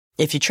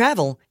If you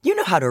travel, you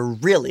know how to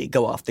really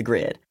go off the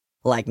grid.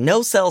 Like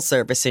no cell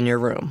service in your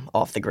room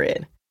off the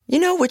grid. You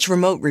know which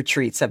remote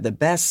retreats have the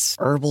best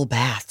herbal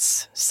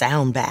baths,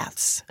 sound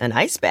baths, and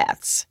ice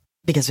baths.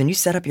 Because when you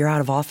set up your out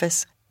of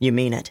office, you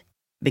mean it.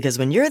 Because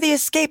when you're the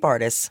escape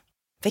artist,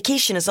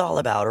 vacation is all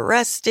about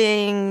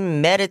resting,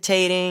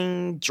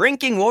 meditating,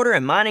 drinking water,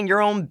 and minding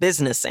your own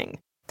businessing.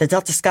 The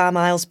Delta Sky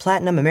Miles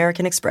Platinum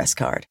American Express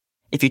card.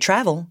 If you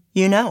travel,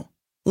 you know.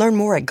 Learn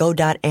more at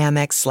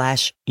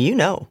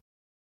go.amex/you-know.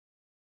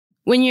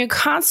 When you're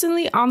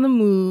constantly on the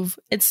move,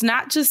 it's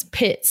not just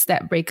pits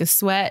that break a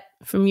sweat.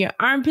 From your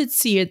armpits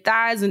to your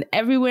thighs and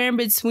everywhere in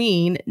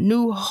between,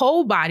 new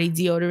whole body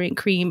deodorant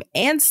cream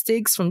and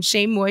sticks from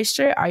Shea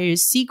Moisture are your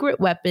secret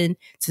weapon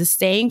to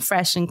staying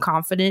fresh and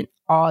confident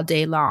all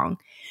day long.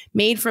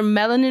 Made from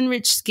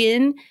melanin-rich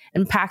skin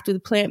and packed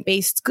with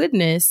plant-based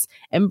goodness,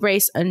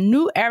 embrace a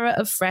new era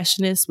of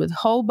freshness with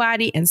whole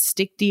body and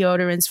stick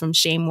deodorants from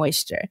Shea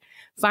Moisture.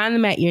 Find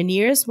them at your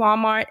nearest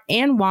Walmart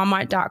and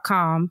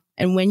walmart.com.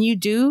 And when you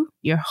do,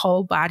 your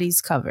whole body's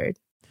covered.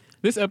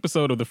 This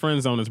episode of The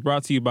Friend Zone is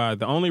brought to you by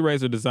the only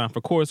razor designed for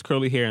coarse,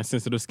 curly hair and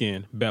sensitive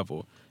skin,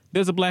 Bevel.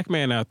 There's a black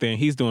man out there and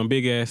he's doing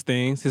big-ass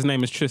things. His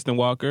name is Tristan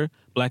Walker,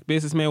 black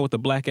businessman with a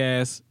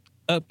black-ass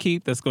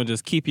upkeep that's going to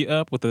just keep you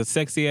up with a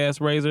sexy-ass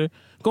razor.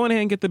 Go on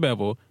ahead and get the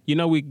Bevel. You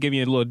know we give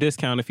you a little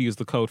discount if you use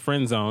the code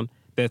FRIENDZONE.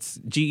 That's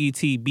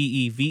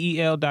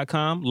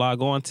GETBEVEL.com.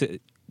 Log on to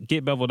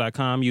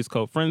getbevel.com, use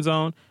code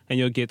FRIENDZONE, and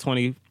you'll get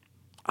 20...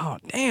 Oh,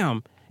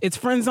 damn. It's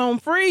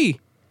FriendZone free.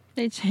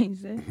 They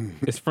changed it.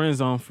 It's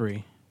FriendZone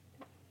free.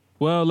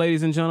 Well,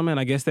 ladies and gentlemen,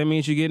 I guess that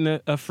means you're getting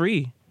a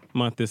free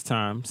month this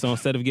time. So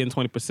instead of getting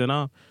 20%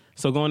 off,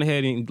 so go on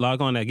ahead and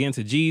log on again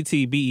to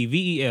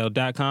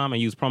GETBEVEL.com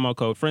and use promo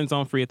code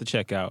FriendZone free at the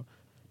checkout.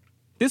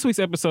 This week's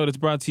episode is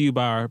brought to you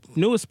by our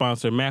newest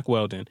sponsor, Mack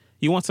Weldon.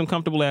 You want some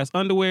comfortable-ass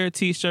underwear,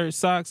 t-shirts,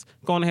 socks?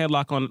 Go on ahead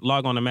and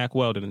log on to Mack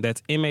Weldon.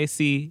 That's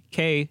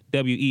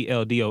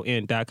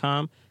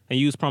MACKWELDON.com and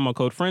use promo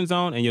code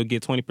FRIENDZONE and you'll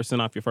get 20%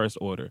 off your first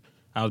order.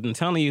 I've been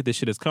telling you, this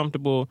shit is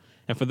comfortable.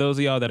 And for those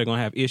of y'all that are going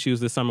to have issues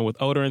this summer with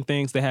odor and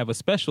things, they have a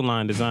special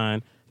line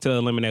designed to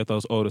eliminate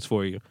those odors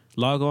for you.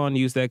 Log on,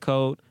 use that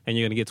code, and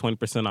you're going to get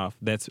 20% off.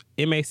 That's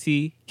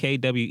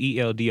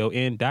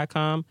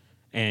MACKWELDON.com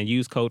and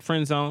use code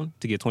FRIENDZONE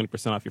to get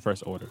 20% off your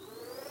first order.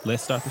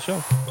 Let's start the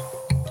show.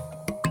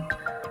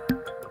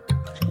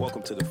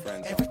 Welcome to the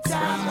Friend Zone. Every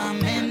time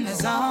I'm in the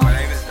zone. My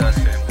name is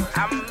Dustin.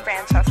 I'm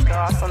Francesca,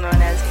 also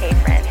known as Hey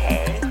Friend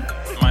Hey.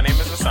 My name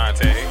is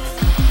Asante.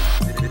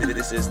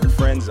 This is the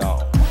Friend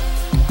Zone.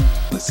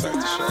 Let's start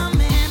the show. I'm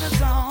in the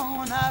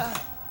zone.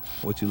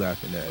 What you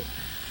laughing at?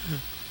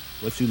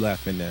 What you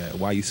laughing at?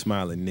 Why you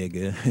smiling,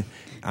 nigga?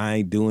 I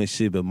ain't doing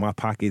shit, but my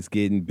pocket's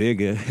getting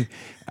bigger.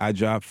 I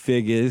drop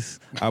figures.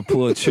 I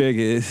pull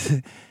triggers.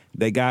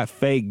 They got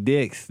fake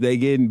dicks. They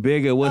getting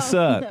bigger. What's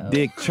up? No.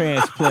 Dick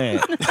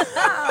transplant.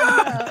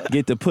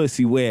 Get the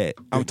pussy wet.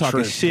 I'm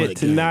talking shit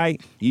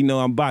tonight. You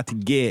know I'm about to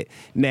get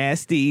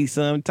nasty,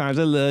 sometimes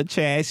a little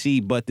trashy,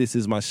 but this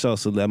is my show,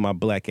 so let my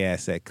black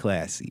ass act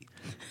classy.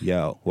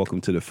 Yo, welcome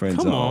to the Friend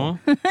Zone.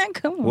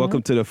 Come on.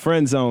 Welcome to the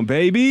Friend Zone,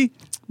 baby.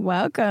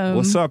 Welcome.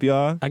 What's up,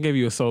 y'all? I gave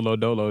you a solo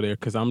dolo there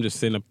because I'm just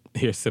sitting up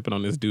here sipping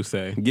on this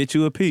Douce. Get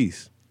you a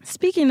piece.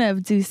 Speaking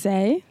of Douce.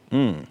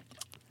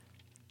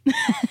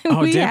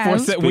 Oh, damn, for a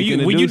second. When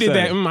you did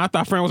that, Douce. I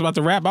thought Fran was about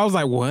to rap. I was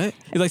like, what?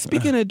 He's like,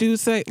 speaking of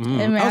Douce. I was like,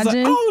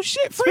 Imagine. oh,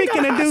 shit. Fran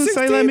Speaking got of hot Douce,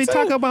 16 let me too.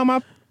 talk about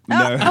my... No,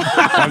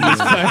 I'm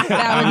just playing.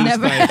 That would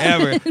never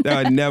Ever.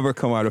 That would never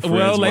come out of Friends.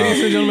 Well,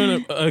 ladies and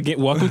gentlemen,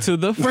 again, welcome to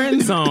the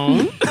Friend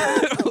Zone,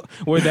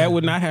 where that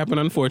would not happen,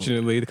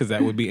 unfortunately, because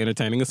that would be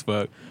entertaining as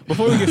fuck.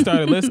 Before we get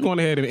started, let's go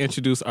ahead and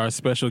introduce our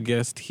special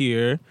guest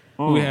here.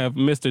 We have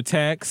Mr.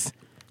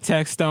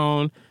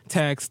 Taxstone,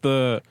 Tax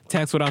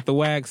without the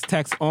wax,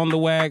 Tax on the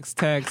wax,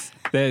 Tax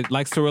that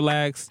likes to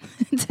relax.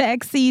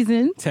 Tax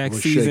season. Tax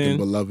What's season. shaking,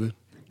 beloved?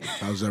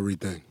 How's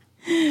everything?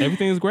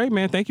 Everything's great,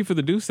 man. Thank you for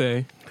the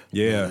Douce.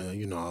 Yeah.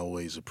 You know, I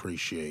always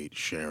appreciate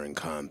sharing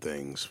kind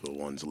things for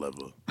one's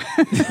liver.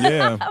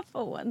 Yeah.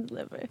 For one's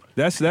liver.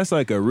 That's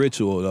like a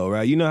ritual, though,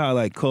 right? You know how,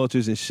 like,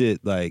 cultures and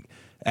shit, like,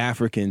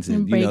 Africans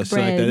and, you know, shit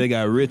like that, they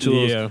got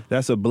rituals. Yeah.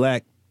 That's a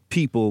black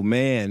people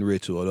man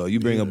ritual, though. You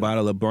bring a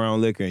bottle of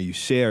brown liquor and you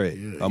share it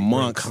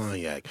amongst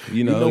cognac.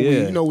 You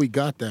know, we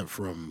got that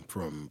from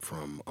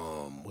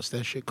what's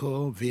that shit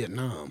called?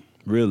 Vietnam.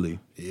 Really?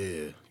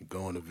 Yeah,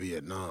 going to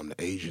Vietnam,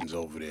 the Asians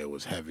over there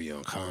was heavy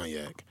on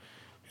cognac,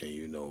 and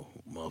you know,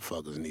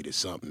 motherfuckers needed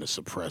something to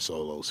suppress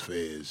all those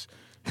fears,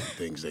 and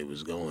things they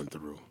was going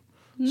through.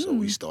 So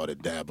we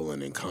started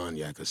dabbling in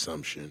cognac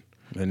consumption.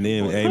 And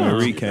then A.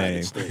 Marie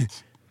came.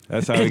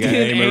 That's how we got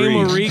A. A.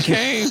 Marie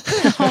came.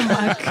 Oh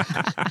my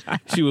God.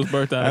 She was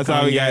birthed out That's of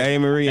how we cognac. got A.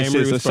 Marie and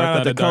shit. So was shout birthed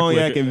out to of dark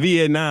cognac liquor. in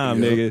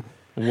Vietnam, Yeah. nigga.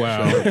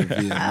 Wow. Shout out to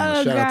Vietnam. Shout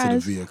out to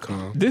gosh. the Viet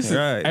Cong. This is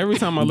Right. every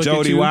time I look at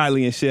Jody you.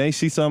 Wiley and shit. Ain't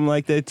she something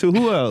like that too?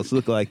 Who else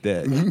look like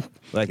that?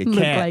 Like a Look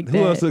cat. like who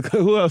else that. look?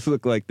 Who else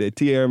look like that?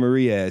 Tierra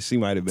Marie ass. She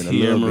might have been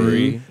Tierra a little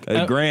Marie.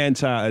 bit a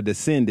grandchild, a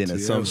descendant or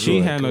something. She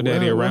had no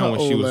daddy Where around when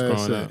her she old was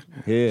ass growing at? up.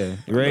 Yeah,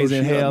 I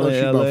raising know hell she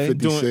in about L.A.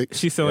 56.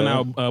 She's selling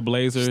out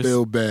blazers.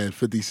 Still bad.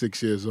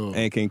 56 years old.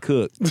 and can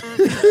cook.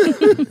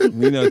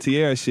 You know,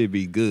 Tierra should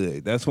be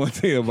good. That's one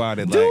thing about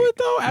it. Do like, it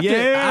though. After,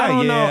 yeah, I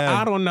don't know.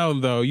 yeah. I don't know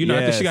though. You know,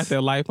 after she got Yes.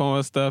 that lipo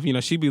and stuff, you know,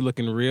 she be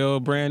looking real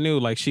brand new.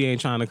 Like she ain't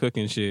trying to cook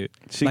and shit.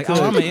 She like, could.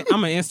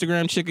 I'm an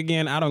Instagram chick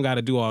again. I don't got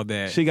to do all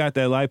that. She got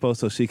that lipo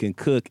so she can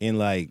cook in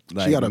like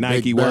got a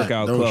Nike big back,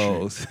 workout don't she?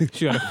 clothes.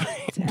 She got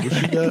What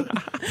she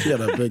got? She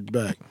got a big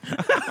back.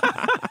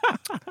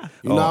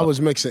 You know, I was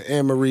mixing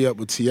Anne Marie up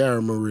with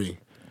Tiara Marie.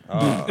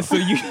 so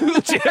you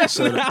just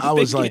So I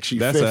was like, she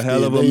That's 50. a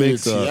hell of a and then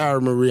mix-up.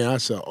 Tiara Marie. I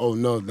said, oh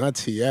no, not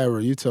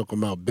Tiara. You talking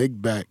about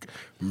Big Back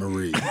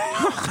Marie.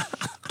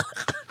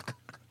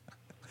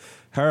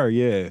 Her,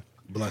 yeah.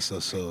 Bless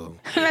her soul.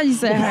 How you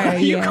say her?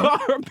 you Yeah. call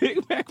her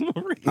Big Mac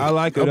Marie. I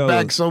like her Her though.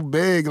 back so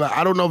big. Like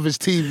I don't know if it's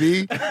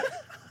TV.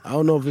 I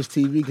don't know if it's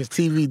TV because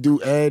TV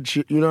do ad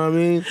shit. You know what I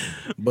mean?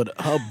 But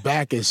her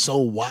back is so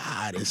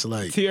wide. It's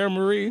like, Tierra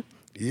Marie.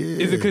 yeah.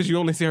 Is it because you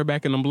only see her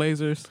back in them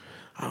blazers?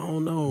 I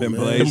don't know, Them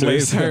man. blazers. Them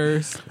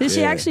blazers. Did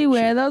she Yeah. actually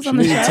wear those She on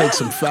the need to show? take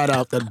some fat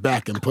out that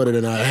back and put it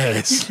in her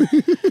ass.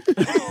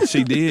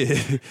 She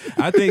did.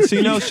 I think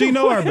she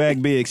know her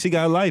back big. She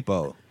got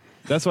lipo.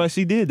 That's why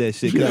she did that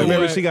shit. 'Cause I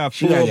remember she got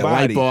She full got your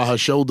body. lipo on her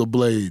shoulder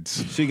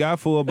blades. She got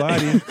full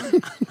body.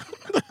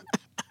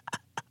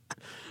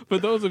 For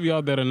those of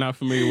y'all that are not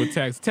familiar with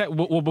tax,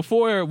 well,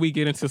 before we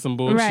get into some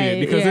bullshit, Right,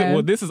 because yeah.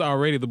 this is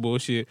already the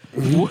bullshit.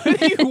 What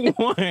do you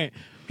want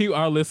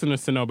our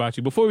listeners to know about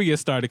you before we get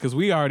started? Because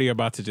we already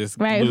about to just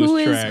Right.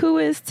 lose track. Who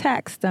is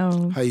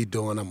Taxstone? How you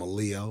doing? I'm a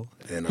Leo,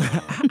 and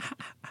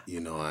you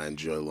know I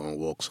enjoy long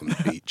walks on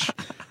the beach.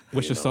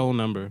 What's your soul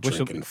number? What's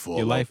drinking Four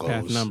your life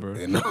path Locos, number?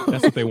 and,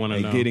 That's what they want to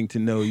And know. getting to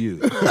know you.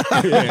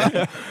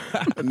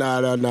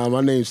 Nah.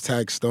 My name's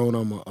Taxstone.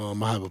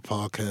 I have a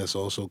podcast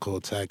also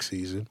called Tax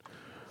Season.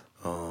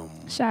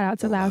 Shout out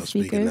to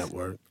Loudspeaker loudspeakers.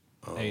 Network.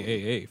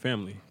 Hey,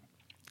 family.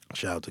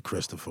 Shout out to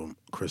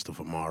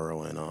Christopher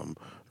Morrow and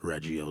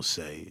Reggie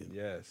Osei,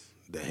 Yes.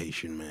 the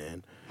Haitian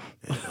man.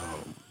 And,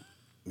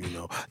 you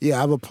know, yeah,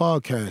 I have a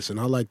podcast and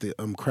I like to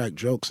crack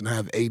jokes and I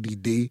have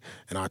ADD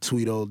and I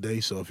tweet all day.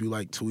 So if you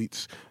like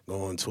tweets,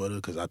 go on Twitter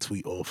because I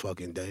tweet all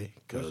fucking day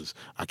because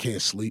I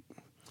can't sleep.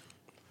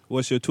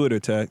 What's your Twitter,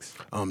 Tax?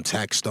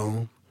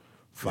 Taxstone.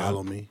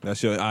 Follow me.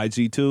 That's your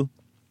IG too?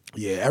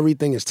 Yeah,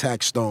 everything is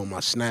Taxstone. My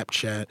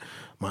Snapchat,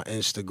 my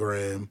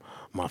Instagram,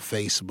 my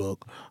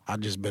Facebook. I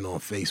just been on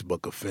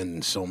Facebook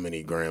offending so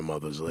many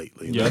grandmothers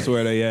lately. That's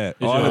where they at.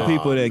 All the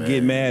people that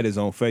get mad is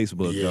on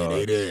Facebook, Yeah, dog.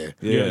 they there.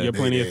 Yeah, Yeah, your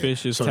Plenty They of there.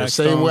 Fish is So the Taxstone.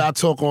 same way I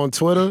talk on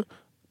Twitter,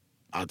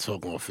 I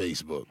talk on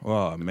Facebook.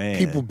 Oh man.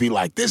 People be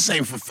like, this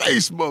ain't for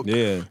Facebook.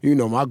 Yeah. You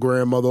know, my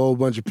grandmother, a whole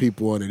bunch of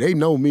people on it. They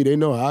know me. They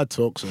know how I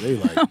talk. So they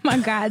like, Oh my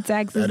God, that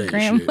Tax's ain't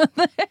grandmother.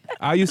 shit.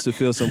 I used to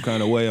feel some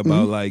kind of way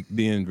about like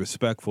being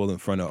respectful in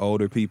front of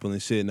older people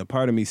and shit, and a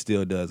part of me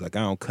still does. Like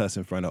I don't cuss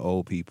in front of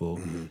old people,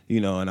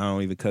 you know, and I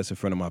don't even cuss in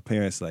front of my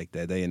parents like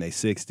that. They in their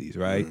 60s,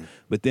 right?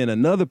 But then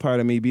another part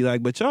of me be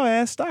like, but y'all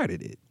ass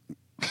started it.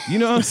 You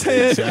know what I'm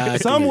saying? Exactly.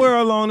 Somewhere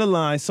along the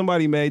line,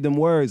 somebody made them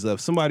words up.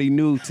 Somebody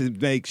knew to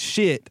make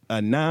shit a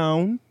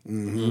noun,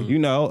 you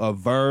know, a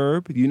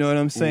verb. You know what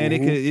I'm saying?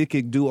 It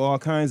could do all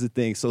kinds of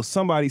things. So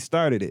somebody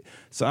started it.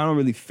 So I don't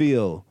really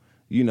feel,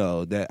 you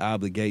know, that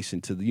obligation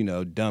to, you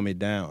know, dumb it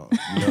down.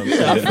 You know what I'm Yeah, I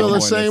saying? feel No the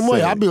more same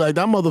way. I'd be like,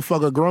 that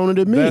motherfucker growner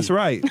than me. That's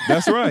right.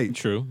 That's right.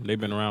 True. They've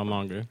been around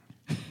longer.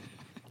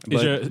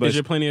 But- is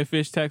your Plenty of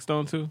Fish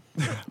Taxstone too?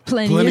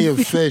 Plenty of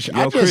fish.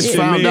 I just Christian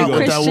found out Mingle. what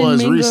that Christian was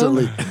Mingle.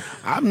 recently.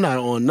 I'm not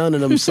on none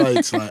of them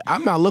sites. Like,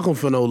 I'm not looking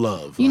for no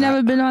love. You Like,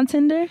 never been on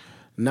Tinder?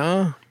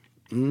 Nah.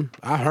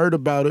 I heard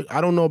about it.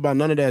 I don't know about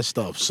none of that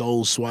stuff.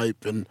 Soul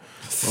Swipe and all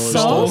that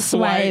Soul stuff.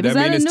 Swipe. That Is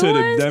that mean a it's new to the-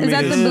 one? that Is mean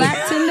that the it's-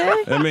 black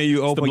Tinder? I mean,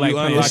 you open, Black you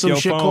Planet. unlock There's some your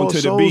shit phone called to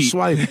the Soul beat.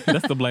 Swipe.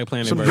 That's the Black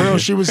Planet Some version. girl,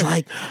 she was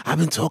like, I've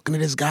been talking to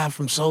this guy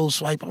from Soul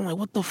Swipe. I'm like,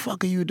 what the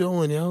fuck are you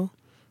doing, yo?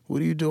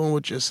 What are you doing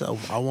with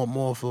yourself? I want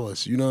more for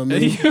us. You know what I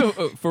mean?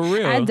 For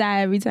real. I die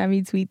every time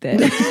you tweet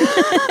that.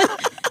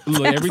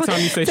 Look, every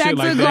time you say Tax shit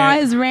like will go on that,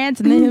 his rant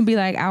and then he'll be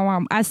like,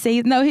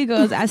 he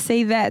goes, I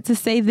say that to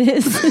say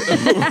this.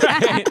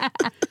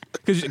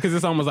 because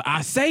it's almost like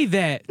I say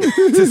that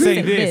to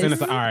say this, and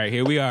it's like, all right,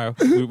 here we are,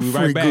 we Free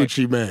right back.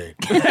 Gucci man.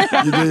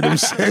 You know what I'm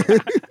saying?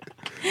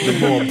 The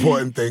more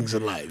important things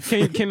in life.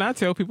 Can I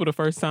tell people the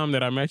first time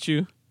that I met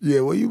you Yeah,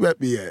 where you met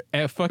me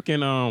at?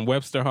 fucking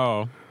Webster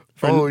Hall?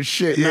 Oh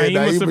shit, yeah,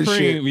 Naima Naima Supreme.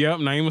 shit. Yep,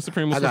 Naima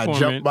Supreme was I got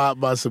performing.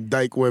 jumped by some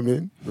dyke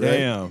women. Right?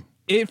 Damn.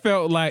 It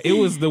felt like it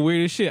was the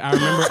weirdest shit. I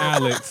remember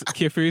Alex,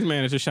 Kid Fury's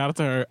manager, shout out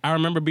to her. I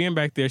remember being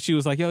back there. She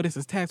was like, yo, this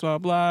is Tax, blah,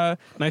 blah.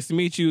 Nice to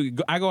meet you.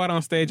 I go out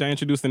on stage. I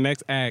introduce the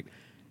next act.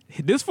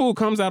 This fool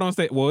comes out on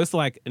stage. Well, it's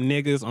like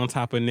niggas on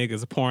top of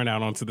niggas pouring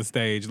out onto the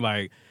stage,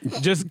 like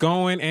just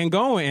going. And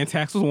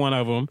Tax was one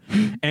of them.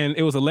 And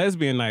it was a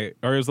lesbian night,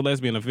 or it was a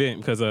lesbian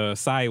event because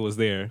Sai was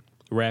there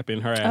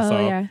rapping her ass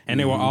off. Yeah. And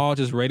they were all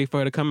just ready for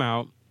her to come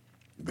out.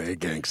 They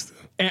gangster.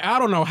 And I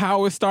don't know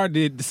how it started.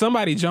 Did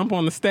somebody jump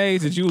on the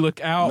stage? Did you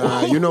look out?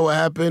 Nah, you know what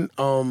happened?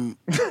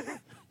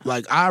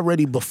 Like I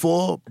already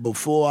before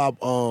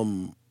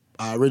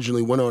I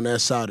originally went on that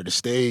side of the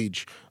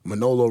stage,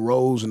 Manolo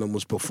Rose and them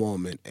was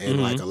performing,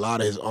 and like a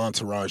lot of his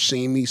entourage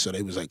seen me, so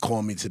they was like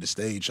calling me to the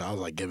stage. I was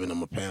like giving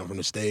them a pound from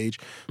the stage.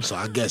 So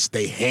I guess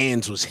they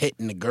hands was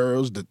hitting the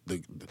girls, the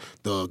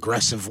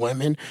aggressive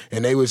women,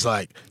 and they was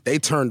like, they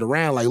turned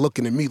around like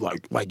looking at me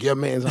like your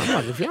man's. I'm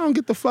like, if y'all don't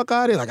get the fuck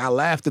out of here, like I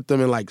laughed at them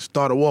and like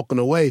started walking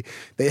away.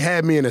 They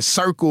had me in a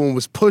circle and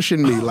was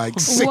pushing me like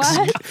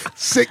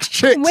six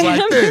chicks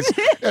like this,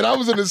 and I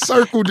was in a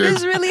circle just.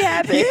 This really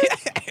happened.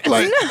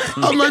 Like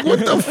I'm like, what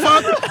the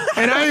fuck?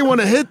 And I ain't want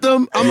to hit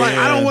them. I'm like,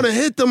 I don't want to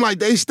hit them. Like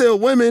they still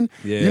women,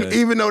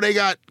 even though they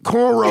got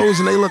cornrows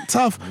and they look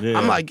tough. Yeah.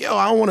 I'm like, yo,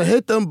 I don't want to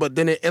hit them. But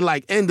then it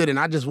like ended, and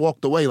I just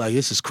walked away. Like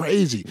this is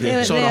crazy.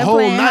 Yeah. So the whole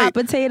night,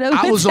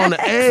 I was on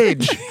the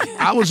edge.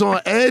 I was on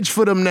edge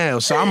for them now.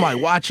 So I'm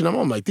like watching them.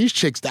 I'm like, these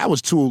chicks, that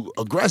was too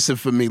aggressive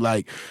for me.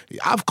 Like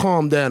I've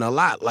calmed down a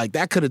lot. Like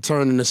that could have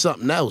turned into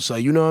something else.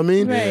 Like, you know what I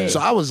mean? Right. So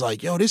I was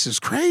like, yo, this is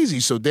crazy.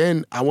 So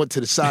then I went to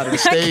the side of the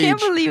stage. I can't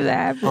believe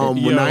that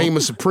happened. When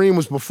Naima Supreme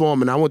was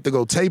performing, I went to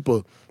go tape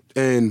her,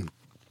 and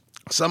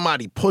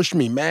somebody pushed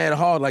me mad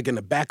hard, like in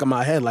the back of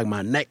my head, like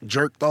my neck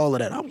jerked, all of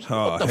that. I was like,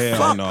 what the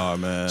fuck? No,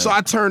 man. So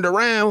I turned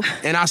around,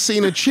 and I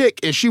seen a chick,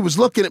 and she was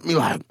looking at me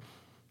like,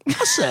 I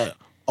said,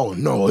 oh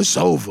no, it's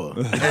over.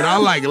 And I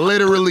like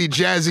literally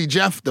Jazzy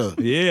Jeffed her.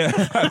 Yeah,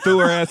 I threw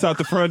her ass out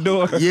the front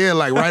door. Yeah,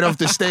 like right off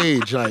the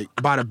stage, like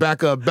by the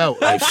back of her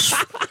belt. Like,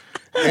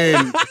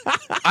 and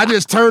I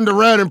just turned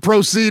around and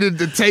proceeded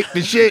to tape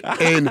the shit.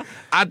 And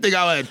I think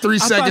I had 3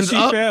 seconds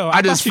up.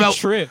 I just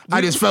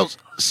felt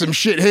some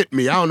shit hit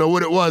me. I don't know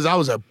what it was. I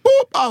was like, boop.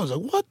 I was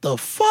like, what the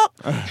fuck?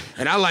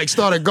 And I like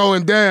started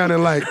going down,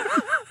 and like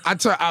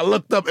I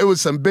looked up, it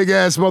was some big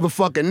ass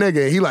motherfucking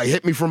nigga, and he like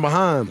hit me from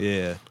behind.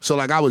 Yeah. So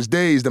like I was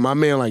dazed, and my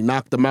man like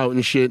knocked him out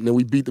and shit, and then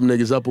we beat them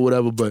niggas up or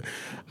whatever. But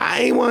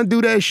I ain't want to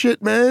do that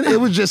shit, man. It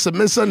was just a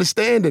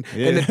misunderstanding.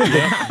 Yeah. And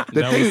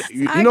the thing,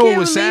 you know what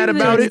was sad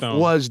about it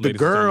was the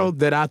girl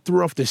that I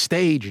threw off the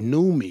stage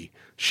knew me.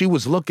 She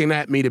was looking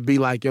at me to be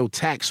like, yo,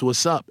 Tax,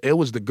 what's up? It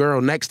was the girl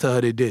next to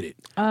her that did it.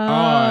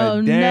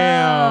 Oh, damn. No.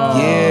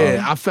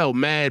 Yeah, I felt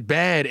mad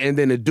bad. And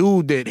then the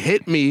dude that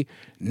hit me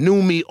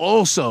knew me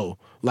also.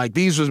 Like,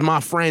 these was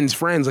my friends'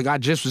 friends. Like, I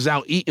just was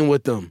out eating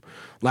with them.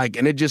 Like,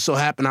 and it just so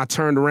happened I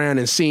turned around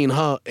and seen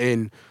her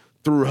and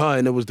threw her,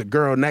 and it was the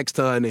girl next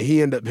to her, and then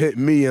he ended up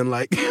hitting me, and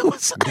like, it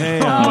was...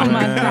 Damn, oh,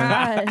 my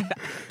God.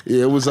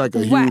 Yeah, it was like a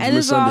huge and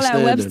it's all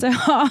misunderstanding. at Webster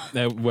Hall.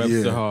 That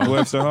Webster Hall.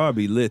 Webster Hall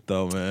be lit,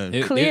 though, man.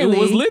 It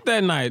was lit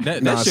that night. That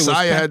shit was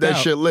Saya had that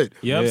out. shit lit.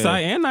 Yep, Yeah.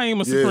 Saya and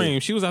Naima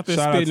Supreme. She was out there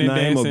Shout out spitting to and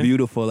Naima, dancing.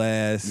 beautiful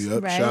ass.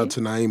 Yep, Right. shout out to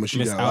Naima. She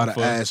Miss got a lot of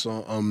Alpha. ass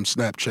on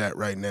Snapchat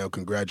right now.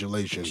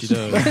 Congratulations. She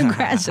does.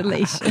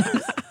 Congratulations.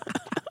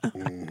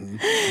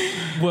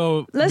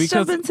 Well, Let's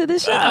jump into the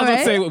show, I was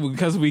right? gonna say,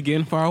 because we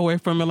getting far away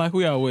from it like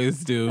we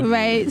always do.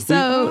 Right.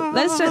 So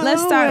let's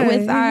start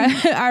with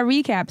our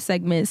recap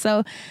segment.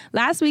 So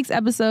last week's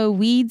episode,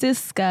 we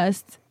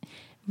discussed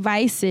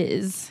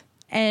vices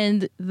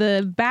and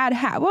the bad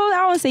well, I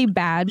don't want to say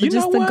bad, but You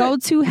just know the what?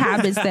 go-to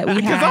habits that we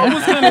Because have. I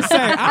was gonna say,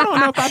 I don't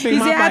know if I think You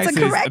my see, I had vice to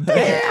correct is it.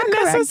 bad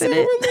I corrected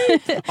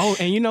it. Oh,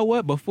 and you know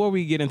what? Before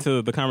we get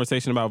into the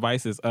conversation about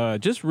vices,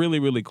 just really,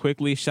 really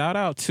quickly, shout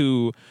out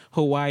to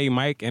Hawaii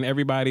Mike and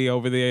everybody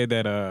over there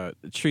that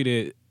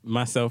treated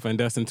myself and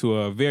Dustin to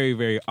a very,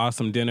 very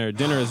awesome dinner.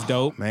 Dinner is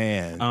dope.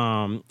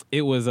 Man.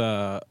 It was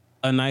a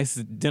nice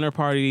dinner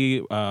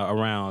party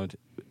around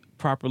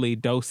properly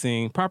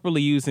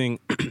using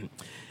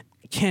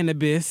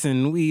cannabis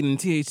and weed and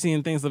THC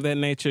and things of that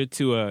nature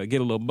to get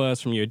a little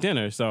buzz from your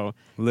dinner. So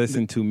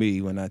Listen to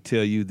me when I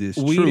tell you this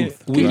we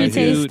truth. didn't- Can you right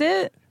here. taste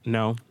it?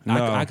 No.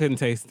 No. I couldn't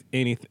taste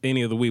any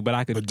of the weed, but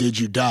I could. But did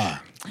you die?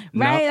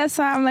 Right. That's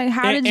why I'm like,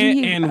 how did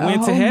you and a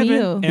went to whole heaven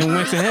meal? and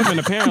went to heaven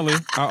apparently.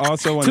 I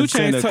also want 2 to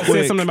send Chainz a said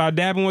quick... something about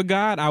dabbing with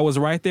God. I was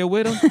right there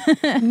with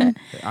him.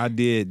 I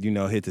did,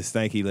 hit the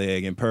stanky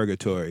leg in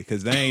purgatory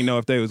because they ain't know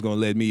if they was going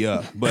to let me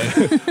up.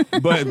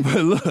 But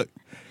look,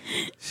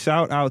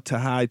 shout out to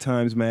High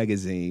Times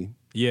Magazine,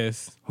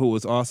 Yes. who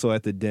was also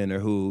at the dinner,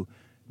 who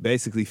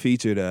basically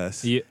featured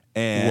us. Yeah.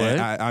 And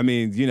What? I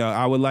mean,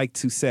 I would like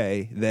to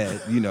say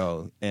that,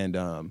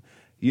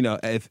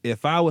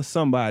 if I was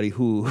somebody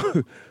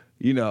who,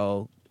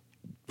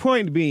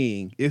 point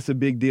being, it's a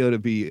big deal to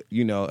be,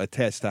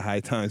 attached to High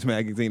Times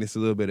Magazine. It's a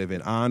little bit of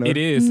an honor. It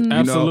is.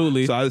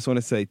 Absolutely. So I just want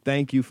to say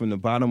thank you from the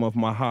bottom of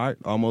my heart,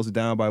 almost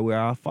down by where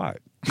I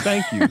fart.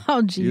 Thank you.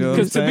 Oh, geez. You know what I'm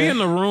Because to be saying? in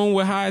the room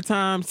with High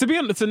Times,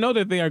 to know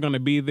that they are going to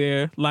be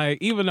there, like,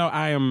 even though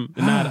I am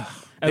not...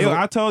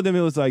 I told them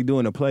it was like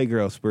doing a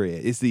Playgirl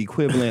spread. It's the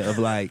equivalent of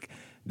like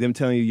them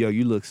telling you, yo,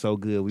 you look so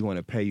good, we want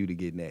to pay you to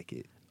get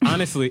naked.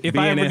 Honestly, if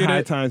I Being ever in get High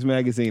a, Times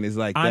magazine is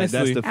like that. That's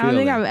Honestly. the I don't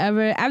feeling.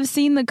 think I've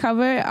seen the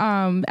cover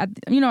on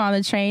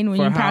the train when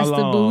For you how pass the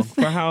long? booth.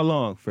 For how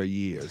long? For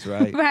years,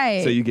 right?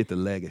 Right. So you get the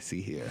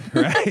legacy here,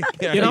 right?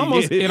 it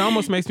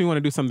almost makes me want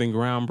to do something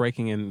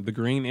groundbreaking in the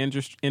green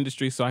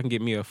industry, so I can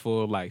get me a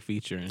full like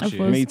feature and A shit.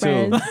 full Me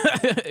too.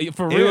 spread.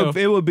 For real.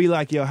 It would be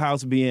like your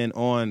house being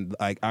on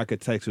like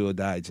Architectural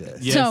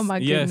Digest. Yes, Oh, my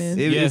goodness.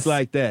 It's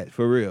like that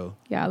for real.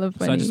 Y'all are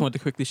funny. So I just want to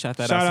quickly shout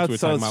that out.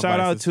 Shout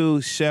out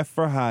to Chef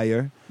for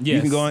Hire. You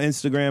Yes. can go on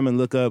Instagram and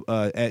look up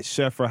at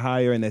Chef for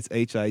Hire, and that's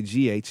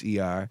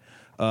HIGHER.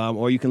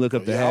 Or you can look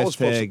up the I was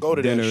supposed to go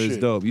to hashtag that Dinner is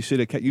shit. Dope. You should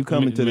have. You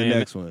coming to the Man,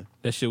 next one.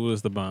 That shit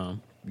was the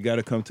bomb. You got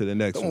to come to the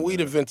next Them one. weed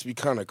events be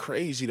kind of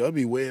crazy. There'll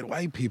be weird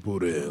white people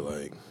there.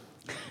 Like,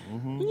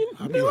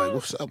 I'll be like,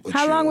 what's up with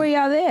How you? long were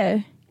y'all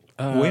there?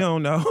 We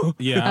don't know.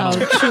 Yeah. Oh,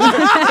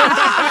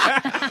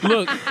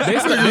 Look, they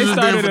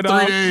started it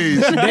off.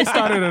 They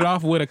started it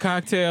off with a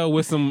cocktail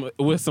with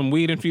some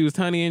weed infused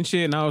honey and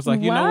shit, and I was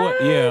like, you know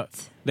what? Yeah.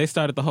 They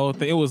started the whole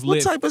thing. It was What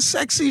lit. type of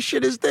sexy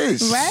shit is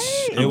this?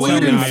 Right? It Weed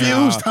wasn't,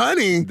 infused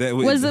honey. That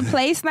Was the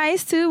place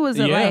nice too? Was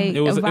it like it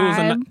was a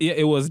vibe?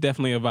 it was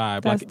definitely a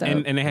vibe. That's Like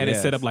and they had it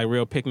set Yes. up like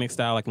real picnic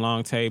style, like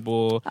long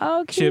table,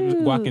 Oh, chips, cute.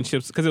 walking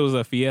chips, because it was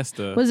a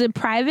fiesta. Was it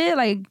private?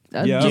 Like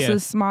Yeah. just Yeah. a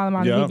small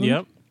amount Yeah. of people?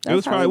 Yep. It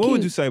was That's probably, what hella would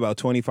cute. you say, about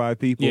 25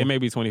 people? Yeah,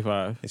 maybe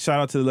 25. And shout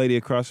out to the lady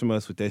across from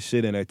us with that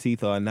shit in her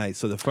teeth all night.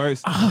 So the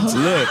first,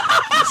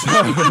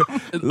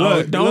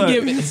 Don't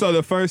give me. So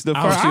the first, I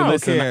hope I she don't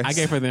listen. care. I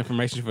gave her the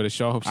information for the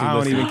show. I hope she I don't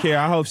listened. even care.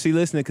 I hope she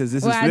listening because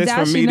this Well, I is doubt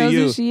from she me to knows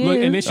you. who she Look,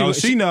 is. and then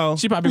She know.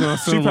 She probably gonna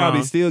She assume probably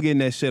wrong. still getting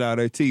that shit out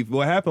her teeth.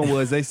 What happened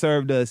was they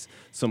served us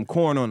some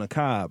corn on the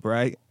cob,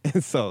 right?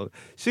 And so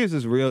she was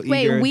just real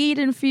Wait, eager. weed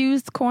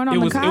infused corn on It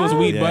the was cob?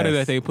 weed butter Yes.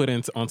 that they put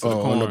onto the Oh,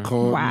 corn. on the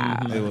corn. Wow.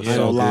 It was I ain't so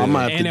gonna lie, I good.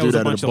 might have And to there do was a that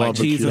at bunch the of like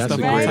cheese barbecue. and That's stuff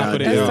a on great top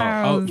of it. idea.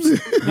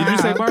 That Did you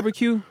say Wow.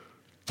 barbecue?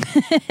 So,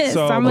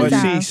 but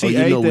Summertime. she Oh, you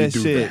ate know we that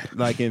do shit that.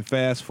 like in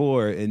fast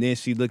forward, and then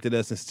she looked at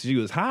us and she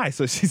was high,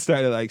 so she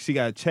started like she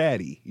got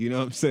chatty. You know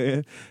what I'm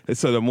saying? And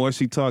so the more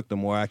she talked, the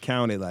more I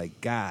counted.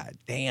 Like, God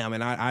damn!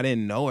 And I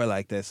didn't know her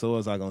like that, so what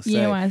was I gonna say? You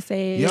didn't want to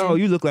say it. Yo,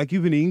 you look like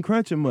you've been eating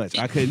crunching much.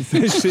 I couldn't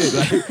say shit.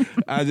 Like,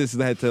 I just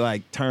had to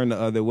like turn the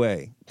other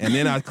way, and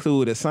then I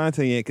clued Asante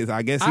in because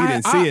I guess he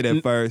didn't see it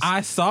at first.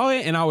 I saw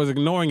it and I was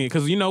ignoring it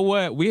because you know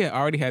what? We had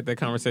already had that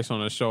conversation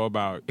on the show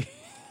about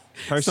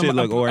Her shit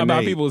look ornate.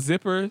 about people's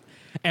zippers.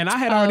 And I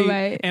had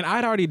Right.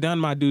 already done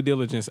my due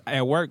diligence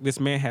at work. This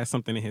man had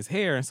something in his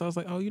hair, and so I was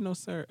like, "Oh,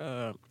 sir,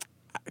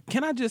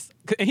 can I just?"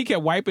 And he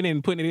kept wiping it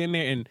and putting it in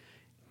there, and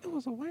it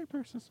was a white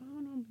person, so I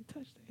don't know if he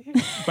touched the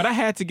hair. But I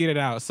had to get it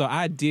out, so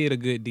I did a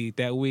good deed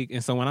that week.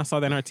 And so when I saw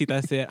that in her teeth, I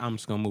said, "I'm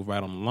just gonna move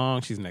right on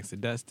along." She's next to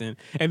Dustin,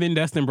 and then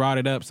Dustin brought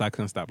it up, so I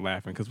couldn't stop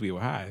laughing because we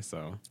were high.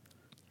 So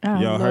Oh,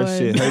 Yo, her Lord.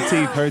 shit,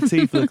 her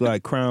teeth look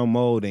like crown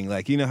molding.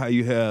 Like, you know how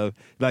you have,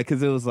 like,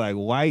 because it was like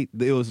white,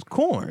 it was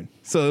corn.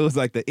 So it was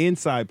like the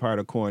inside part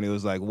of corn. It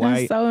was like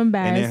white. so And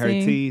then her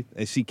embarrassing. teeth,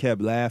 and she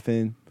kept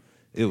laughing.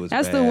 It was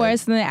That's bad. the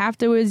worst. And then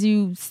afterwards,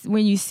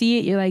 when you see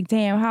it, you're like,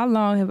 damn, how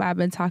long have I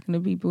been talking to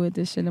people with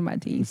this shit in my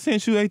teeth?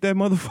 Since you ate that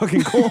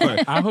motherfucking corn.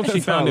 I hope she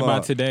That's found how it by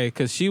long. today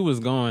because she was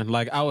going.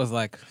 Like I was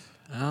like,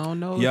 I don't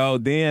know. Yo,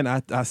 then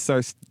I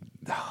searched.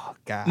 Oh,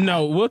 God.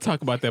 No, we'll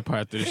talk about that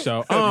part of the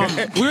show.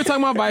 We were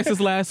talking about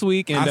vices last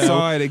week, and I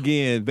saw it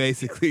again.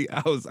 Basically,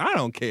 I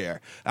don't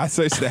care. I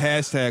searched the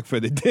hashtag for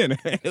the dinner.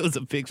 It was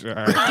a picture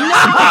of her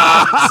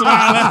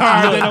smiling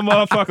hard than a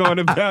motherfucker on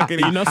the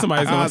balcony. You know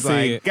somebody's I gonna was see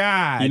like, it.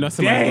 God, You know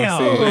somebody's damn.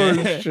 gonna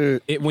see Oh,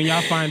 shit. it. When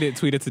y'all find it,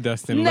 tweet it to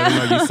Dustin. Let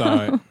him know you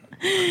saw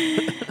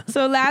it.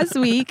 So last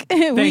week, we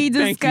thank you.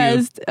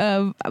 discussed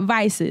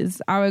vices,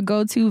 our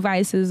go-to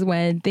vices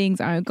when things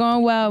aren't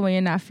going well, when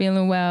you're not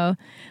feeling well.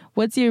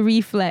 What's your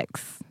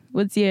reflex?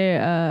 What's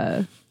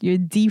your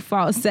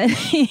default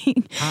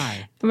setting?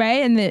 Hi.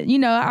 Right?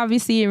 And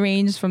obviously it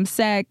ranges from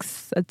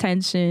sex,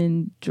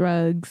 attention,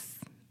 drugs,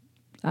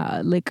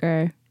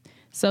 liquor.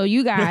 So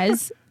you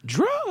guys,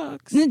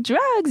 Drugs.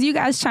 you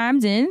guys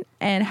chimed in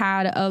and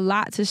had a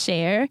lot to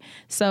share.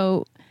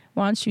 So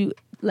why don't you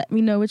let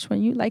me know which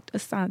one you liked,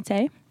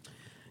 Asante?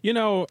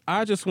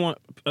 I just want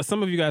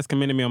some of you guys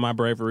commended me on my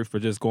bravery for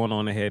just going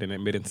on ahead and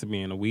admitting to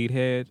being a weed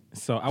head.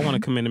 So I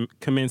want to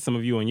commend some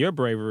of you on your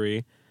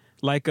bravery.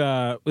 Like,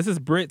 this is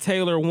Britt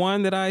Taylor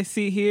 1 that I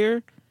see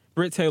here.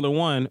 Britt Taylor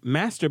 1,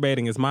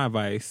 masturbating is my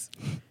vice.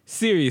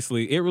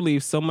 Seriously, it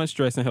relieves so much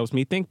stress and helps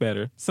me think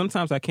better.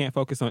 Sometimes I can't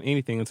focus on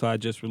anything until I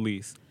just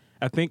release.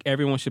 I think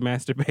everyone should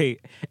masturbate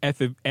at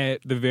the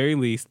very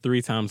least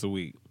 3 times a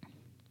week.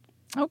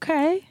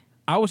 Okay.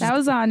 That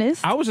was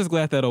honest. I was just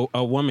glad that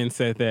a woman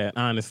said that,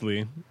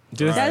 honestly.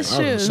 Just That's I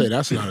was gonna true. say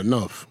that's not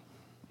enough.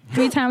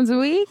 3 times a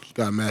week?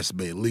 Gotta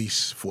masturbate at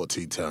least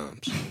 14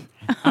 times.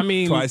 I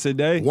mean, Twice a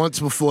day. Once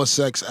before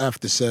sex,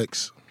 after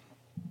sex.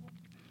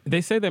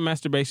 they say that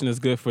masturbation is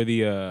good for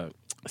the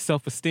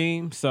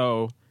self-esteem.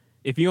 So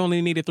If you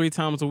only need it 3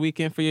 times a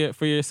weekend for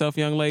yourself,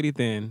 young lady,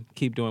 then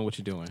keep doing what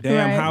you're doing.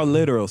 Damn, Right. how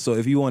literal. So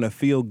if you want to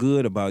feel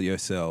good about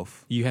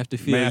yourself, You have to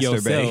feel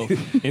Masturbate.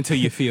 yourself until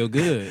you feel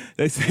good.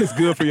 they say it's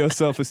good for your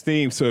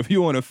self-esteem. So if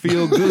you want to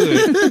feel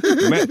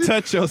good,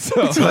 touch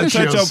yourself. Touch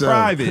your yourself.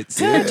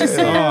 privates.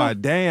 Oh,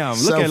 damn.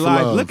 Look at life.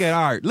 Self-love. Look at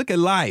art. Look at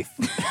life.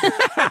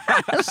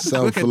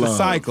 Look at the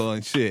cycle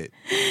and shit.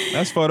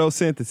 That's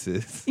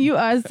photosynthesis. You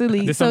are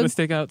silly. Did something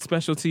stick out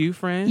special to you,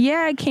 friend?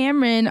 Yeah,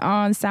 Cameron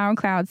on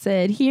SoundCloud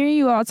said, hearing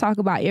you all talk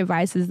about your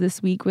vices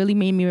this week really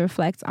made me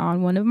reflect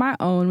on one of my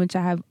own, which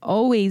I have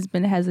always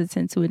been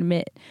hesitant to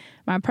admit.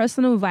 My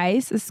personal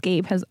vice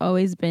escape has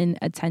always been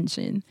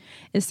attention.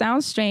 It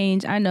sounds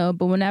strange, I know,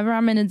 but whenever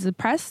I'm in a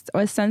depressed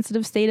or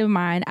sensitive state of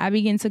mind, I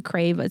begin to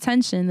crave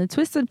attention. The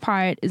twisted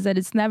part is that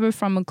it's never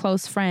from a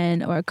close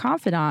friend or a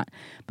confidant,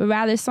 but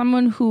rather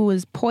someone who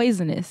was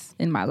poisonous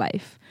in my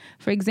life.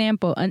 For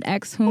example, an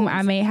ex whom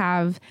I may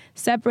have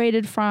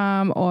separated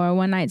from or a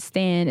one-night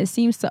stand, it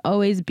seems to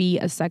always be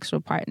a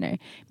sexual partner,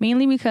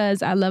 mainly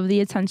because I love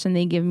the attention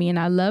they give me and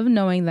I love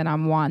knowing that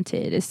I'm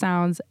wanted. It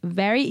sounds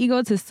very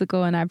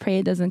egotistical and I pray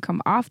it doesn't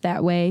come off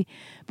that way,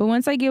 but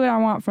once I get what I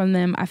want from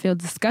them, I feel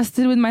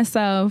disgusted with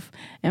myself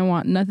and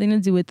want nothing to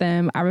do with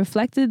them. I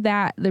reflected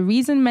that the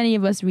reason many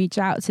of us reach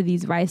out to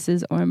these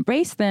vices or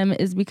embrace them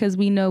is because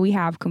we know we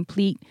have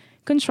complete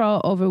control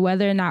over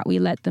whether or not we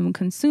let them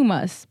consume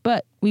us,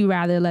 but we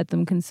rather let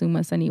them consume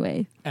us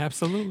anyway.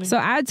 Absolutely. So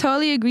I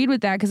totally agreed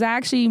with that because I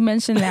actually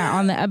mentioned that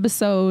on the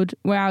episode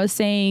where I was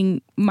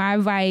saying my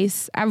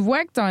vice, I've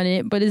worked on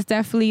it, but it's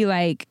definitely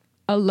like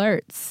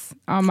alerts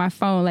on my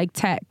phone, like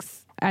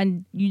texts,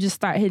 and you just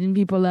start hitting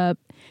people up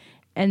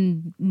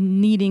and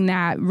needing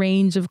that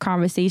range of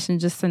conversation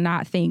just to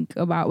not think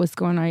about what's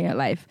going on in your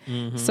life.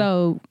 Mm-hmm.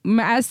 So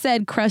I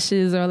said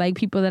crushes or like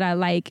people that I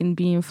like and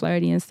being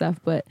flirty and stuff,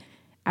 but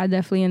I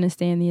definitely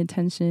understand the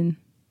attention.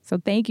 So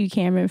thank you,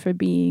 Cameron, for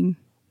being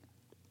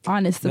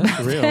honest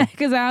about that.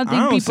 Because I don't think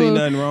I don't people see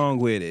nothing wrong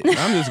with it.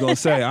 I'm just going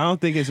to say, I don't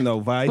think it's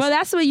no vice. Well,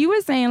 that's what you were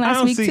saying I last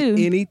don't week see too.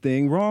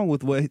 anything wrong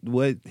with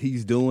what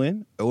he's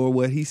doing or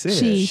what he said.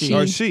 She.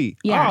 Or she.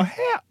 Yeah. Oh,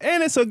 hell.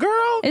 And it's a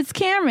girl? It's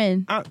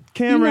Cameron.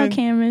 Cameron. You know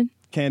Cameron.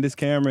 Candace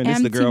Cameron.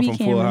 It's the MTV girl from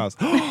Full Cameron. House.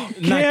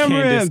 Candace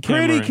Cameron.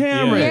 Pretty Cameron.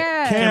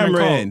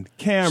 Cameron. Yeah.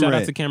 Cameron. Shout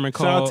out to Cameron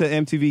Cole. Shout out to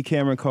MTV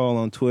Cameron Cole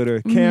on Twitter.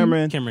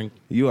 Mm-hmm. Cameron.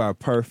 You are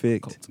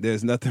perfect.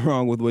 There's nothing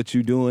wrong with what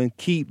you're doing.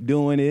 Keep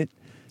doing it.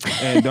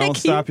 And don't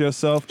stop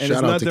yourself. And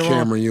Shout out to nothing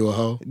Cameron, wrong. you a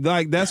hoe.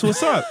 Like, that's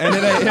what's up. And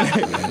it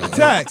ain't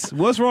Tax,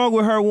 what's wrong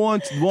with her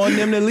wanting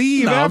them to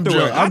leave No,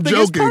 afterwards? I'm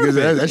joking because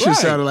that shit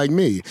sounded like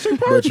me.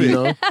 But you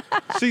know,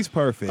 she's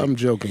perfect. I'm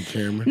joking,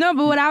 Cameron. No,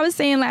 but what I was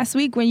saying last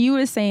week when you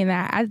were saying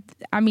that,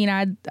 I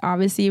mean,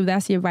 obviously if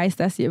that's your vice,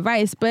 that's your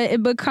vice. But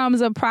it becomes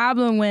a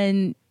problem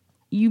when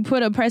you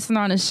put a person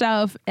on a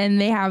shelf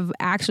and they have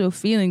actual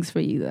feelings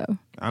for you, though.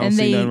 I don't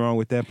see nothing wrong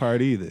with that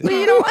part either. But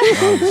you know,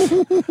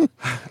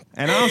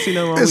 And I don't see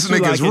nothing wrong This with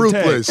you nigga's liking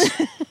ruthless.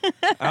 text.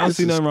 I don't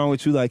see nothing wrong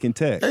with you liking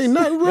text. Ain't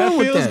nothing wrong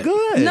with That feels that.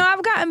 good. no,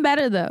 I've gotten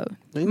better though.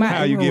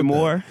 How you get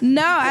more?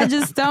 No, I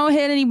just don't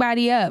hit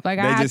anybody up. Like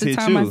They I have just to hit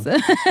tell you.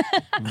 myself.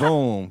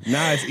 Boom.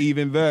 Now it's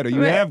even better.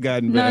 You Right. have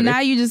gotten No, better.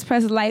 now you just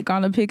press like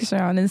on a picture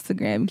on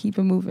Instagram and keep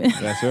it moving.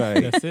 That's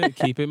right. That's it.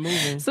 Keep it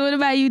moving. So what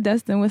about you,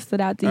 Dustin? What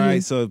stood out to All you?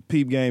 right, so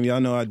Peep Game, y'all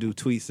know I do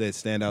tweets that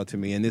stand out to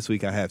me, and this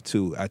week I have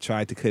 2. I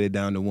tried to cut it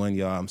down to 1,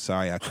 y'all. I'm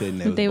sorry I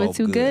couldn't. They were both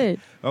too good.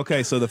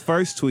 Okay, so the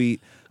first tweet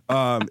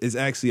is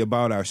actually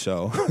about our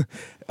show.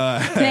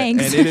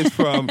 Thanks. And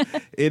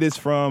it is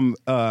from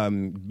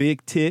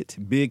Big Tit,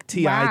 Big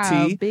Tit.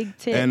 Wow, Big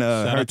Tit. And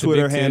Shout her out to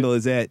Twitter Big Tit. handle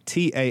is at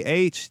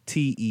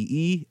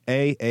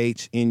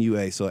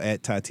TAHTEEAHNUA, so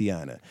at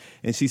Tatiana.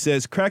 And she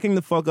says, cracking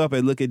the fuck up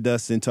and look at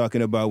Dustin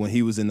talking about when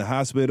he was in the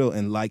hospital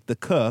and like the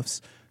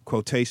cuffs,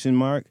 quotation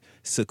mark,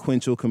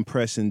 sequential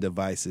compression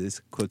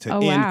devices,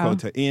 Oh, wow.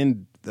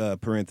 in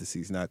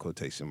parentheses, not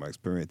quotation marks,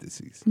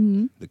 parentheses,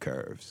 Mm-hmm. the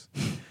curves.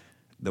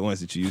 The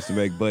ones that you used to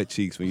make butt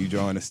cheeks when you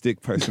drawing a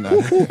stick person out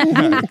of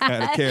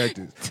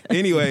characters.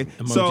 Anyway,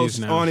 Emojis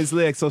so now. on his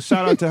leg. So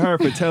shout out to her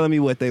for telling me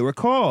what they were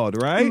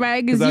called, right?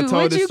 Right, 'cause I you- told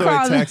what'd this you story,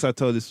 call them? Tax, I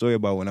told this story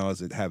about when I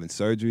was having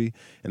surgery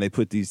and they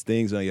put these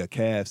things on your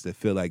calves that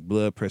feel like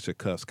blood pressure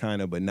cuffs,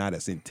 kind of, but not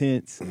as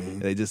intense.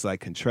 And they just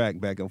like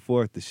contract back and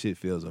forth. The shit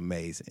feels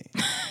amazing.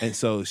 And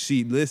so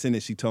she listened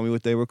and she told me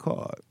what they were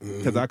called.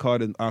 Because I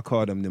called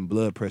them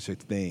blood pressure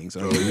things.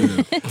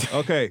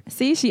 Okay.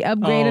 See, she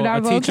upgraded Oh, our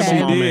a teachable vocab.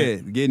 moment.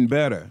 Did. Getting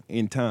better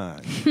in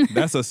time.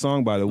 That's a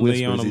song by the Whispers.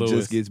 Leona It Lewis.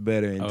 just gets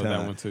better in Oh, time.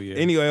 that one too, yeah.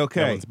 Anyway,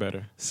 okay. That one's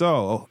better.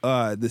 So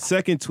the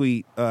second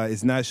tweet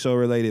is not show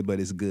related, but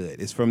it's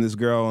good. It's from this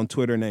girl on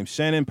Twitter named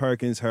Shannon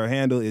Perkins. Her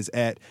handle is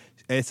at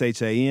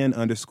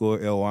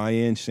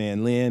SHAN_LYN,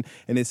 Shan Lynn.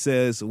 And it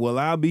says, well,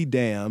 I'll be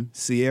damned.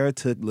 Sierra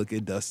took look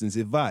at Dustin's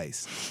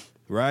advice.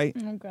 right?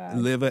 Oh, God.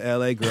 Live a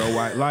LA girl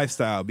white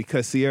lifestyle,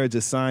 because Sierra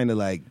just signed to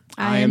like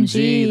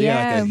IMG, They're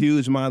yeah. like a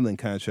huge modeling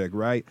contract,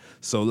 right?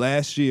 So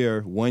last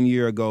year, 1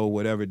 year ago,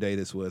 whatever day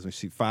this was,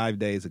 5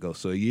 days ago,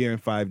 so a year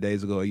and 5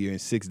 days ago, a year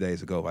and 6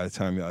 days ago, by the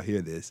time y'all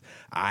hear this,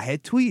 I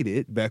had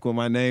tweeted, back when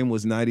my name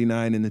was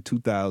 99 in the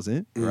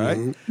 2000, right?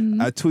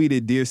 I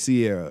tweeted, "Dear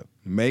Sierra,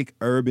 make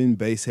urban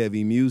bass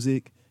heavy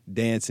music,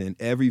 dance in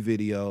every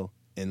video,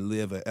 and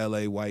live a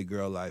LA white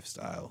girl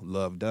lifestyle.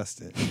 Love,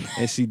 Dustin."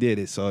 And she did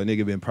it. So a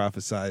nigga been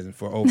prophesizing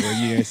for over a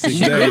year and 6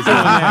 days. Word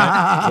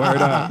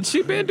up.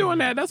 She been doing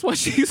that. That's why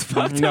she's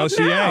fucked No, up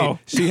she now. ain't.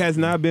 She has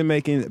not been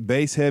making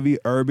bass heavy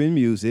urban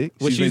music.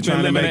 Well, she's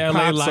been living the LA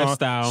pop songs.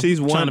 lifestyle, She's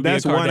trying to one. be a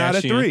That's 1 out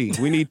of Kardashian.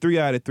 3. We need 3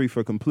 out of 3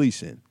 for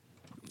completion.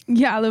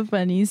 Y'all are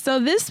funny. So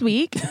this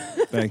week,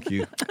 Thank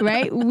you.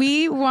 right,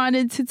 we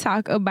wanted to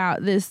talk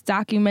about this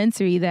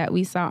documentary that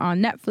we saw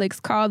on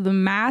Netflix called The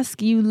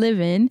Mask You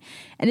Live In.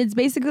 And it's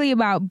basically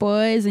about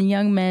boys and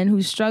young men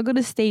who struggle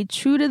to stay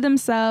true to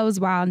themselves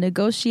while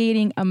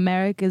negotiating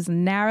America's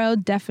narrow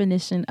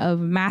definition of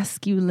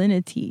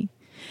masculinity.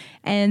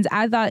 And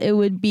I thought it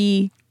would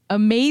be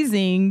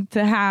amazing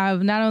to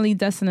have not only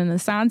Dustin and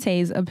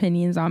Asante's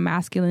opinions on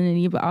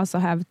masculinity, but also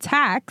have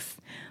Tax,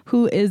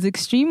 who is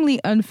extremely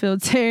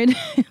unfiltered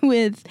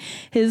with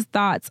his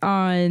thoughts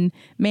on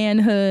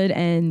manhood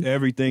and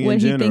Everything what in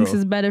he general. thinks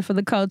is better for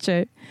the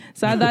culture.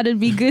 So I thought it'd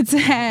be good to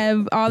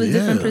have all the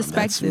different That's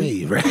perspectives.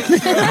 me, right? So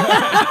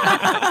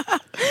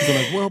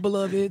like, well,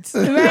 beloveds.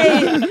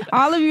 Right.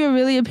 All of you are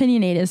really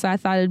opinionated, so I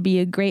thought it'd be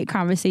a great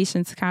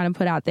conversation to kind of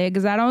put out there,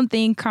 because I don't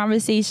think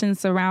conversations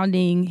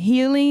surrounding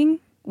healing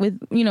with,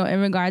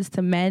 in regards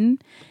to men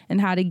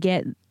and how to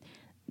get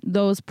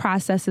those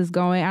processes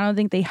going, I don't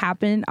think they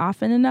happen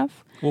often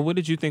enough. Well, what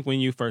did you think when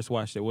you first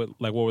watched it? What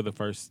were the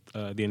first,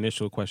 the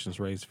initial questions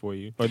raised for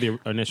you, or the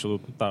initial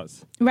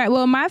thoughts? Right.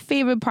 Well, my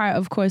favorite part,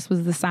 of course,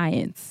 was the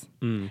science.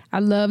 I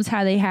loved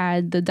how they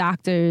had the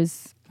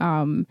doctors,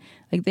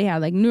 like they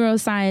had like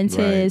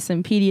neuroscientists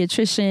and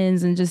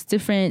pediatricians and just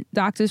different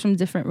doctors from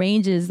different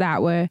ranges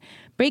that were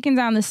breaking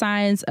down the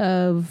science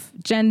of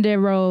gender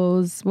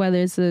roles, whether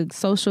it's a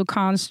social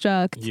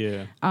construct.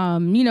 Yeah.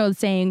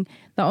 Saying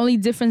the only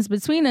difference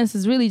between us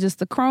is really just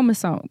the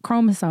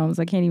chromosomes.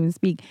 I can't even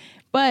speak.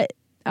 But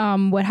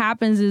what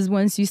happens is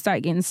once you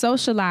start getting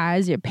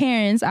socialized, your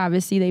parents,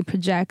 obviously, they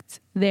project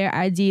their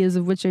ideas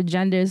of what your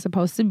gender is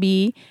supposed to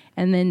be,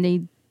 and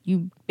then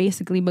you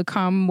basically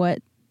become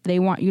what they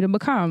want you to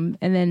become.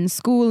 And then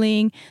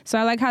schooling. So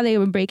I like how they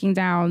were breaking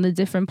down the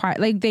different parts.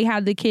 Like they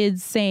had the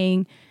kids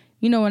saying,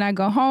 when I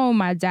go home,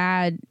 my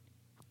dad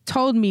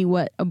told me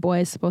what a boy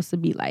is supposed to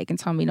be like and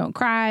told me don't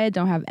cry,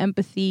 don't have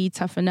empathy,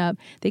 toughen up.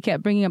 They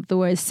kept bringing up the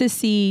word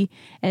sissy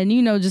and,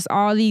 just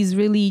all these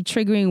really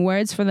triggering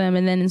words for them.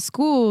 And then in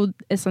school,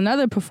 it's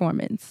another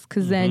performance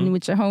because then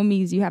with your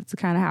homies, you have to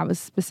kind of have a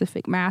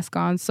specific mask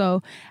on.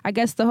 So I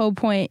guess the whole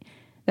point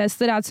that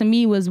stood out to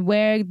me was,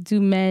 where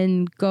do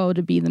men go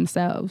to be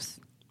themselves?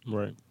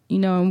 Right.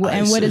 And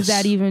what does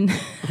that even?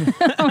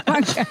 Oh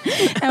my God.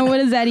 And what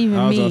does that even mean?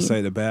 I was gonna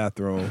say the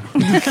bathroom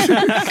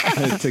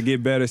to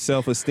get better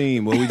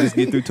self-esteem. What we just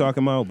get through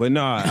talking about, but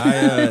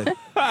no,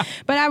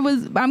 But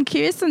I'm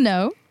curious to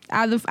know.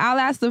 I'll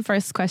ask the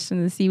first question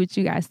and see what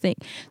you guys think.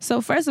 So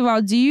first of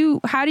all,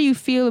 how do you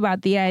feel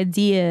about the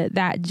idea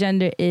that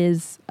gender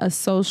is a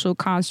social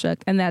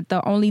construct and that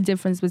the only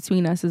difference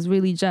between us is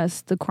really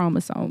just the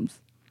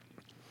chromosomes?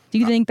 Do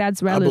you think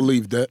that's relevant? I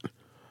believe that.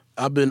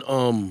 I've been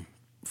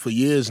for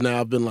years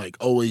now, I've been like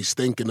always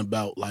thinking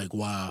about like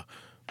why,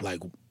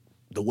 like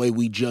the way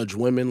we judge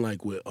women,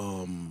 like with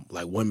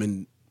like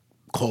women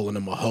calling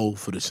them a hoe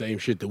for the same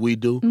shit that we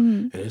do,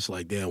 and it's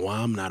like, damn, why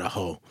I'm not a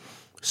hoe?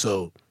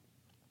 So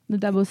the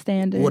double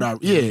standard.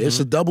 It's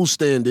a double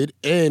standard,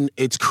 and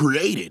it's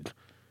created.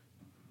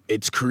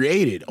 It's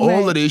created. Right.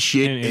 All of this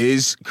shit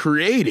is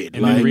created,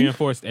 and then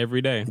reinforced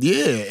every day.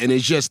 Yeah, and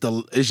it's just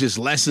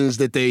lessons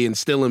that they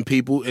instill in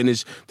people, and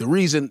it's the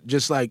reason.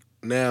 Just like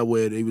now,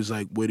 where they was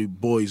like, where do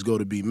boys go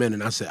to be men?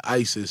 And I said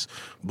ISIS,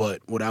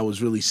 but what I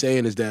was really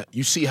saying is that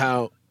you see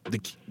how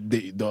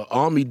the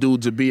army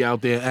dudes would be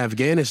out there in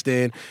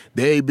Afghanistan.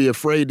 They'd be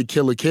afraid to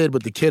kill a kid,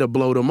 but the kid will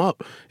blow them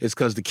up. It's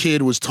because the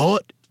kid was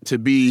taught to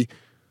be,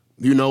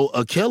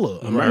 a killer,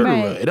 a murderer.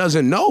 Right. It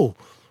doesn't know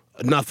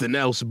nothing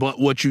else but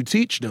what you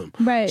teach them.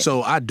 Right.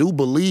 So I do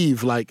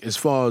believe, like, as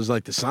far as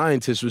like the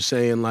scientists were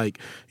saying, like,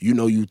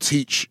 you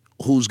teach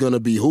who's gonna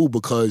be who,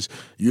 because,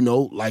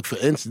 like for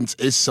instance,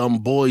 it's some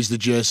boys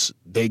that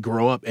they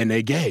grow up and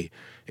they gay.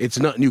 It's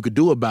nothing you could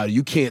do about it.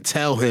 You can't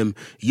tell him,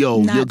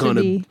 yo, Not you're to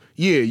gonna be.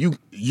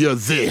 you're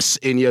this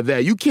and you're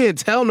that. You can't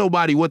tell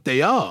nobody what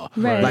they are.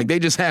 Right. Like they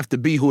just have to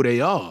be who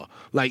they are.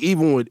 Like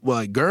even with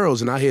like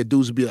girls, and I hear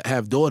dudes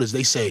have daughters,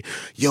 they say,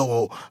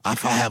 yo,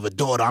 if I have a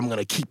daughter, I'm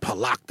gonna keep her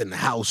locked in the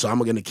house, so I'm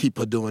gonna keep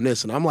her doing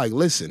this. And I'm like,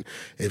 listen,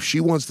 if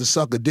she wants to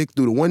suck a dick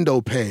through the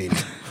window pane,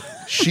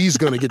 she's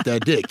gonna get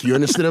that dick. You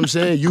understand what I'm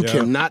saying? You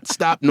cannot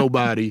stop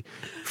nobody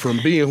from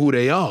being who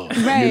they are.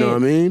 Right. You know what I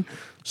mean?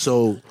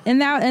 So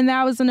And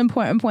that was an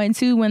important point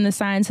too, when the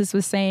scientist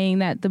was saying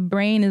that the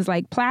brain is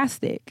like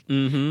plastic.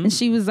 Mm-hmm. And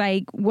she was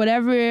like,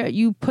 whatever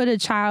you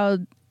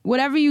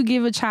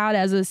give a child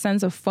as a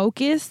sense of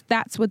focus,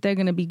 that's what they're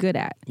going to be good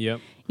at. Yep.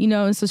 You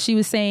know, and so she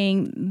was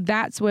saying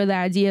that's where the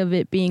idea of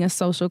it being a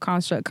social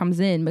construct comes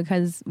in,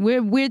 because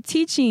we're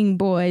teaching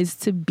boys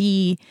to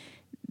be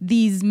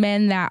these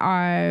men that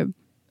are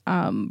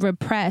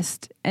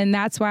repressed. And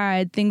that's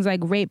why things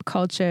like rape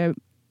culture,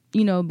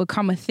 you know,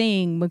 become a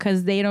thing,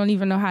 because they don't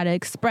even know how to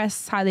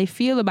express how they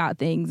feel about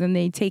things, and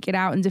they take it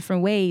out in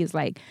different ways,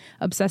 like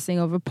obsessing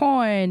over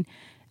porn,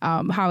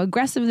 how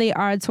aggressive they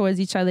are towards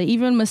each other,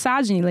 even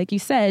misogyny, like you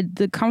said,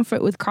 the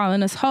comfort with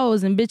calling us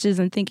hoes and bitches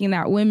and thinking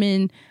that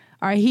women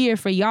are here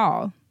for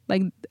y'all.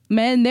 Like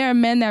there are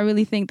men that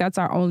really think that's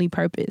our only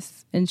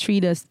purpose and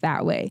treat us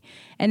that way.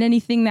 And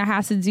anything that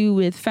has to do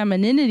with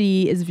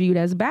femininity is viewed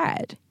as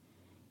bad.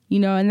 You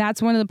know, and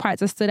that's one of the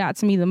parts that stood out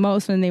to me the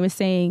most when they were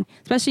saying,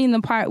 especially in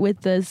the part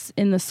with this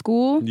in the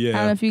school. Yeah. I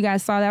don't know if you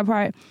guys saw that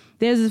part.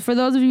 For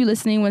those of you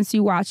listening, once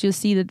you watch, you'll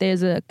see that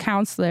there's a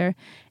counselor,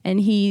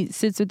 and he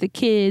sits with the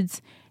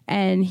kids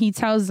and he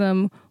tells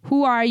them,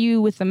 who are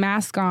you with the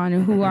mask on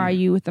and who are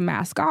you with the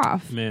mask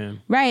off?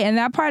 Man. Right. And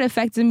that part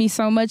affected me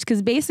so much,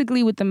 because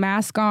basically with the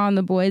mask on,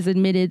 the boys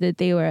admitted that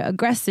they were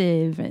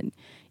aggressive and,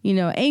 you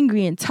know,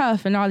 angry and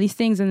tough and all these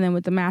things. And then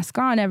with the mask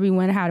on,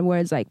 everyone had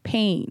words like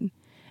pain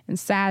and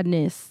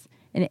sadness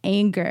and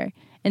anger.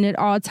 And it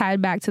all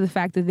tied back to the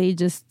fact that they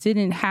just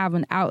didn't have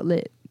an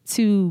outlet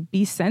to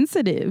be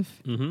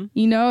sensitive,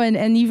 you know,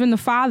 and even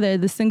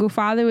the single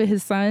father with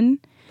his son,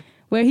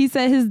 where he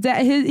said his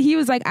dad, he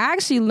was like, I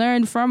actually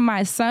learned from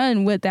my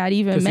son what that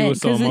even meant.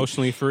 Because he was so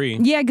emotionally free.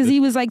 Yeah, because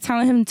he was like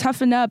telling him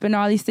toughen up and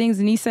all these things.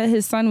 And he said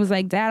his son was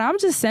like, Dad, I'm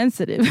just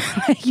sensitive.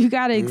 Like, you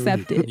got to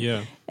accept it.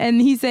 Yeah.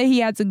 And he said he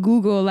had to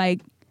Google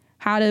like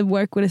how to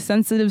work with a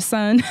sensitive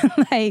son,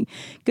 like,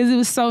 because it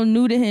was so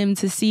new to him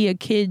to see a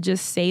kid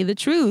just say the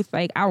truth.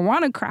 Like, I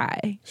want to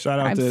cry.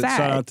 Shout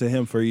out to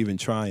him for even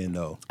trying,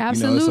 though.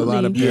 Absolutely. You know, it's a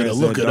lot of parents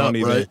look that it up, don't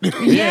even. right?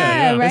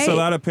 Yeah, right. It's a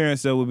lot of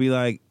parents that would be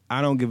like,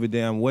 I don't give a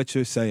damn what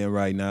you're saying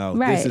right now.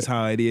 Right. This is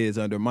how it is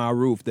under my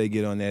roof. They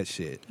get on that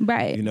shit.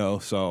 Right. You know,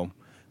 so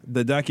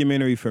the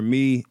documentary for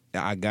me,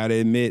 I gotta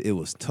admit, it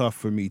was tough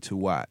for me to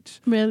watch.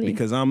 Really?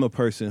 Because I'm a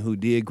person who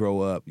did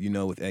grow up, you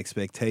know, with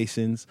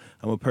expectations.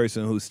 I'm a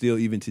person who still,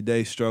 even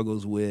today,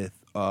 struggles with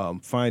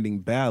finding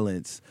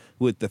balance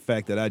with the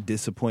fact that I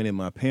disappointed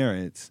my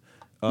parents.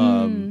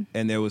 And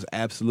there was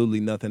absolutely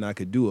nothing I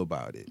could do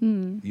about it.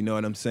 You know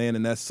what I'm saying?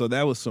 And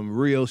that was some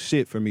real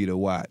shit for me to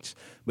watch.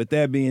 But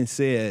that being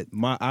said,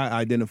 I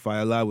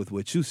identify a lot with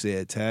what you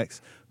said,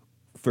 Tax.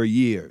 For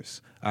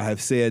years, I have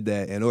said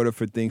that in order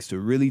for things to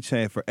really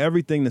change, for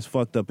everything that's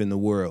fucked up in the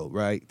world,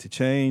 right, to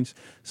change,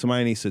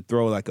 somebody needs to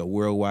throw like a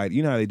worldwide,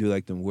 you know how they do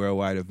like them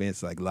worldwide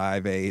events like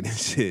Live Aid and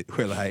shit,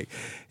 where like,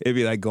 it'd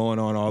be like going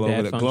on all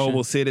over the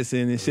Global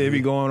Citizen and shit, it'd be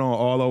going on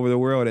all over the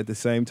world at the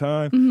same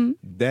time.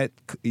 That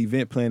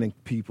event planning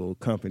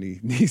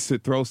company needs to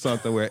throw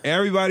something where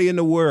everybody in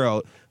the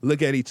world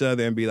look at each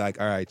other and be like,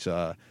 all right,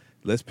 y'all,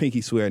 let's pinky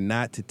swear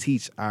not to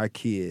teach our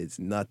kids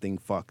nothing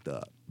fucked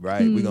up.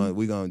 Right?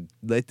 We're gonna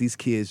let these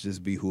kids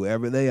just be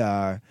whoever they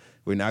are.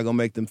 We're not gonna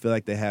make them feel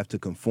like they have to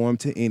conform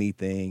to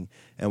anything,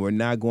 and we're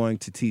not going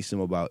to teach them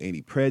about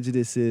any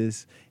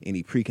prejudices,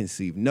 any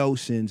preconceived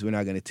notions. We're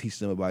not gonna teach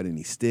them about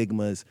any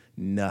stigmas,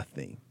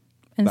 nothing.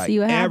 And like see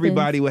what happens.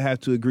 everybody would have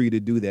to agree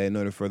to do that in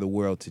order for the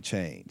world to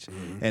change.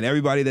 And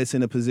everybody that's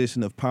in a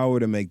position of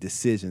power to make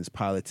decisions,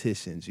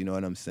 politicians, you know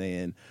what I'm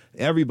saying?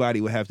 Everybody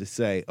would have to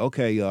say,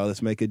 okay, y'all,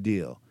 let's make a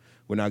deal.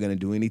 We're not going to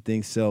do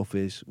anything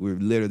selfish. We're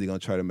literally going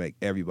to try to make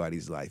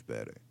everybody's life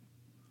better.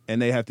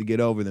 And they have to get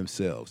over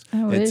themselves.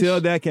 Until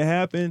that can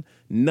happen,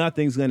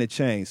 nothing's going to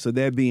change. So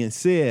that being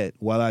said,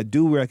 while I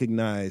do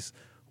recognize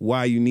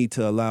why you need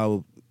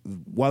to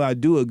while I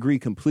do agree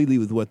completely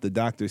with what the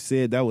doctor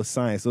said, that was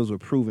science. Those were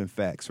proven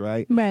facts,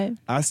 right? Right.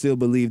 I still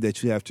believe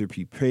that you have to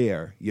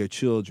prepare your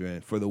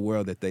children for the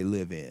world that they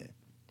live in,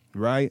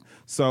 right?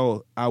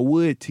 So I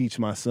would teach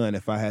my son,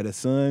 if I had a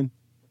son,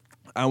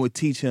 I would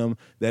teach him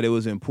that it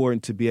was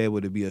important to be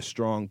able to be a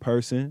strong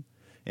person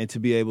and to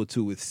be able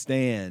to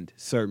withstand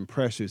certain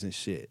pressures and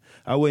shit.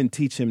 I wouldn't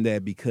teach him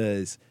that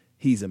because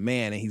he's a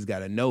man and he's got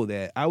to know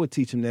that. I would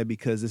teach him that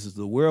because this is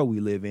the world we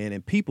live in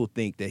and people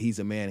think that he's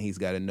a man and he's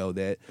got to know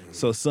that.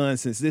 So, son,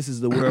 since this is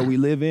the world we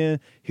live in,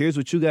 here's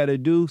what you got to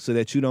do so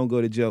that you don't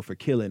go to jail for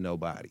killing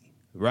nobody,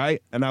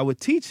 right? And I would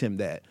teach him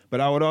that. But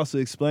I would also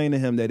explain to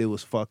him that it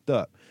was fucked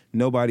up.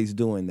 Nobody's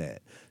doing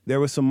that. There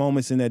were some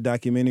moments in that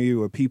documentary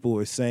where people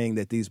were saying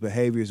that these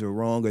behaviors are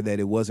wrong or that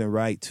it wasn't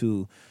right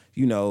to,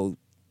 you know,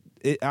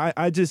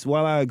 I just,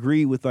 while I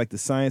agree with like the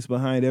science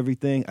behind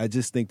everything, I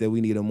just think that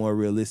we need a more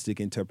realistic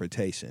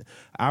interpretation.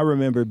 I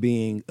remember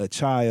being a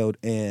child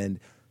and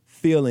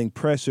feeling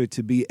pressure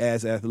to be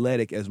as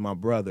athletic as my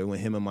brother when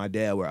him and my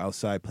dad were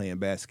outside playing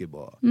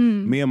basketball.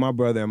 Me and my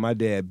brother and my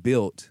dad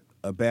built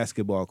a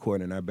basketball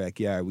court in our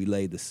backyard. We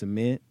laid the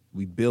cement.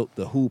 we built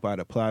the hoop out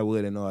of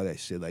plywood and all that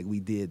shit. Like, we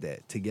did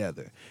that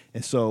together.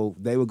 And so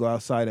they would go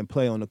outside and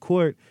play on the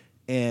court,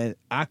 and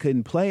I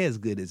couldn't play as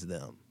good as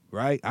them,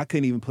 right? I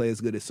couldn't even play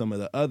as good as some of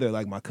the other,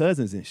 like my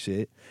cousins and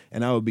shit,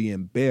 and I would be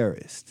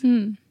embarrassed.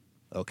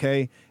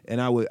 Okay? And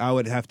I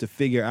would have to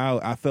figure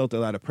out, I felt a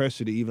lot of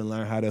pressure to even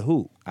learn how to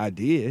hoop. I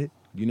did.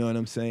 You know what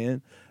I'm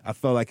saying? I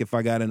felt like if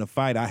I got in a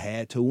fight, I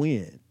had to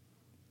win.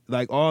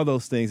 Like, all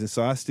those things. And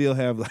so I still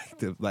have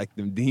like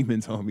them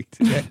demons on me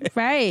today.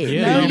 Right.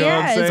 Yeah, you know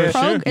what I'm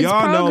saying? It's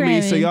y'all know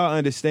me, so programming. y'all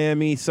understand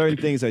me. Certain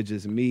things are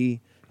just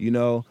me, you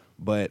know,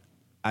 but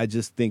I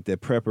just think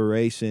that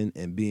preparation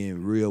and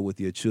being real with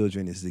your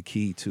children is the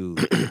key to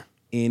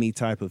any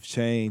type of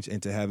change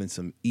and to having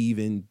some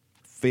even,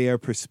 fair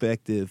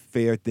perspective,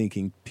 fair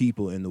thinking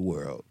people in the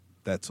world.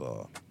 That's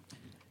all.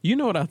 You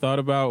know what I thought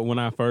about when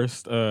I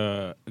first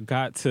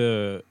got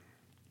to,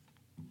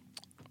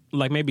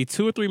 like, maybe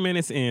 2 or 3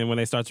 minutes in when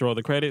they start to roll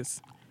the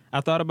credits?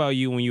 I thought about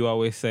you when you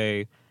always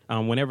say,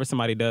 whenever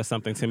somebody does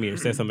something to me or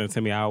says something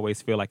to me, I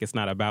always feel like it's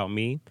not about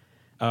me.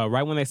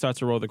 Right when they start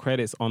to roll the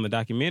credits on the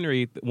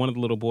documentary, one of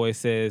the little boys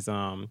says,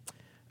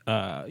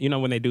 you know,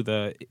 when they do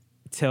the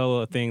tell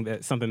a thing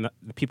that something that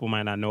people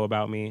might not know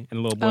about me, and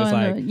the little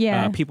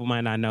boy's people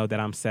might not know that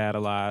I'm sad a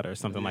lot or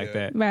something like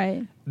that.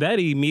 Right. That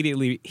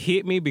immediately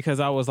hit me because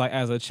I was like,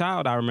 as a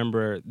child, I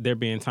remember there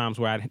being times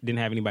where I didn't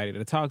have anybody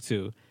to talk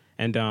to.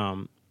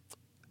 And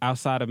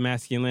outside of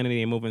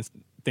masculinity and moving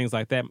things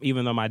like that,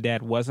 even though my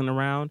dad wasn't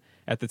around,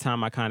 at the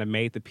time I kind of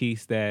made the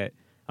piece that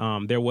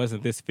there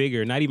wasn't this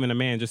figure, not even a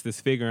man, just this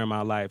figure in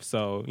my life.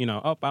 So, you know,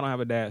 I don't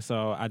have a dad,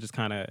 so I just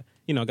kind of,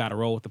 you know, got to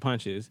roll with the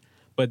punches.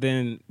 But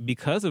then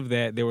because of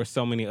that, there were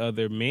so many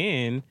other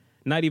men,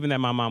 not even that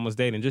my mom was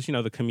dating, just, you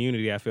know, the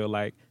community, I feel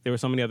like. There were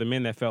so many other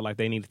men that felt like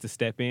they needed to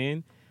step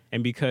in.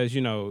 And because,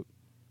 you know,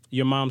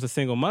 your mom's a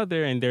single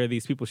mother and there are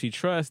these people she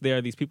trusts, there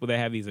are these people that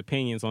have these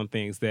opinions on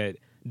things that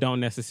don't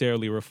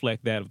necessarily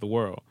reflect that of the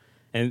world.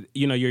 And,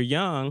 you know, you're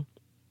young,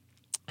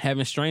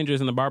 having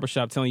strangers in the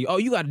barbershop telling you, oh,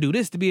 you got to do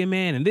this to be a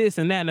man and this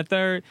and that and the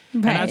third.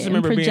 Right. And I just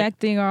remember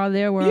projecting all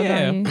their world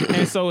on you.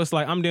 And so it's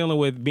like I'm dealing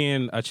with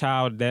being a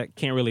child that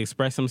can't really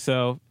express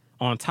himself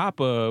on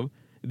top of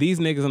these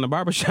niggas in the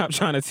barbershop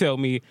trying to tell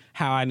me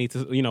how I need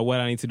to, you know, what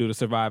I need to do to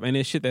survive. And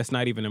it's shit that's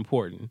not even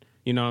important.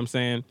 You know what I'm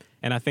saying?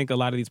 And I think a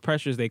lot of these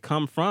pressures, they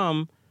come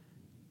from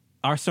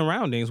our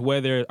surroundings,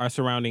 whether our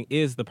surrounding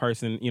is the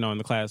person, you know, in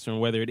the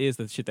classroom, whether it is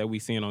the shit that we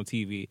seeing on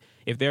TV.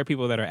 If there are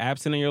people that are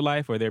absent in your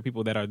life or there are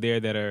people that are there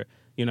that are,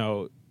 you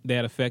know,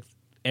 that affect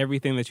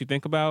everything that you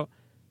think about,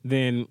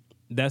 then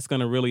that's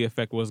going to really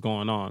affect what's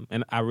going on.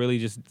 And I really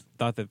just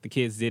thought that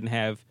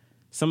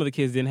some of the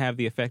kids didn't have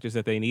the effectors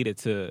that they needed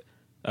to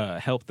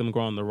help them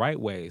grow in the right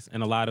ways.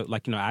 And a lot of,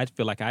 like, you know, I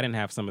feel like I didn't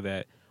have some of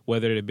that,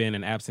 whether it had been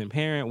an absent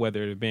parent,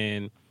 whether it had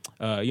been,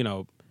 you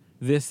know,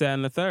 this, that,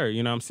 and the third.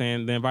 You know what I'm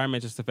saying? The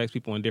environment just affects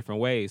people in different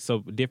ways. So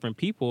different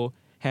people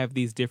have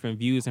these different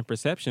views and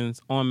perceptions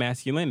on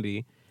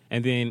masculinity.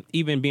 And then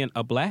even being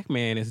a black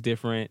man is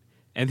different.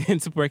 And then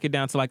to break it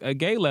down to like a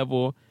gay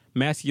level,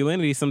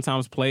 masculinity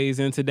sometimes plays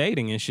into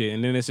dating and shit.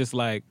 And then it's just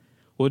like,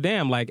 well,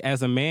 damn, like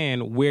as a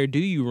man, where do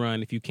you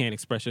run if you can't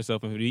express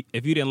yourself?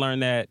 If you didn't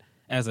learn that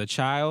as a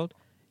child,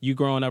 you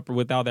growing up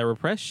with all that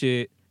repressed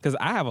shit, because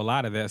I have a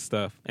lot of that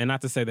stuff. And not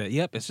to say that,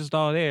 yep, it's just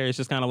all there. It's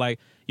just kind of like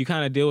you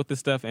kind of deal with this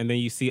stuff and then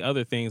you see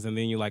other things and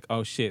then you're like,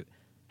 oh, shit,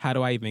 how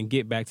do I even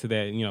get back to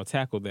that and, you know,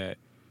 tackle that?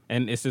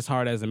 And it's just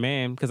hard as a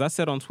man because I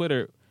said on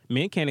Twitter,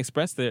 men can't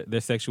express their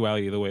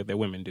sexuality the way that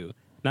women do.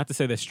 Not to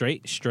say that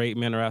straight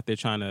men are out there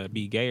trying to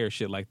be gay or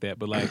shit like that,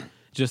 but like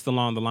just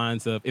along the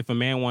lines of if a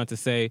man wanted to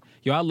say,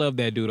 yo, I love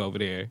that dude over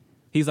there.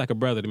 He's like a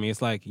brother to me. It's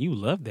like, you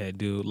love that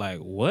dude. Like,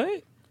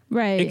 what?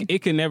 Right.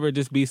 It can never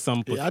just be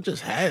some. Yeah, I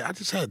just had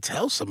to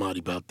tell somebody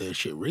about that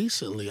shit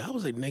recently. I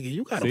was like, nigga,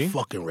 you gotta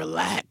fucking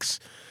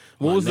relax.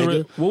 What was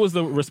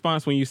the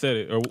response when you said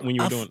it or when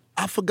you were doing it?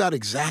 I forgot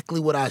exactly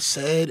what I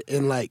said,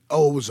 and like, I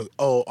was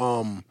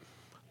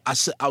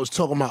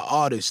talking about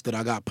artists that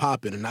I got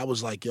popping, and I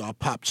was like, yo, I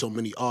popped so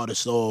many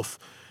artists off,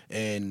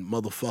 and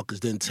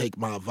motherfuckers didn't take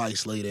my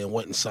advice later and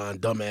went and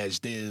signed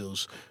dumbass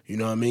deals. You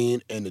know what I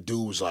mean? And the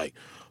dude was like,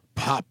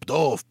 popped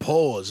off,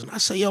 pause. And I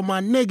say, yo, my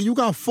nigga, you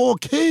got 4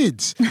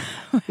 kids.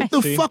 What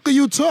the fuck are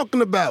you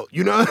talking about?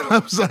 You know? I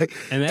was like,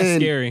 and that's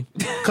scary.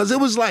 Because it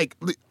was like,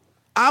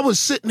 I was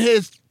sitting here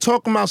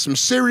talking about some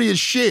serious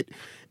shit,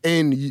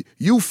 and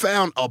you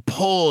found a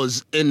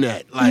pause in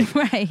that. Like,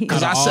 right.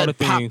 Because I said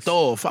popped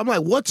off. I'm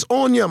like, what's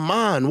on your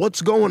mind?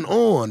 What's going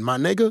on, my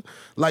nigga?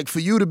 Like,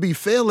 for you to be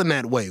feeling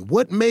that way.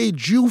 What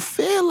made you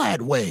feel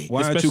that way?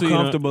 Why aren't you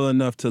comfortable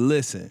enough to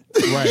listen?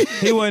 Right.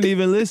 He wasn't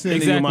even listening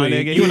to you, my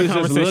nigga. You He in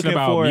a was just looking conversation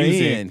for about an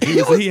music.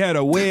 end. He had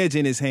a wedge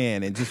in his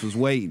hand and just was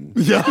waiting.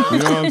 Yeah. You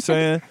know what I'm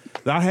saying?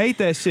 I hate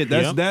that shit.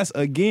 That's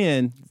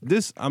again,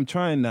 I'm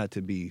trying not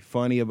to be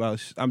funny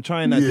about I'm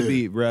trying not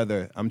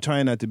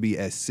to be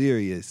as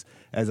serious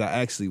as I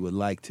actually would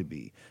like to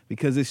be.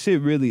 Because this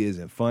shit really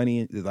isn't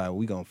funny. It's like,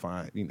 we gonna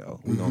find, we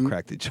gonna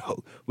crack the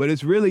joke. But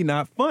it's really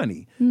not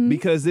funny.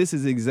 Because this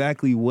is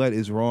exactly what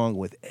is wrong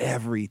with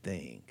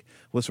everything.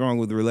 What's wrong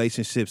with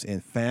relationships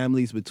and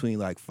families between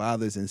like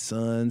fathers and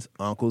sons,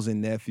 uncles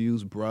and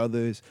nephews,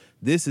 brothers?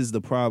 This is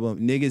the problem.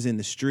 Niggas in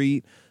the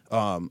street,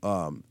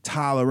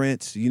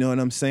 tolerance, you know what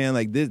I'm saying?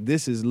 Like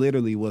this is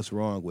literally what's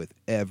wrong with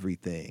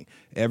everything.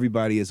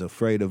 Everybody is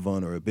afraid of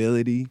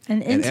vulnerability.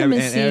 And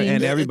intimacy.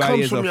 And everybody it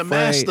comes is from afraid. your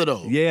master,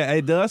 though. Yeah,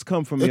 it does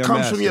come from your master. It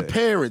comes from your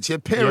parents. Your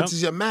parents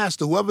is your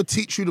master. Whoever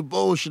teach you the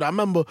bullshit. I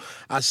remember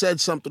I said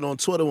something on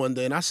Twitter one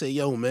day, and I said,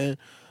 yo, man,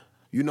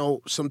 you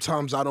know,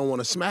 sometimes I don't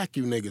want to smack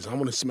you niggas. I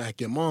want to smack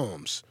your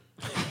moms.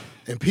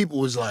 And people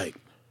was like,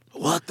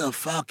 what the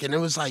fuck? And it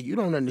was like, you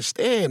don't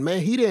understand,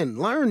 man. He didn't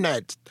learn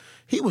that.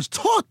 He was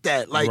taught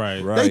that. Like,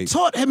 they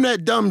taught him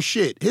that dumb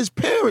shit. His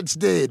parents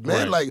did,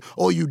 man. Like,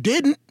 you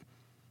didn't?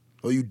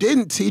 Or you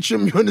didn't teach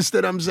him, you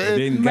understand what I'm saying?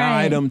 They didn't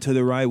guide him to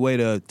the right way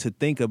to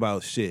think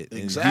about shit.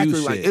 Exactly.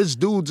 And like, shit. it's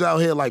dudes out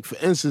here, like, for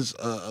instance,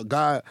 a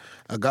guy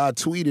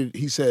tweeted,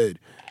 he said,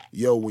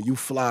 yo, when you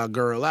fly a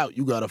girl out,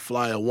 you got to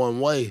fly her one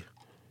way.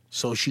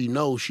 So she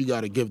knows she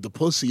got to give the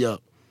pussy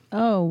up.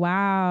 Oh,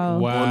 wow.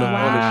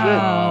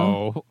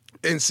 Wow.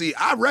 And see,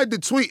 I read the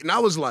tweet and I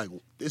was like,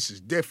 this is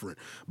different.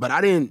 But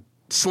I didn't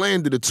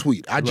slander the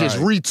tweet. I just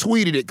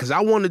retweeted it because I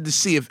wanted to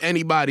see if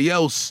anybody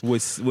else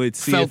would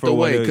see felt it for the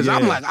way. what Because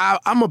I'm like,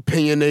 I'm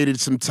opinionated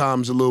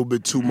sometimes a little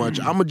bit too much.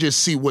 I'm going to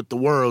just see what the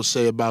world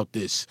say about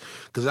this.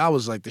 Because I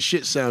was like, the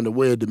shit sounded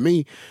weird to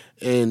me.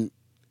 And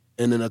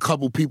then a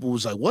couple people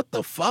was like, what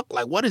the fuck?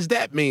 Like, what does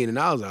that mean? And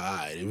I was like, all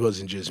right, it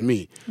wasn't just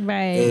me.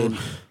 Right. And,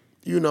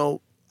 you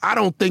know, I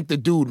don't think the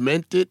dude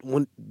meant it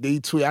when they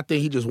tweet. I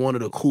think he just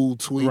wanted a cool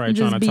tweet. Right,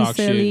 trying to talk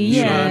silly, shit.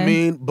 You know what I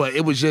mean? But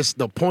it was just,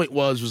 the point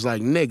was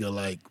like, nigga,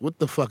 like, what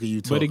the fuck are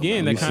you talking about? But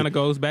again, that kind of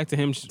goes back to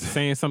him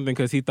saying something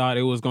because he thought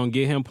it was going to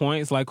get him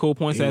points, like cool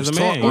points He as a was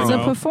man. talking. It's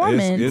a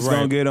performance. It's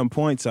going to get him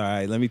points, all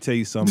right. Let me tell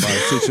you something about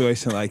a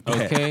situation like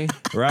that. Okay.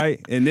 Right?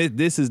 And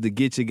this is the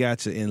get you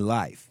gotcha in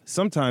life.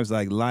 Sometimes,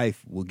 like,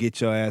 life will get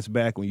your ass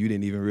back when you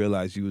didn't even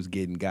realize you was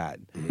getting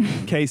gotten.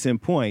 Case in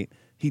point,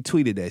 he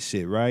tweeted that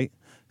shit, right?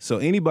 So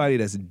anybody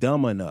that's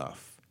dumb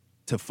enough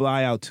to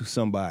fly out to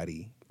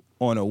somebody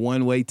on a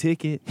one-way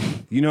ticket,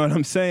 you know what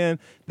I'm saying?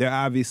 They're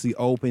obviously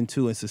open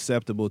to and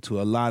susceptible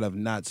to a lot of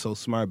not so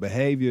smart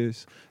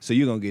behaviors. So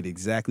you're going to get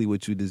exactly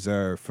what you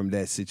deserve from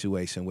that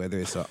situation, whether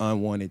it's an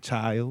unwanted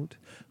child,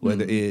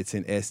 whether it's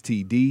an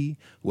STD,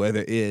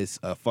 whether it's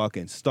a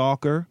fucking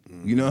stalker,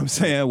 you know what I'm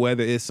saying?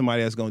 Whether it's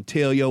somebody that's going to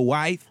tell your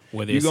wife,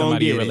 whether it's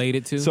somebody you're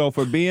related to. So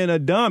for being a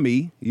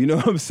dummy, you know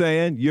what I'm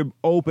saying? You're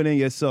opening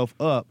yourself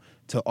up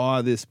to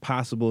all this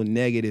possible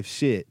negative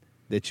shit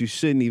that you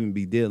shouldn't even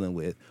be dealing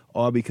with,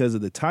 all because of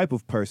the type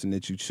of person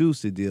that you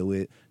choose to deal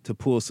with to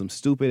pull some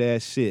stupid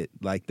ass shit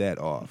like that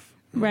off.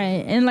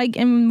 Right. And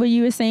what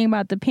you were saying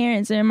about the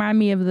parents, it reminded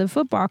me of the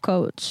football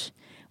coach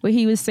where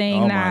he was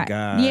saying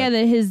that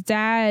his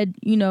dad,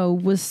 you know,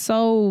 was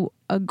so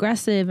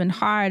aggressive and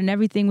hard and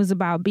everything was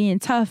about being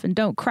tough and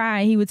don't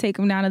cry. He would take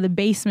him down to the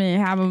basement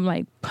and have him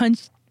like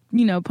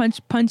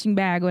punching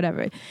bag,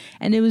 whatever.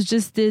 And it was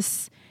just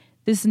this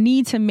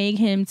need to make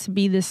him to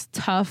be this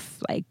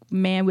tough, like,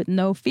 man with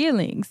no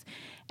feelings.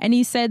 And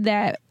he said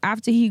that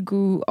after he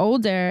grew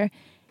older,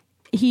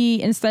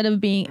 he, instead of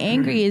being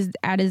angry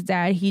at his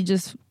dad, he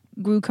just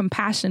grew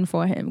compassion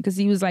for him, because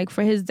he was like,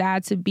 for his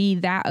dad to be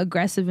that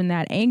aggressive and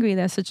that angry,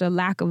 that's such a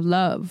lack of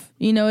love.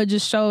 You know, it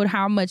just showed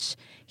how much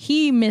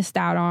he missed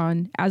out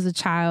on as a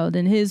child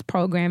in his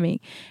programming.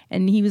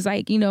 And he was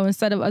like, you know,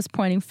 instead of us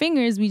pointing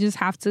fingers, we just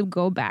have to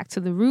go back to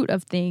the root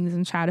of things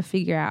and try to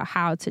figure out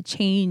how to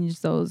change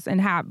those,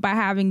 and by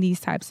having these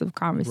types of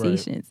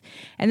conversations. Right.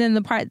 And then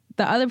the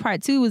other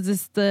part too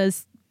was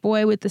this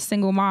boy with the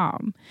single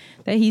mom,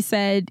 that he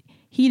said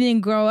he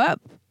didn't grow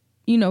up,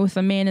 you know, with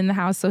a man in the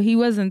house. So he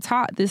wasn't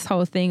taught this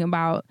whole thing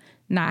about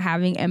not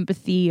having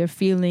empathy or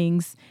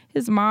feelings.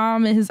 His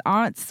mom and his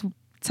aunts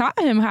taught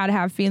him how to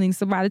have feelings.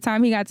 So by the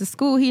time he got to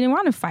school, he didn't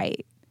want to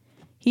fight.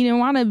 He didn't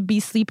want to be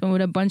sleeping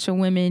with a bunch of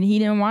women. He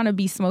didn't want to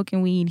be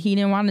smoking weed. He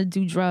didn't want to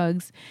do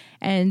drugs.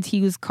 And he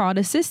was called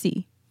a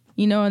sissy,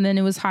 you know, and then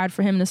it was hard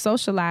for him to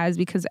socialize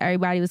because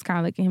everybody was kind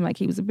of looking at him like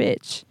he was a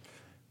bitch.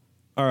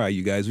 All right,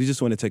 you guys, we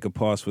just want to take a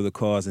pause for the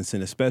cause and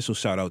send a special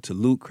shout out to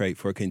Loot Crate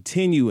for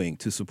continuing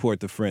to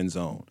support the Friend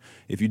Zone.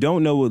 If you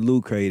don't know what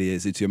Loot Crate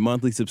is, it's your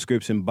monthly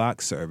subscription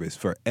box service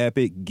for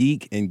epic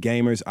geek and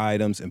gamers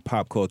items and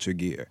pop culture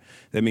gear.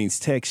 That means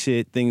tech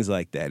shit, things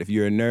like that. If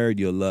you're a nerd,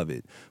 you'll love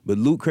it. But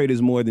Loot Crate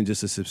is more than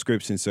just a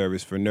subscription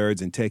service for nerds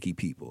and techie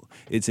people.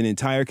 It's an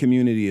entire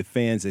community of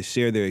fans that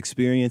share their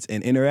experience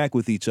and interact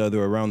with each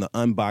other around the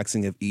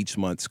unboxing of each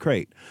month's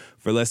crate.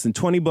 For less than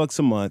 $20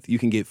 a month, you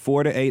can get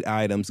 4 to 8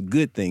 items,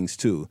 good things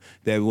too,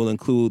 that will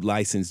include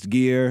licensed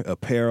gear,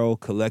 apparel,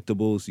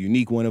 collectibles,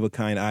 unique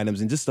one-of-a-kind items,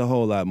 and just a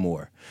whole lot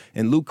more.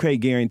 And Loot Crate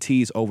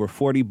guarantees over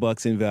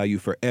 $40 in value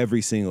for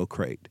every single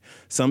crate.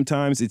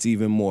 Sometimes it's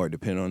even more,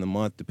 depending on the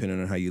month,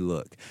 depending on how you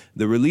look.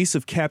 The release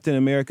of Captain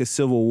America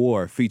Civil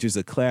War features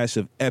a clash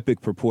of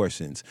epic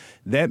proportions.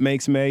 That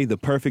makes May the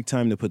perfect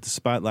time to put the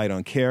spotlight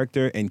on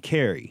character and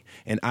carry,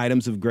 and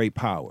items of great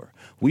power.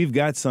 We've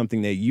got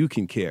something that you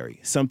can carry,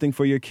 something everything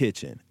for your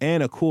kitchen,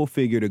 and a cool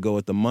figure to go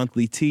with the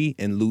monthly tee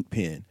and loot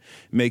pin.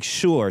 Make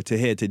sure to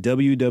head to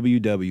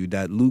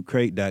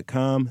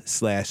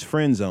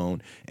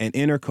www.lootcrate.com/friendzone and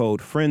enter code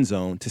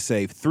friendzone to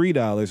save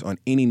 $3 on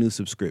any new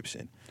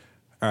subscription.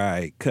 All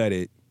right, cut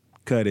it.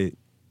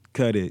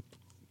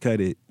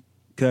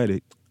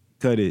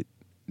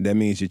 That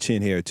means your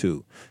chin hair,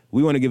 too.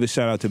 We want to give a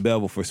shout out to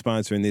Bevel for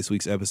sponsoring this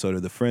week's episode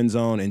of The Friend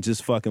Zone and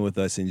just fucking with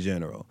us in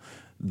general.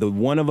 The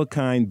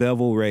one-of-a-kind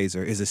Bevel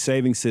razor is a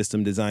shaving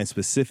system designed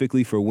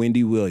specifically for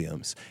Wendy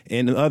Williams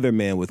and other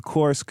men with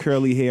coarse,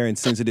 curly hair and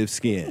sensitive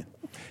skin.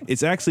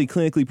 It's actually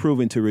clinically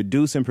proven to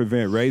reduce and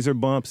prevent razor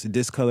bumps,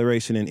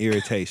 discoloration, and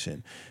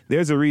irritation.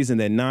 There's a reason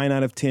that 9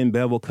 out of 10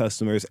 Bevel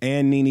customers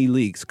and Nene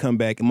Leaks come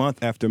back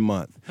month after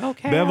month.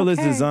 Bevel is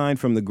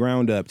designed from the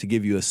ground up to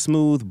give you a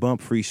smooth,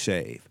 bump-free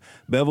shave.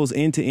 Bevel's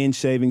end-to-end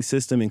shaving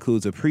system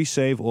includes a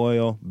pre-shave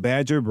oil,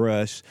 badger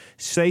brush,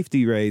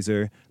 safety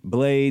razor,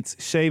 blades,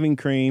 shaving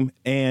cream,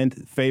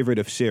 and, favorite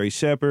of Sherry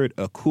Shepherd,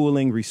 a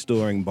cooling,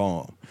 restoring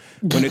balm.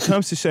 When it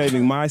comes to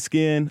shaving my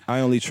skin,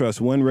 I only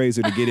trust one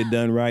razor to get it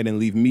done right and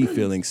leave me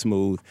feeling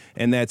smooth,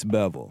 and that's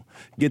Bevel.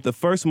 Get the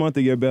first month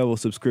of your Bevel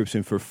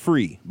subscription for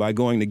free by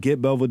going to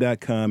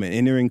getbevel.com and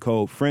entering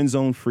code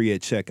FRIENDZONEFREE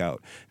at checkout.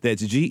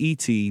 That's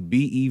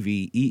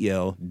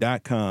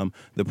GETBEVEL.com.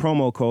 The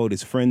promo code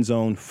is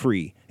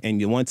FRIENDZONEFREE. And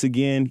once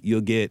again,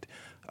 you'll get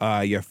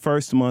your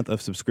first month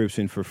of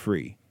subscription for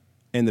free.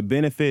 And the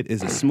benefit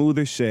is a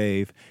smoother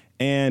shave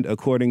and,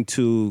 according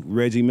to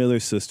Reggie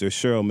Miller's sister,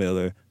 Cheryl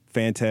Miller,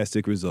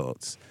 fantastic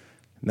results.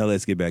 Now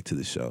let's get back to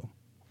the show.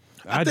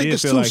 I think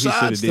it's two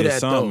sides to that,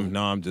 something. though.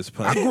 No, I'm just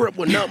playing. I grew up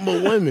with nothing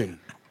but women,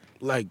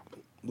 like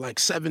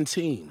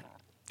 17.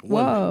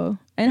 Whoa. Women.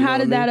 And how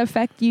did that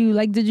affect you?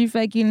 Like, did you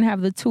feel like you didn't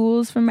have the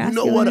tools for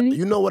masculinity?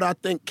 You know what I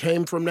think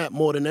came from that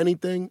more than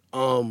anything?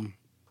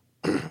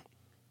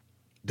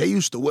 They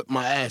used to whip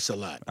my ass a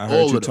lot. I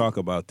heard you talk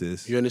about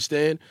this. You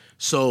understand?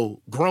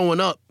 So growing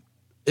up,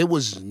 it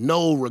was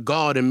no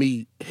regard in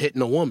me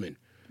hitting a woman.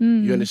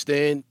 You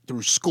understand?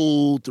 Through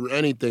school, through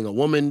anything. A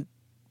woman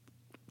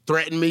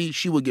threatened me,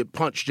 she would get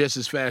punched just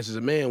as fast as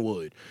a man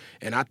would.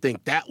 And I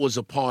think that was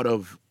a part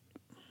of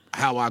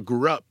how I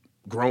grew up,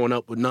 growing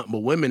up with nothing but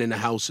women in the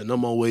house, and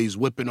I'm always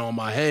whipping on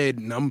my head.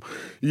 And I'm,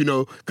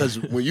 because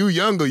when you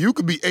younger, you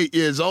could be 8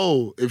 years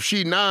old. If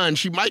she 9,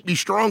 she might be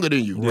stronger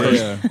than you.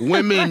 Yeah.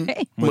 Women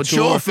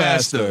mature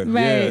faster.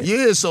 Right.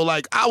 Yeah, so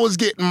like I was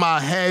getting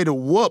my head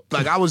whooped.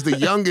 Like I was the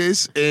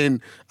youngest,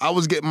 and I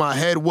was getting my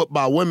head whooped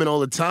by women all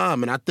the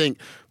time. And I think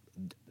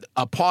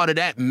a part of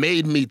that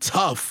made me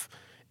tough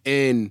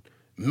and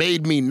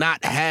made me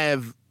not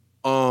have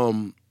a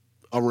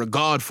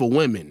regard for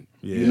women.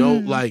 Yeah.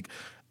 Like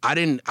I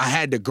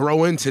had to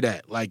grow into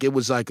that. Like it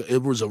was a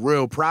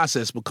real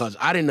process because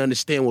I didn't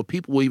understand what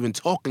people were even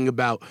talking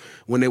about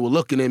when they were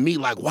looking at me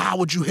like, why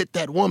would you hit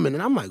that woman?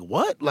 And I'm like,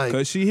 what? Like,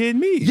 because she hit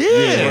me.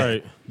 Yeah.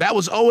 Right. That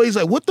was always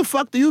like, what the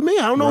fuck do you mean?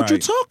 I don't know what you're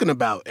Right. talking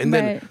about. And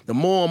then the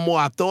more and more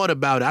I thought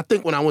about it, I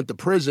think when I went to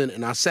prison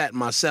and I sat in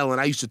my cell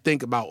and I used to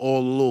think about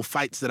all the little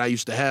fights that I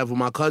used to have with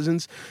my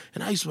cousins,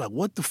 and I used to be like,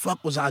 what the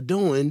fuck was I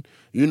doing?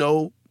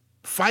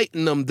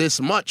 Fighting them this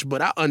much,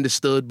 but I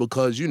understood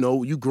because,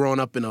 you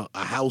growing up in a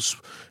house,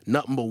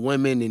 nothing but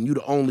women, and you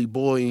the only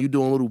boy, and you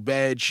doing little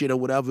bad shit or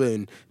whatever,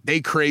 and they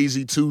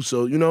crazy too,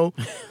 so,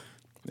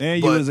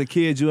 And you as a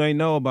kid, you ain't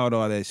know about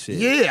all that shit.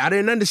 Yeah, I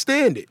didn't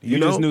understand it. You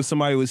just knew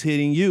somebody was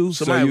hitting you,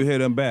 so you hit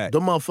them back.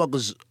 Them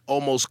motherfuckers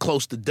almost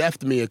close to death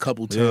to me a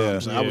couple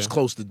times. I was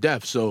close to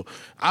death, so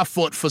I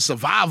fought for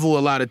survival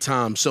a lot of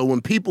times. So when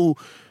people...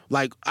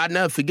 Like, I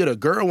never forget a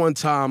girl one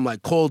time,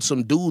 like, called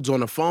some dudes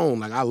on the phone.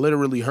 Like, I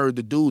literally heard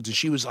the dudes, and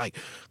she was like,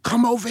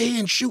 come over here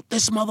and shoot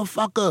this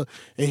motherfucker.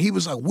 And he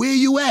was like, where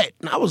you at?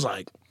 And I was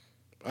like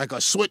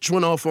a switch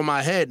went off on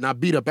my head, and I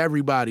beat up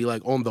everybody,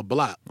 like, on the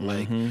block.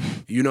 Like,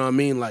 you know what I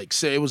mean? Like,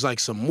 say it was like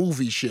some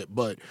movie shit.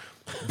 But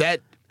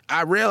that,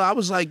 I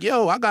was like,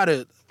 yo, I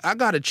gotta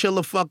chill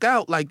the fuck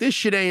out. Like, this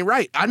shit ain't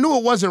right. I knew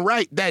it wasn't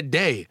right that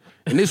day.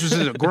 And this was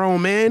as a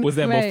grown man. Was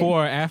that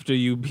before or after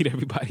you beat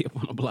everybody up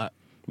on the block?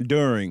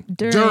 During.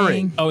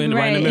 Oh, right in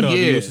the middle of it.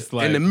 Yeah, Was just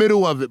like... in the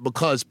middle of it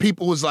because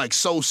people was like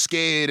so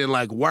scared and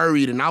like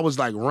worried, and I was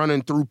like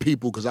running through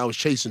people because I was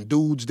chasing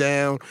dudes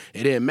down.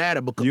 It didn't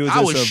matter because You was I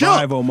in was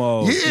survival shook.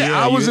 mode. Yeah,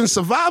 I was in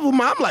survival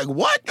mode. I'm like,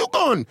 what? You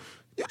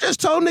just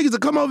told niggas to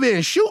come over here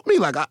and shoot me?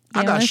 Like I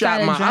got shot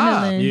in my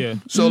eye. Yeah.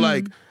 So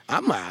like,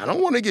 I'm like, I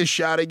don't want to get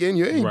shot again.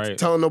 You ain't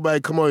telling nobody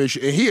to come over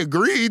here. And he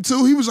agreed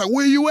to. He was like,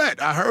 where you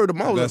at? I heard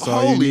him. I was That's like,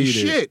 all you holy needed.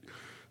 shit.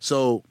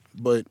 So,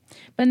 but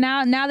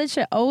now that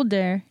you're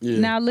older,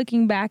 now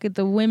looking back at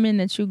the women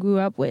that you grew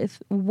up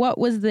with, what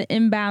was the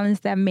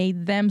imbalance that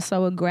made them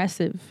so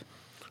aggressive?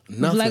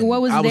 nothing. Like,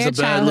 what was I was their a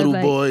bad childhood little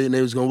like? boy, and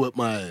they was gonna whip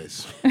my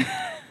ass.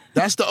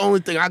 That's the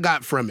only thing I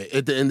got from it.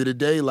 At the end of the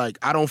day, like,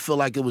 I don't feel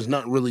like it was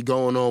nothing really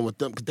going on with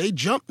them. 'Cause they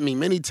jumped me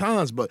many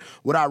times, but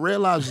what I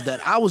realized is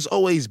that I was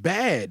always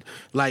bad.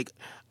 Like,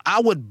 I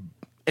would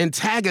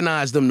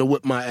antagonize them to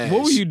whip my ass.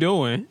 What were you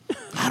doing?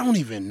 I don't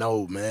even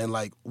know, man.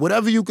 Like,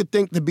 whatever you could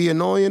think to be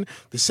annoying,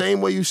 the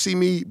same way you see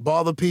me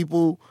bother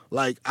people,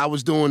 like, I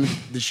was doing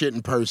the shit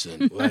in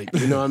person. Like,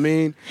 you know what I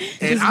mean?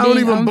 And Just I don't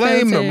being even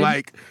blame them. unfiltered.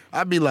 Like,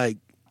 I'd be like,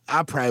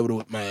 I probably would have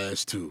whipped my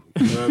ass too.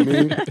 You know what I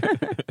mean?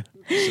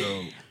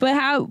 So,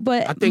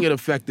 But I think it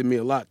affected me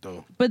a lot,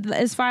 though. But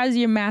as far as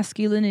your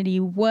masculinity,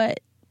 where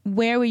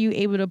were you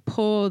able to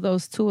pull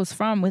those tools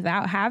from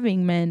without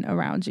having men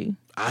around you?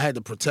 I had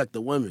to protect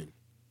the women.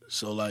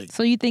 So, like...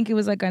 So you think it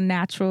was like a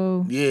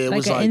natural, Yeah, it like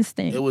was an like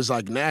instinct? It was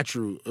like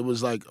natural. It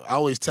was like, I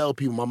always tell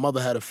people my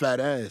mother had a fat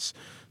ass.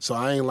 So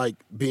I ain't like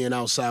being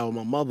outside with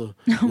my mother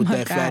with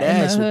that fat in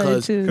the ass hood,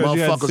 because too. 'Cause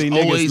you had to see motherfuckers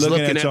niggas always looking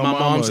looking at at your my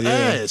mama, mom's yeah.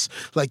 ass.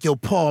 Like, yo,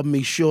 pardon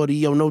me, shorty,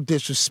 yo, no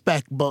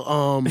disrespect, but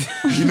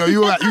you know,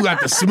 you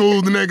got the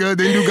smooth nigga,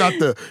 then you got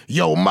the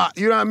yo ma,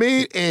 you know what I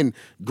mean? And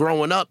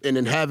growing up and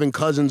then having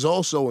cousins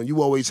also, and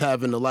you always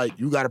having to like,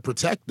 you gotta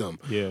protect them.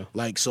 Yeah.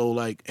 Like, so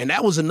like, and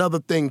that was another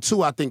thing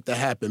too, I think that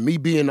happened. Me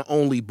being the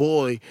only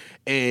boy,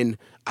 and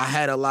I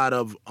had a lot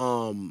of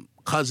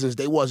cousins,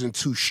 they wasn't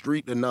too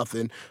street or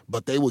nothing,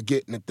 but they were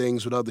getting into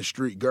things with other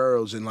street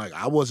girls, and like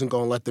I wasn't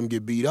gonna let them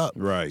get beat up.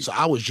 Right. So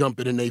I was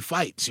jumping in their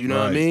fights, you know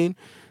what I Right. mean?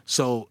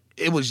 So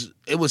it was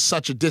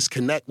such a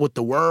disconnect with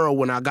the world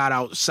when I got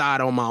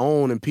outside on my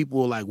own and people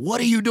were like, what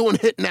are you doing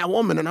hitting that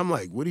woman? And I'm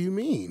like, what do you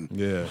mean?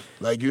 Yeah.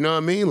 Like, you know what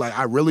I mean? Like,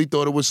 I really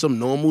thought it was some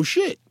normal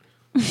shit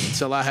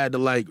until I had to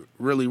like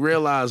really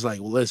realize,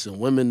 like, well, listen,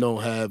 women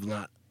don't have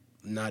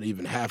not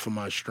even half of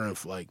my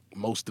strength, like,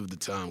 most of the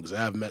time, because I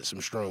have met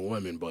some strong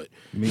women, but...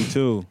 Me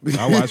too.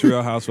 I watch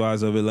Real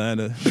Housewives of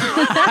Atlanta.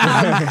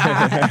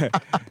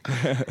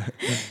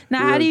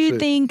 Now, how do you shit.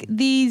 think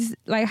these,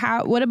 like,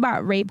 what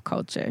about rape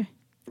culture?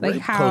 Like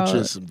rape how culture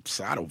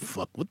is I don't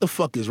fuck. What the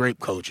fuck is rape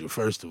culture,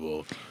 first of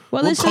all?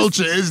 Well, what it's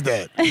culture is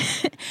that?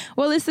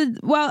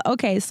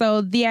 okay,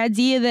 so the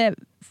idea that,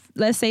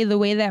 let's say the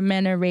way that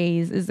men are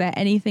raised is that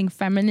anything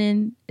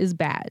feminine is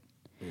bad.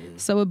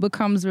 So it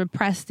becomes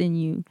repressed in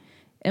you.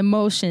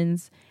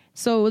 Emotions.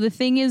 So the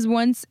thing is,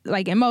 once,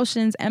 like,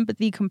 emotions,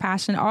 empathy,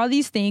 compassion, all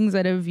these things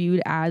that are viewed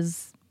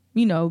as,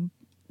 you know,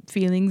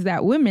 feelings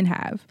that women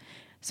have.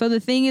 So the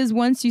thing is,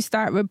 once you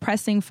start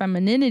repressing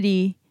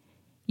femininity,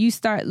 you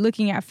start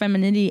looking at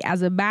femininity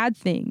as a bad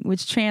thing,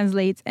 which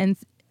translates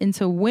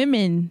into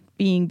women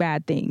being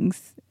bad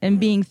things and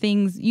being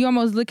things, you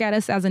almost look at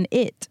us as an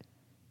it,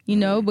 you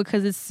know,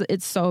 because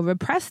it's so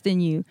repressed in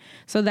you.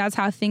 So that's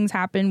how things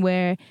happen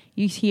where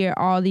you hear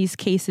all these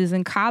cases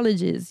in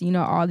colleges, you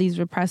know, all these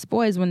repressed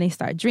boys when they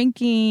start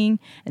drinking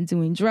and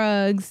doing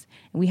drugs,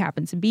 and we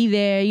happen to be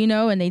there, you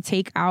know, and they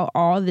take out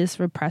all this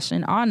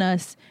repression on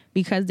us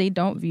because they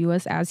don't view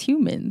us as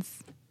humans.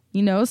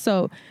 You know,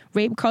 so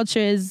rape culture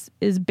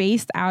is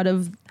based out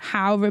of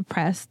how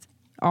repressed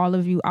all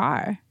of you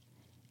are.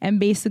 And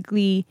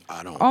basically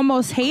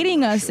almost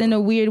hating us in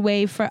a weird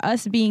way for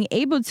us being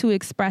able to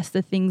express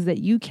the things that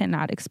you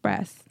cannot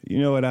express. You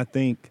know what I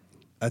think?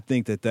 I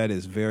think that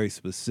is very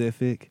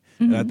specific.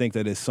 And I think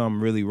that there's something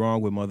really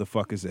wrong with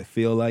motherfuckers that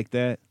feel like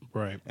that.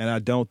 Right. And I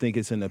don't think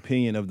it's an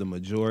opinion of the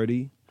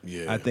majority.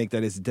 Yeah. I think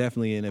that it's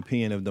definitely an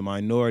opinion of the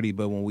minority,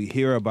 but when we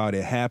hear about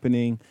it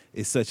happening,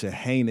 it's such a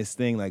heinous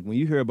thing. Like when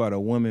you hear about a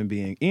woman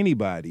being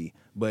anybody,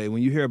 but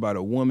when you hear about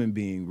a woman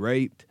being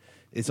raped,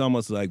 it's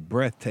almost like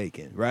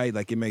breathtaking, right?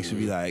 Like it makes you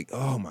be like,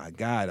 oh my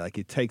God, like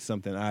it takes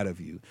something out of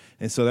you.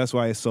 And so that's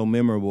why it's so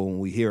memorable when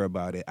we hear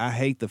about it. I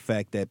hate the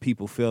fact that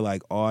people feel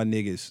like all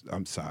niggas,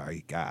 I'm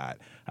sorry, God.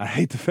 I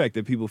hate the fact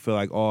that people feel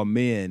like all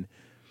men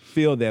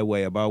feel that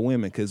way about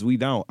women, because we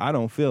don't. I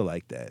don't feel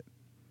like that.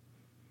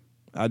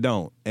 I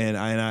don't, and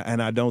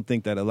I don't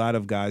think that a lot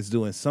of guys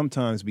do. And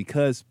sometimes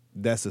because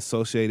that's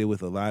associated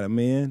with a lot of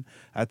men,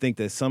 I think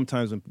that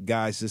sometimes when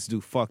guys just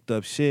do fucked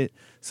up shit,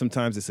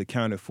 sometimes it's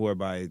accounted for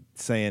by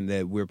saying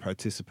that we're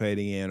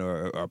participating in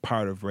or are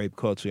part of rape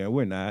culture, and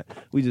we're not.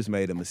 We just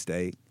made a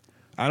mistake.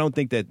 I don't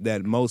think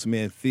that most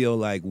men feel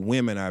like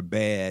women are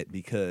bad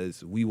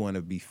because we want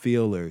to be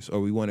feelers or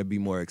we want to be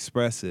more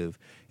expressive,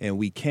 and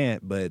we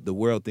can't, but the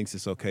world thinks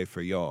it's okay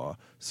for y'all,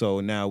 so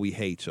now we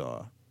hate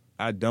y'all.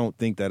 I don't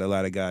think that a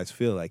lot of guys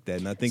feel like that.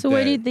 And I think so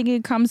where do you think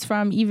it comes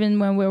from, even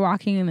when we're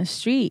walking in the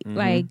street?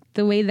 Like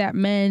the way that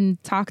men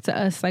talk to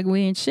us like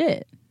we ain't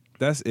shit.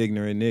 That's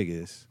ignorant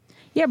niggas.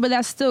 Yeah, but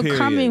that's still Period.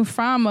 coming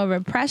from a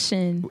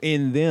repression.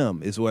 In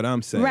them is what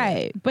I'm saying.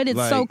 Right. But it's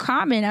Like, so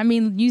common. I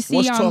mean, you see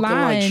What's online.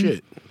 talking like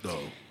shit, though?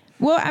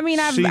 Well, I mean,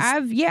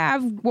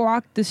 I've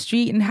walked the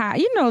street and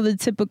the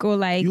typical,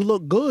 like, You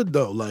look good,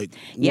 though. Like,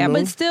 you know?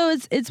 but still,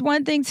 it's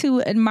one thing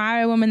to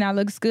admire a woman that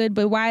looks good,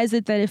 but why is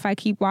it that if I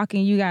keep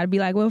walking, you gotta be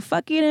like, well,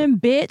 fuck you then,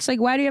 bitch? Like,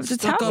 why do you have to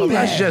tell me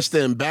that? That's just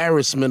the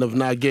embarrassment of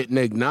not getting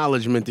the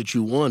acknowledgement that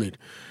you wanted.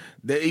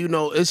 That, you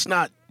know, it's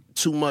not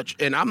too much,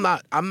 and I'm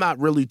not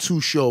really too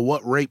sure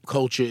what rape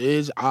culture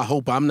is. I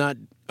hope I'm not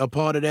a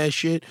part of that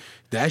shit.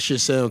 That shit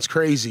sounds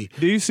crazy.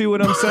 Do you see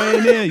what I'm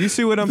saying there? You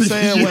see what I'm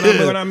saying?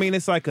 Yeah. When I mean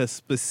it's like a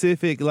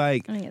specific,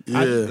 like,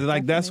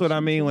 like that's what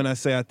I mean when I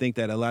say I think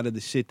that a lot of the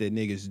shit that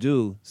niggas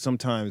do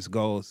sometimes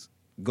goes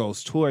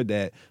goes toward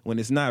that when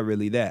it's not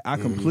really that. I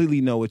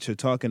completely know what you're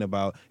talking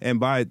about.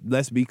 And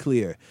let's be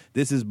clear,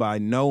 this is by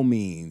no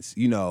means,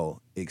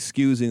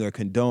 excusing or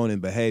condoning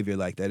behavior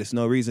like that. It's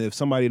no reason. If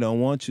somebody don't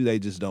want you, they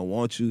just don't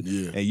want you.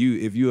 Yeah. And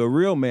if you're a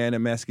real man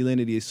and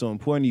masculinity is so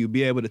important, you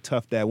be able to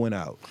tough that one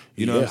out.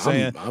 You know what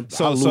I'm saying?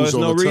 So there's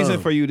no reason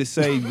for you to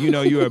say,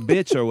 you're a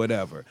bitch or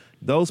whatever.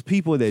 Those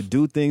people that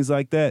do things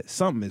like that,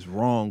 something is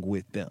wrong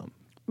with them.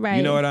 Right.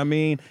 You know what I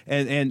mean?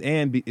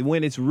 And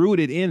when it's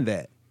rooted in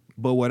that.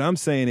 But what I'm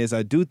saying is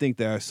I do think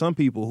there are some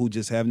people who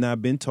just have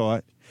not been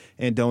taught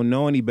and don't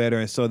know any better,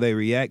 and so they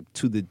react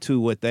to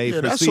what they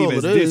perceive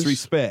as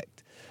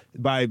disrespect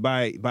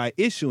by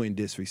issuing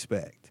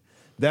disrespect.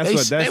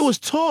 They was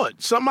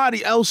taught.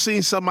 Somebody else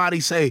seen somebody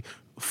say,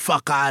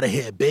 "Fuck out of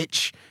here,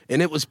 bitch,"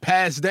 and it was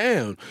passed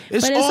down.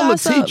 It's all a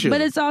teacher.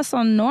 But it's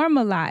also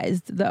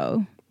normalized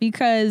though.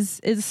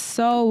 Because it's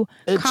so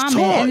common.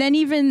 Taught. And then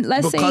even,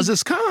 because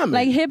it's common.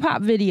 Like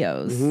hip-hop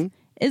videos.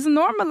 It's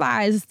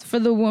normalized for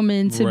the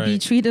woman to be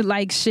treated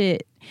like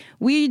shit.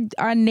 We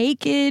are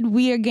naked.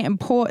 We are getting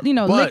poured,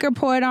 liquor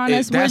poured on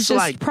us. We're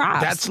just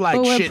props. That's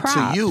like shit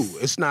to you.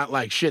 It's not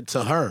like shit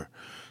to her.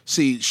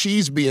 See,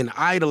 she's being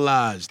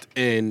idolized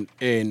and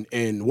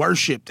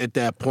worshipped at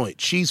that point.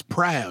 She's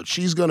proud.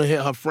 She's going to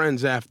hit her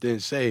friends after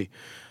and say,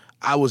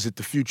 I was at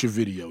the Future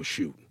video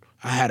shoot.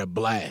 I had a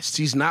blast.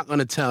 She's not going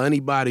to tell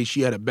anybody she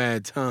had a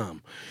bad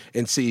time.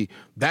 And see,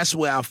 that's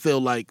where I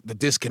feel like the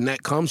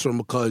disconnect comes from,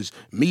 because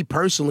me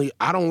personally,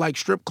 I don't like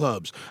strip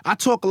clubs. I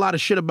talk a lot of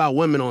shit about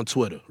women on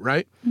Twitter,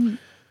 right?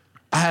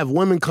 I have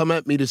women come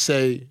at me to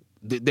say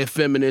they're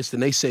feminists,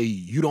 and they say,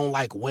 you don't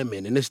like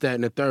women, and this, that,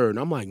 and the third. And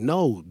I'm like,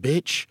 no,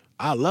 bitch,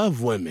 I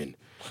love women.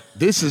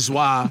 This is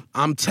why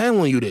I'm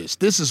telling you this.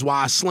 This is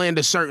why I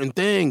slander certain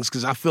things,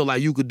 because I feel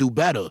like you could do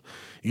better.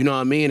 You know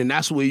what I mean? And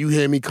that's where you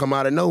hear me come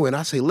out of nowhere and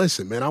I say,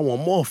 listen, man, I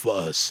want more for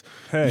us.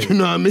 Hey. You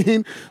know what I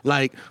mean?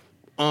 Like,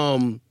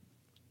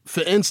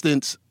 for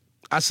instance,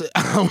 I seen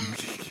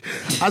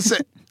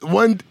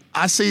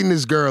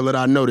this girl that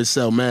I know that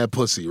sell mad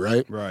pussy,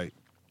 right? Right.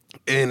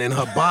 And in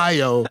her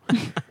bio,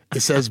 it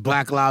says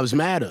Black Lives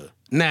Matter.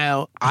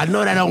 Now, I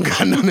know that don't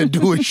got nothing to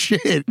do with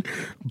shit,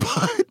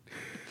 but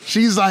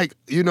she's like,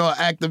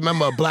 active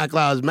member of Black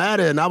Lives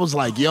Matter. And I was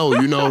like,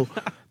 yo,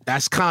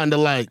 that's kind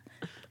of like,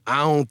 I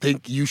don't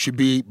think you should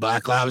be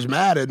Black Lives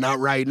Matter, not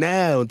right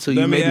now, until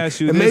you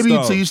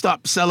until you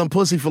stop selling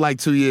pussy for like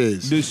 2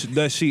 years.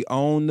 Does she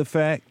own the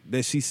fact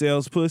that she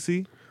sells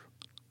pussy?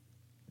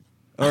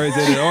 Or is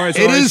she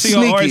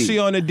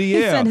on the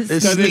DL?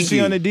 Because if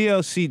she on the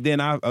DL, then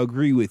I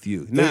agree with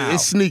you. Now,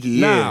 it's sneaky.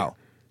 Yeah. Now,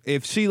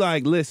 if she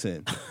like,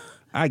 listen,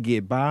 I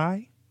get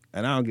by,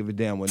 and I don't give a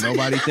damn what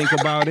nobody think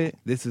about it.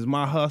 This is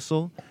my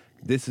hustle.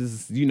 This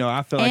is,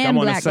 I feel like I'm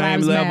on the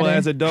same level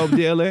as a dope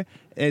dealer.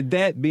 And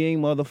that being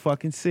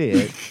motherfucking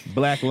said,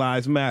 Black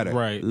Lives Matter.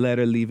 Right. Let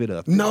her leave it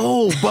up.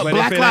 No, but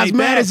Black Lives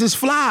Matters is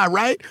fly,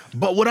 right?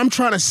 But what I'm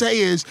trying to say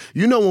is,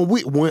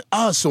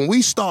 when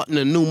we starting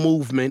a new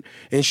movement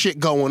and shit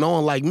going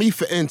on, like me,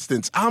 for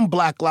instance, I'm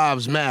Black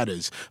Lives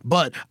Matters,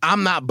 but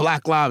I'm not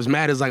Black Lives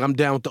Matters, like I'm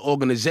down with the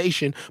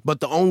organization. But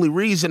the only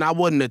reason I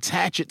wouldn't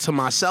attach it to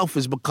myself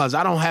is because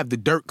I don't have the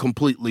dirt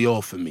completely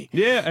off of me.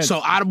 Yeah. So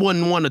I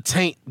wouldn't want to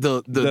taint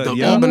the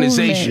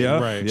organization.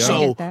 Yeah. Right. Yeah.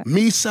 So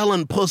me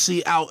selling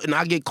pussy out and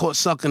I get caught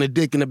sucking a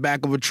dick in the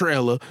back of a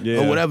trailer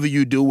or whatever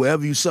you do,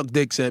 wherever you suck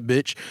dicks at,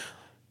 bitch.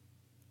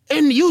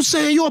 And you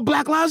saying you're a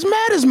Black Lives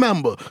Matters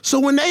member. So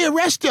when they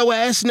arrest your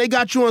ass and they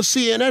got you on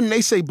CNN and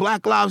they say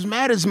Black Lives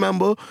Matters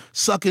member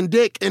sucking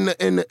dick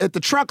at the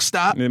truck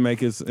stop in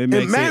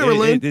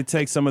Maryland, it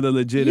takes some of the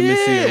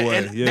legitimacy away.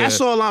 And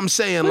that's all I'm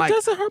saying. But like,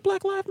 doesn't her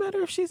Black Lives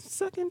Matter if she's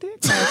sucking dick?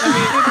 Like,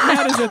 it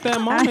matters at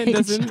that moment,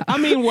 doesn't?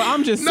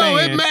 I'm just saying.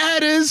 No, it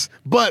matters.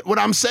 But what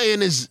I'm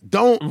saying is,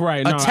 don't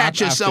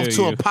attach yourself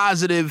to a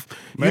positive.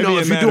 Maybe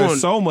if you're doing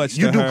so much,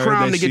 you do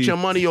crime to get your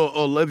money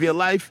or live your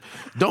life.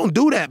 Don't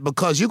do that,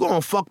 because you're gonna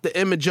fuck the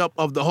image up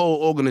of the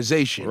whole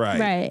organization.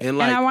 Right.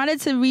 And I wanted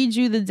to read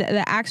you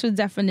the actual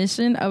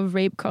definition of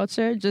rape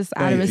culture, just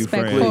out of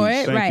respect for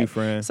it. Thank you,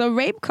 friend. So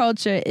rape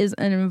culture is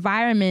an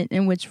environment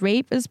in which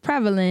rape is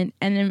prevalent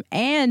and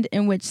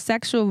in which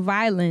sexual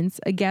violence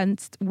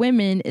against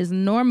women is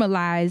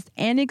normalized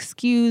and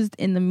excused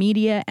in the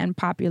media and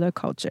popular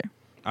culture.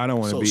 I don't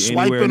want to be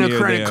anywhere swiping near a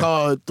credit there.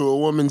 card through a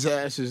woman's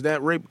ass, is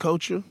that rape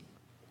culture?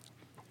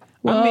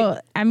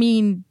 Well,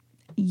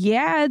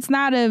 yeah, it's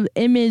not an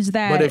image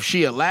that. But if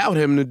she allowed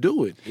him to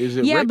do it, is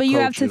it? Yeah, rape but you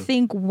culture? have to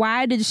think,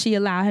 why did she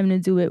allow him to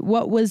do it?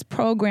 What was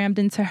programmed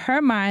into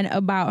her mind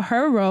about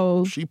her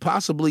role? She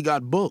possibly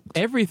got booked.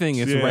 Everything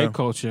is rape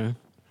culture.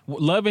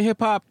 Love and hip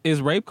hop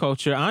is rape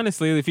culture.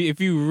 Honestly, if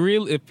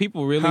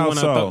people really want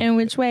to, in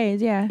which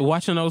ways? Yeah,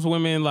 watching those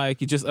women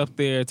like you just up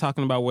there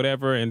talking about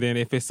whatever, and then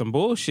if it's some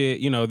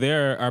bullshit,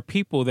 there are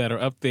people that are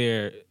up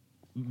there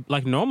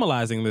like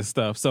normalizing this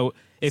stuff. So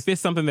if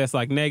it's something that's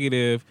like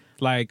negative,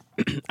 like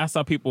I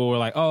saw people were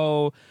like,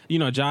 oh,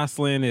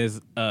 Jocelyn is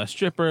a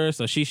stripper,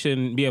 so she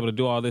shouldn't be able to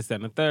do all this, that,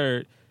 and the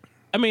third.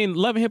 I mean,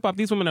 Love and Hip Hop,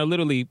 these women are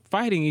literally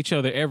fighting each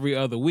other every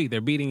other week.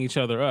 They're beating each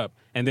other up.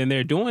 And then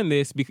they're doing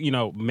this,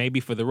 maybe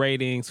for the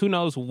ratings. Who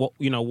knows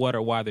what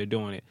or why they're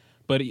doing it.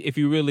 But if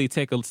you really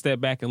take a step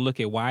back and look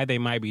at why they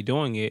might be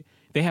doing it,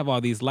 they have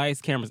all these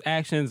lights, cameras,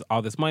 actions,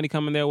 all this money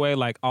coming their way,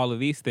 like all of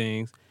these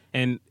things.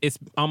 And it's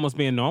almost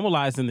being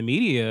normalized in the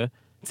media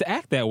to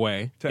act that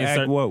way. To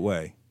act what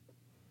way?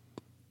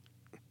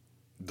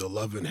 The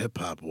Love and Hip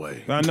Hop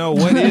way. I know.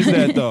 What is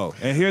that, though?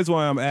 And here's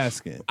why I'm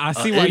asking. I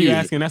see why you're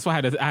asking. That's why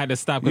I had to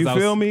stop. You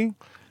feel me?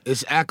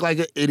 It's act like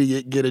an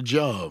idiot, get a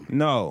job.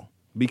 No,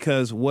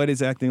 because what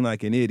is acting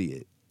like an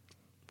idiot?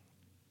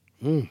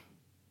 You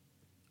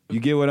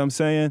get what I'm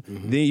saying?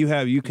 Mm-hmm.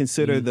 Then you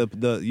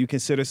consider you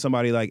consider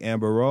somebody like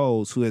Amber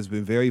Rose, who has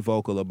been very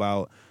vocal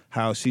about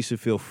how she should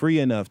feel free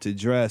enough to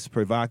dress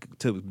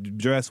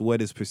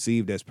what is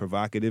perceived as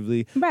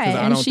provocatively. Right, Because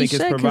I and don't she think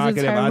it's should, 'cause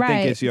provocative. it's her I right.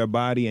 think it's your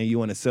body and you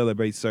want to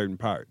celebrate certain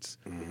parts.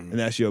 And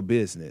that's your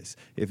business.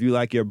 If you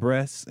like your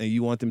breasts and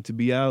you want them to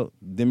be out,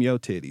 them your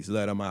titties,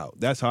 let them out.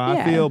 That's how I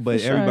Yeah, feel, but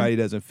for sure. everybody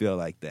doesn't feel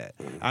like that.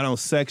 I don't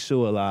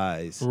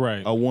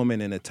sexualize a woman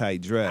in a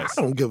tight dress.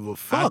 I don't give a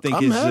fuck. I think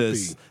I'm it's happy.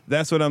 just,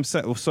 that's what I'm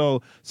saying.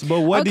 So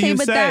but what do Okay, you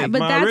but say? that- but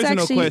My that's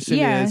original actually- question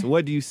yeah. is,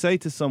 what do you say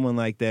to someone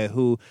like that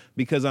who,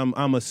 because I'm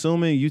assuming,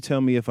 you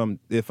tell me if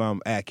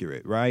I'm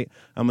accurate, right?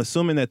 I'm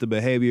assuming that the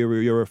behavior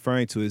you're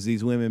referring to is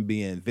these women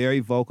being very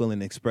vocal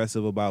and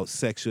expressive about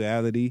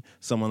sexuality.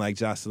 Someone like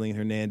Jocelyn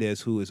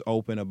Hernandez, who is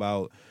open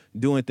about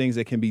doing things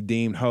that can be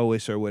deemed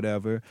hoish or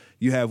whatever.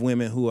 You have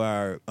women who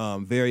are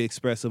very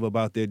expressive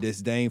about their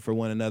disdain for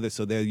one another,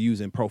 so they're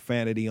using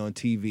profanity on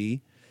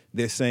TV.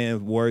 They're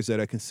saying words that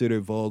are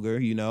considered vulgar,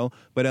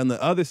 But on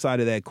the other side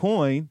of that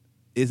coin,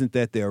 isn't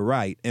that they're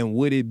right? And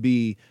would it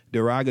be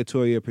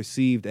derogatory or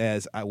perceived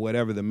as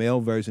whatever the male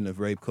version of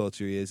rape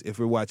culture is if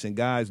we're watching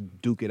guys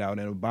duke it out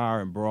in a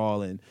bar and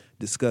brawl and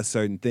discuss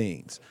certain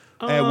things?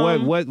 And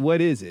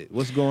what is it?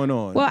 What's going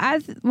on?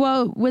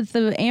 Well, with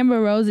the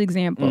Amber Rose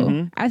example,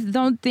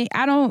 Mm-hmm.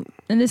 I don't,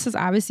 and this is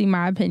obviously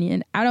my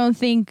opinion, I don't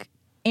think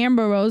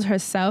Amber Rose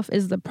herself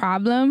is the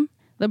problem.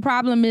 The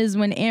problem is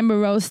when Amber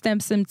Rose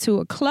steps into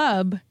a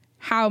club,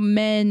 how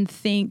men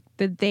think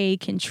that they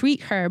can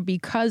treat her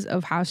because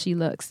of how she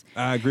looks.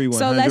 I agree 100%.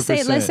 So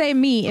let's say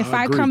me, if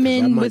I agree, come 'cause I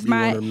in might with be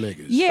my one of them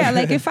niggas.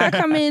 like if I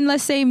come in,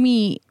 let's say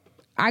me,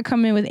 I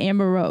come in with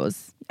Amber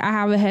Rose. I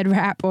have a head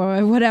wrap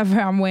or whatever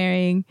I'm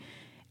wearing,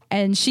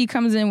 and she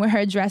comes in with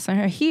her dress and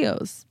her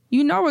heels.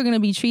 We're going to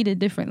be treated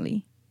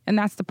differently, and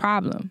that's the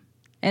problem.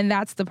 And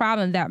that's the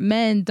problem, that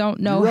men don't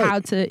know how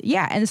to,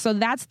 and so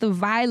that's the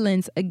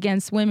violence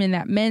against women,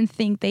 that men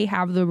think they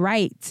have the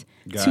right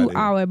to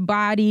our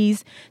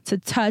bodies, to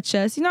touch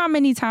us. You know how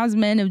many times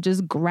men have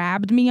just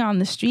grabbed me on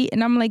the street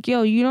and I'm like,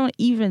 yo, you don't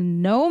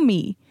even know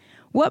me.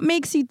 What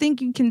makes you think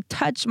you can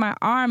touch my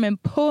arm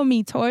and pull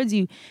me towards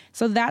you?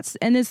 So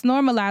and it's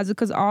normalized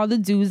because all the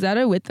dudes that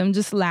are with them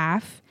just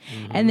laugh.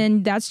 And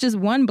then that's just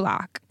one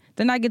block.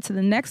 Then I get to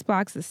the next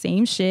block, it's the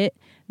same shit.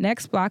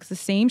 Next block's the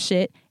same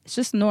shit. It's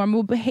just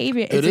normal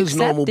behavior. It is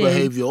normal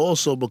behavior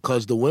also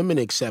because the women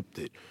accept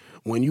it.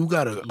 When you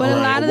got a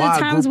lot of the wide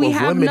times group we of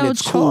have women no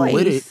that's cool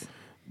with it. choice.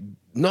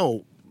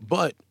 No,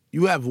 but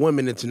you have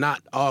women that's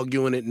not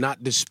arguing it,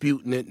 not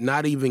disputing it,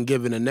 not even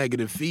giving a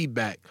negative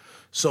feedback.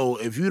 So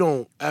if you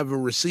don't ever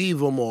receive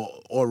them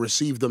or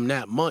receive them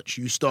that much,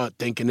 you start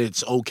thinking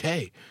it's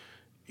okay.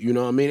 You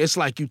know what I mean? It's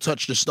like you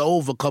touch the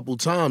stove a couple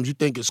times, you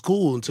think it's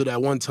cool until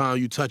that one time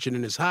you touch it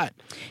and it's hot.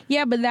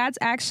 Yeah, but that's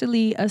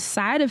actually a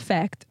side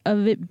effect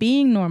of it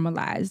being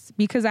normalized.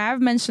 Because I've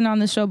mentioned on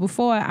the show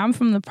before, I'm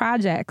from the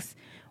projects.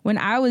 When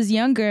I was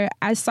younger,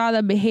 I saw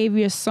that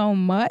behavior so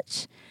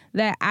much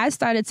that I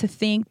started to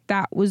think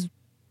that was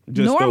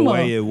just normal. the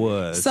way it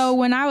was. So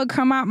when I would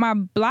come out my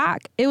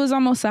block, it was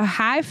almost a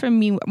high for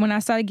me when I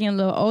started getting a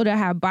little older,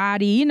 have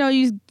body. You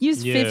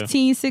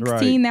 15,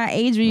 16, that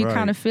age where you're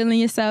kind of feeling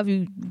yourself,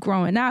 you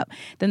growing up.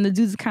 Then the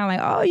dudes are kind of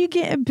like, oh, you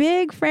getting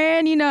big,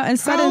 friend, and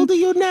suddenly, how old are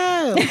you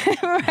now?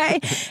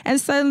 right?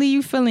 And suddenly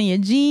you feeling your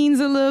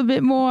jeans a little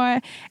bit more.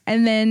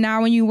 And then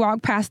now when you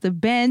walk past the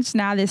bench,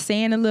 now they're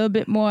saying a little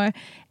bit more.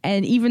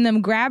 And even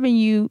them grabbing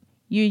you,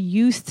 you're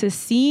used to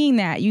seeing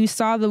that. You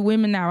saw the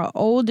women that were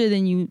older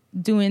than you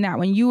doing that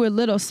when you were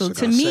little. So Like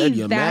to I me, said,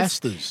 you're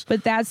masters.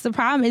 but that's the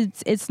problem.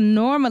 It's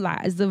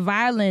normalized. The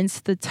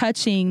violence, the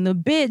touching, the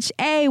bitch,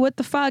 hey, what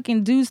the fuck,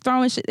 and dudes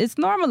throwing shit. It's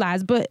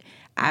normalized. But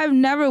I've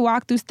never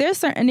walked through. There's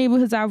certain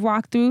neighborhoods I've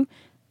walked through.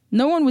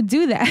 No one would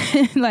do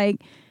that.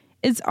 Like,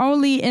 it's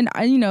only in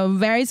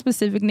very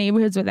specific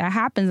neighborhoods where that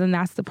happens, and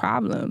that's the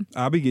problem.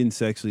 I'll be getting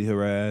sexually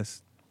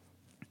harassed.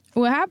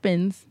 What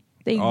happens?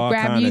 They All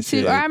grab kind you of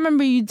too. shit. I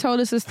remember you told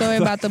us a story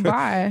about the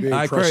bar.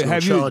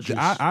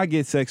 I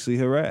get sexually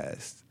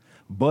harassed,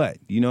 but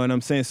you know what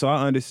I'm saying? So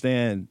I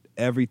understand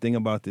everything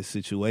about this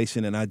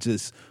situation, and I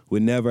just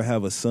would never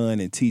have a son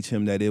and teach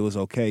him that it was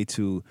okay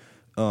to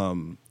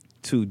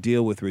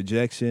deal with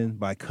rejection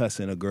by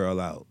cussing a girl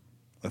out.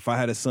 If I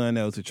had a son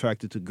that was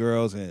attracted to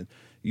girls and,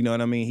 you know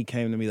what I mean, he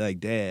came to me like,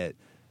 Dad,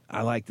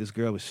 I like this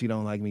girl, but she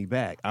don't like me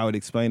back. I would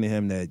explain to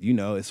him that, you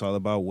know, it's all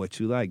about what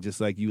you like. Just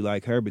like you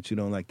like her, but you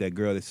don't like that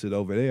girl that sit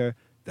over there.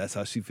 That's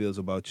how she feels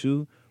about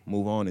you.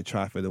 Move on and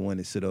try for the one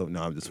that sit over.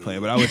 No, I'm just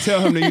playing. But I would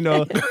tell him to, you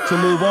know, to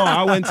move on.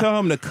 I wouldn't tell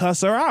him to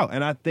cuss her out.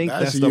 And I think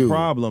that's the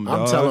problem, dog.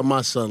 I'm telling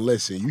my son,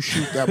 listen, you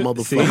shoot that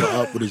motherfucker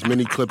up with as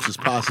many clips as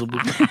possible.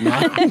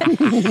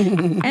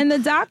 And the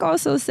doc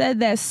also said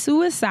that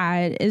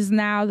suicide is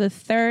now the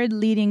third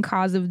leading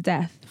cause of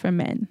death for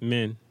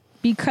men.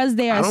 Because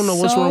they are I don't know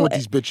what's wrong with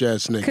these bitch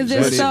ass niggas. Because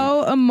they're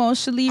so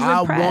emotionally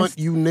repressed. I want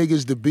you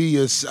niggas to be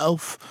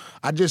yourself.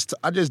 I just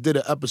did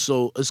an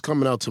episode. It's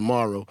coming out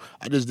tomorrow.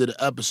 I just did an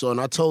episode, and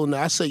I told them,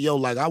 I said, yo,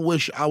 like, I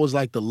wish I was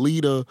like the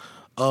leader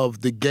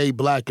of the gay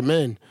black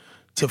men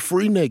to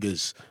free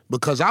niggas,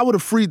 because I would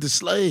have freed the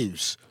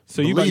slaves.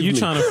 So you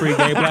trying to free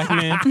gay black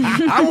men?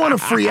 I want to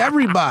free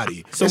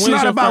everybody. So it's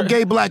not about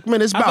gay black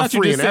men. It's about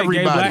freeing everybody.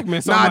 Gay black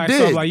men, so I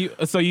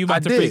did. So you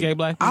about to free gay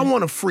black men? I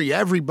want to free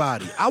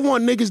everybody. I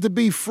want niggas to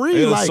be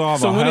free. It'll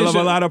solve a hell of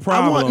a lot of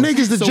problems. I want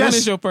niggas to when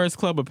is your first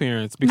club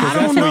appearance? Because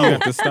that's where you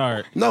have to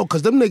start. No,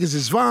 because them niggas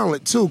is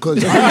violent too.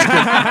 Because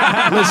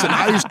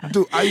I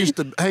used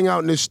to hang out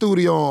in this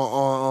studio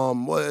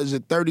on what is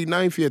it,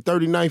 39th? Yeah,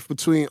 39th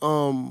between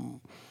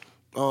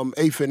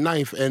 8th and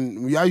 9th,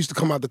 and I used to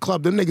come out the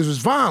club. Them niggas was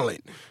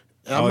violent.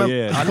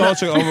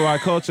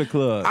 Override Culture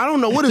Club. I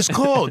don't know what it's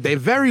called. They're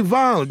very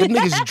violent. Them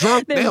niggas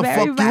drunk. They'll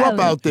fuck you up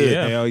out there.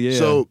 Yeah. Hell yeah.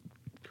 So,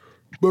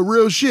 but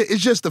real shit,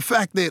 it's just the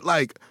fact that,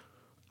 like,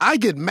 I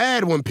get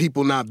mad when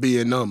people not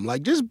being them.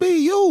 Like, just be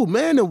you,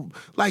 man. And,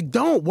 like,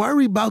 don't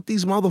worry about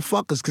these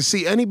motherfuckers. Cause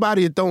see,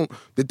 anybody that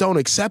don't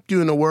accept you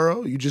in the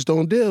world, you just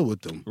don't deal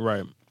with them.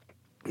 Right.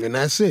 And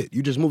that's it.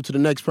 You just move to the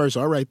next person.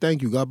 All right,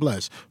 thank you. God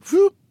bless.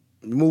 Whoop.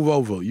 You move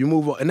over,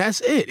 and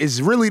that's it.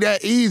 It's really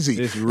that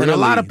easy. Really and a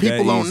lot of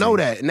people don't know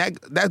that. And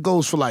that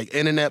goes for like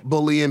internet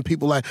bullying.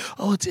 People like,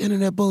 oh, it's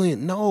internet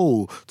bullying.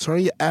 No,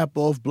 turn your app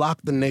off, block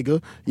the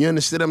nigga. You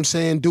understand what I'm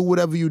saying? Do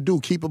whatever you do.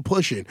 Keep it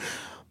pushing.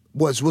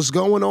 What's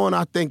going on,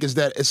 I think, is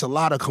that it's a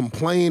lot of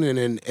complaining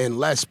and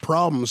less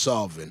problem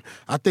solving.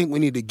 I think we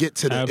need to get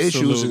to the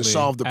issues and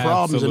solve the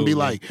problems and be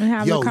like,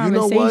 yo, you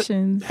know what?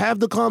 Have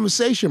the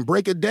conversation.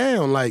 Break it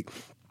down. Like,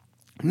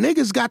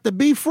 niggas got to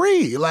be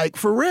free, like,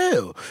 for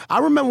real. I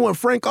remember when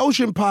Frank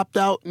Ocean popped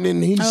out and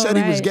then he said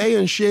he was gay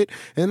and shit,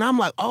 and I'm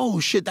like, oh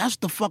shit, that's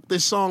the fuck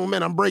this song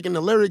meant. I'm breaking the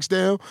lyrics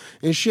down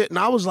and shit, and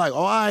I was like, oh,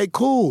 all right,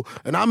 cool.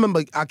 And I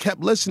remember I kept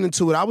listening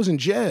to it. I was in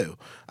jail.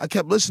 I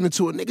kept listening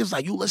to it. Niggas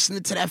like, you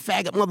listening to that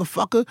faggot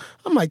motherfucker?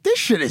 I'm like, this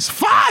shit is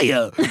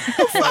fire.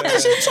 The fuck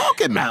is he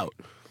talking about?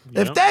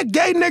 Yep. If that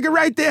gay nigga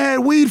right there had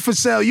weed for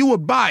sale, you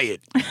would buy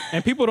it.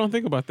 And people don't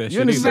think about that shit.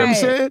 You understand what I'm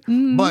saying?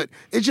 Mm-hmm. But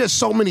it's just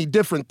so many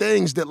different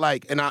things that,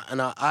 like, and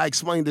I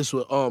explained this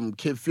with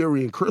Kid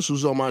Fury and Chris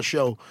was on my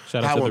show.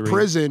 How in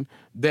prison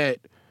that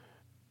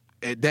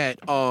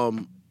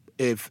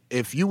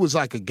if you was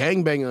like a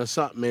gangbanger or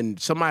something and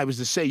somebody was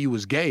to say you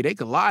was gay, they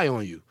could lie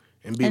on you.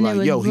 And be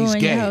like, yo, he's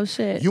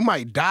gay. You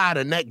might die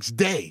the next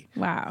day.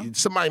 Wow.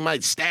 Somebody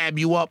might stab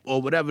you up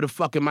or whatever the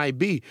fuck it might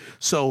be.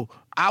 So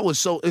I was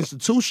so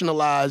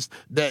institutionalized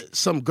that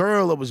some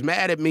girl that was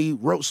mad at me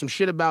wrote some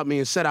shit about me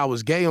and said I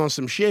was gay on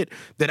some shit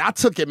that I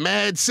took it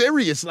mad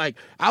serious. Like,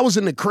 I was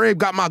in the crib,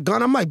 got my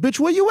gun. I'm like, bitch,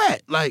 where you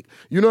at? Like,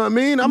 you know what I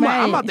mean? I'm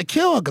about to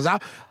kill her because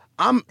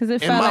I'm in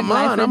my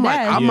mind. I'm like,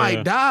 I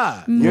might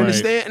die. You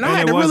understand? And I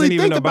had to really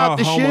think about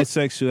this shit.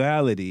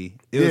 Homosexuality.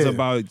 It was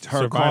about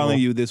her calling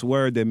you this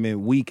word that meant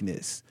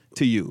weakness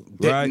to you,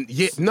 right?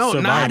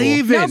 Not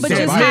even. No, but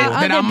just how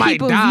other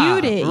people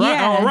viewed it. Right,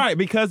 yeah. all right,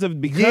 because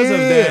of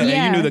that, and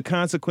you knew the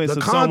consequences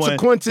of someone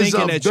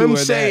thinking that you were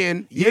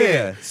saying,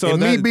 So and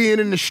me being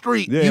in the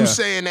street, you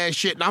saying that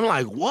shit, and I'm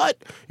like,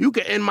 what? You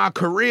can end my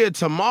career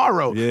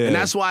tomorrow. Yeah. And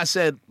that's why I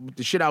said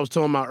the shit I was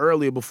talking about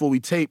earlier before we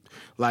taped,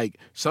 like,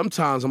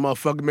 sometimes a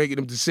motherfucker making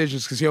them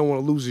decisions because he don't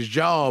want to lose his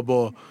job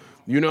or,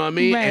 you know what I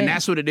mean? Right. And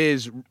that's what it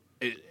is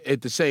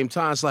at the same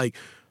time. It's like,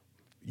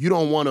 you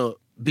don't want to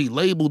be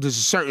labeled as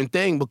a certain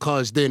thing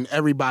because then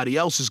everybody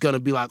else is gonna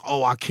be like,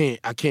 oh, I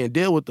can't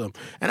deal with them.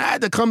 And I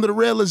had to come to the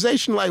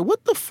realization, like,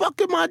 what the fuck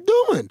am I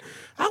doing?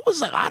 I was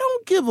like, I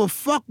don't give a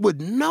fuck what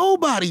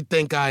nobody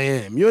think I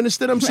am. You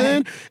understand what I'm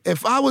saying?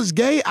 If I was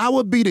gay, I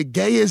would be the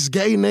gayest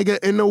gay nigga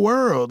in the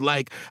world.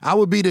 Like, I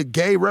would be the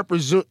gay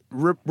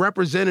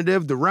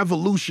representative, the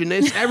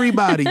revolutionist,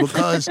 everybody,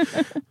 because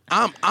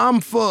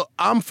I'm for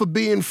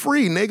being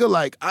free, nigga.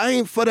 Like, I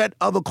ain't for that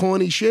other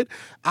corny shit.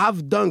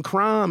 I've done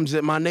crimes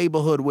in my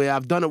neighborhood where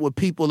I've done it with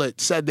people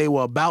that said they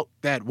were about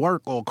that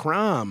work or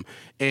crime,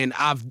 and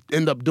I've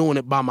ended up doing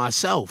it by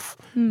myself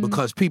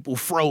because people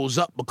froze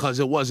up because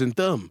it wasn't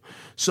them.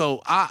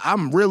 So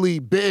I'm really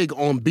big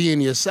on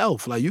being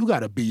yourself. Like, you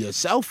gotta be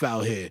yourself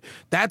out here.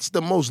 That's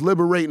the most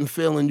liberating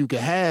feeling you can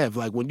have.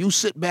 Like, when you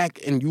sit back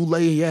and you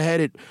lay your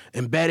head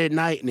in bed at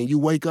night and then you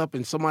wake up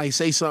and somebody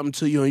say something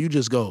to you and you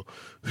just go,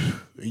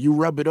 you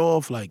rub it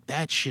off, like,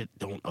 that shit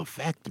don't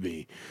affect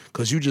me.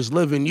 Because you just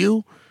live in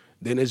you,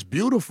 then it's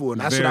beautiful. And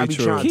that's what I be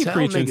trying to tell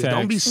niggas.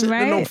 Don't be sitting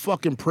in no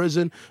fucking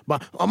prison.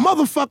 But a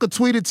motherfucker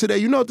tweeted today.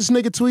 You know what this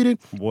nigga tweeted?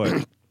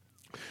 What?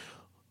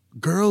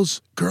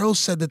 girls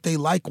said that they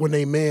like when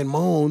they man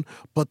moan,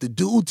 but the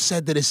dude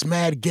said that it's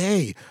mad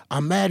gay.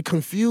 I'm mad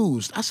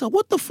confused. I said,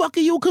 what the fuck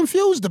are you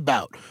confused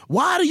about?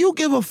 Why do you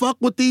give a fuck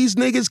what these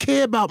niggas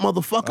care about,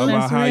 motherfucker?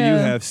 About how you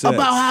have sex.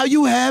 About how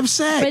you have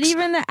sex. But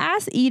even the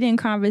ass eating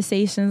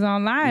conversations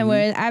online,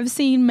 where I've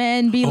seen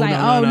men be like,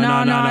 "Oh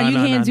no, you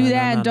can't do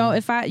that. Don't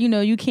if I,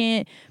 you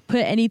can't put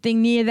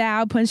anything near that.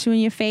 I'll punch you in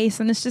your face."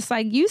 And it's just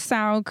like, you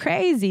sound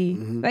crazy.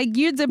 Like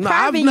you're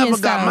depriving I've never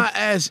yourself. got my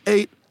ass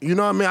ate. You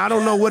know what I mean? I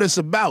don't know what it's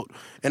about,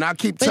 and I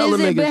keep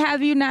telling niggas. But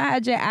have you not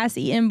had your ass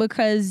eaten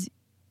because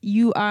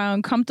you are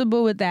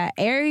uncomfortable with that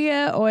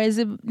area, or is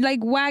it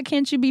like, why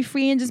can't you be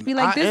free and just be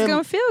like, this is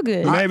gonna feel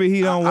good? Maybe he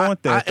don't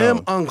want that. I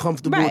am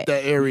uncomfortable with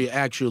that area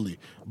actually,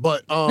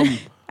 but I mean,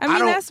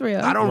 that's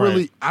real. I don't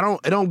really.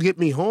 It don't get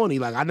me horny.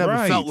 Like I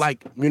never felt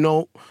like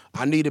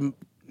I needed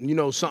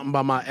something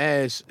by my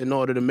ass in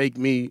order to make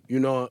me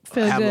feel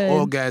have good. an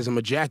orgasm,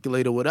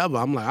 ejaculate or whatever.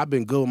 I'm like, I've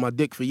been good with my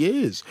dick for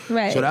years.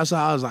 Right. So that's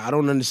how I was like, I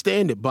don't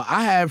understand it. But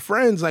I have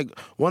friends, like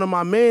one of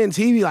my mans,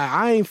 he be like,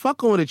 I ain't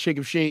fucking with a chick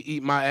if she ain't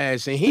eat my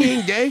ass, and he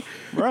ain't gay.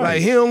 Right.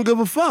 Like he don't give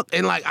a fuck.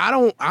 And like I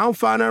don't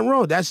find that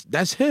wrong.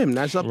 That's him.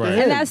 That's up to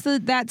him.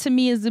 And that to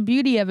me is the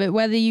beauty of it.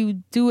 Whether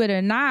you do it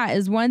or not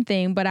is one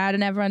thing, but I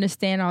never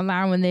understand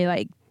online when they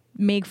like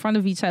make fun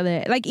of each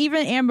other. Like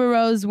even Amber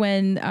Rose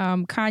when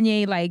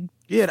Kanye like.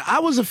 Yeah, I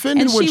was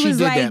offended when she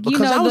did like, that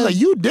because I was like,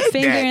 you did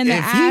finger that. in the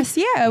ass,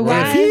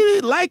 why? If he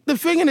didn't like the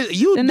finger,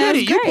 you then did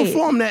it. great. You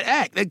performed that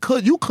act.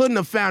 You couldn't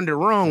have found it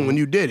wrong when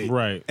you did it.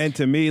 Right. And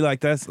to me, like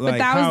that's like. But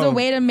that was the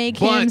way to make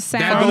him that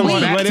sound goes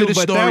weak. back to the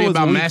story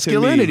about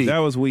masculinity. That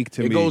was weak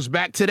to me. It goes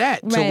back to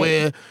that, to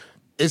where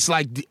it's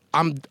like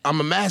I'm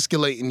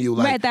emasculating you.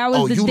 Like, right, that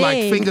was the you dig. like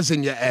fingers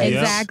in your ass.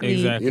 Exactly.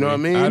 You know what I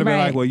mean? I'd have been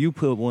Right. like, well, you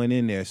put one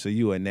in there, so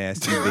you a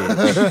nasty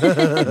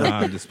bitch. No,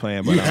 I'm just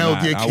playing. But You I'm held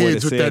not. your I kids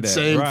would've with said that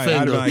same right. I'd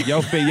finger. be like,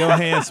 your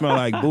hands smell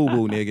like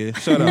boo-boo, nigga.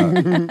 Shut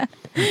up.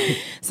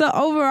 So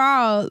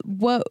overall,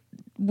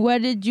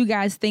 what did you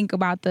guys think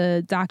about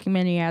the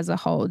documentary as a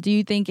whole? Do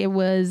you think it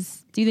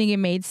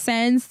made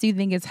sense? Do you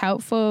think it's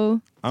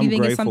helpful? Do you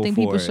think it's something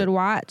people should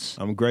watch?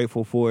 I'm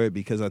grateful for it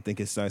because I think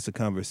it starts a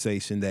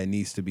conversation that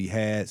needs to be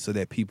had so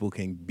that people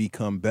can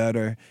become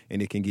better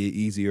and it can get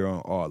easier on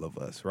all of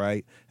us,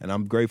 right? And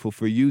I'm grateful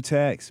for you,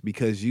 Tax,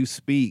 because you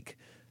speak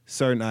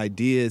certain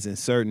ideas and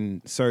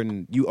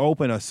certain you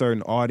open a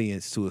certain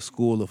audience to a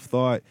school of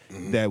thought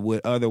that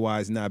would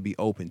otherwise not be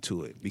open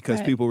to it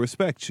because people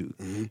respect you.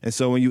 And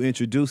so when you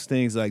introduce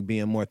things like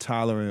being more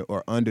tolerant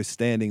or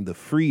understanding the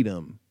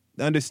freedom,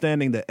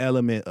 understanding the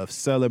element of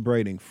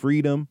celebrating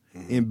freedom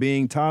and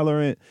being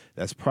tolerant,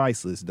 that's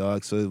priceless,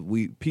 dog. So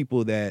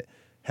people that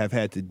have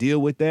had to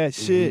deal with that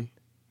shit,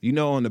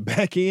 on the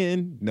back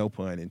end, no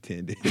pun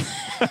intended.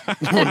 On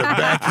the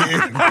back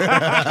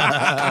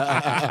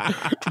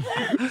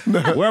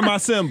end. Where are my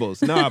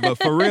symbols? Nah,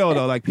 but for real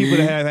though, like people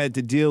that have had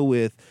to deal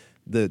with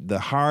the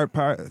hard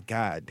part,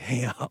 god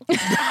damn. You're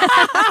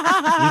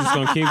just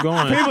gonna keep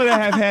going. People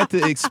that have had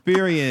to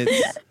experience,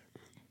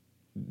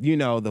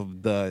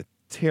 the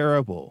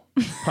terrible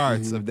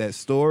parts of that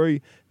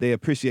story, they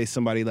appreciate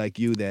somebody like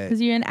you that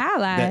Because you're an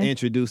ally. that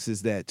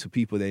introduces that to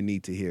people that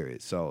need to hear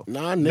it. So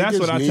Nah, that's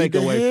what I take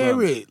away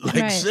from it.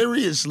 Like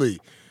seriously,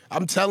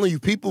 I'm telling you,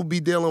 people be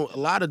dealing. A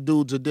lot of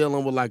dudes are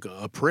dealing with like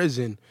a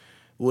prison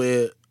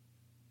where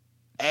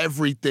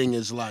everything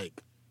is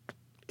like,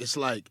 it's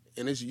like,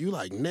 and it's you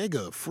like,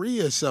 nigga, free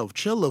yourself,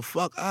 chill the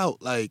fuck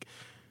out, like.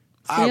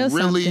 I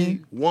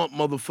really want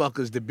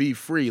motherfuckers to be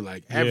free,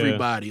 like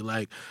everybody.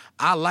 Like,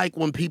 I like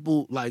when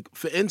people, like,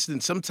 for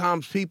instance,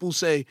 sometimes people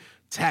say,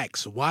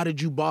 Tax, why did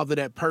you bother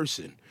that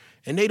person?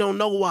 And they don't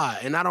know why.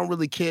 And I don't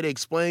really care to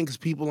explain because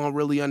people don't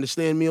really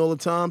understand me all the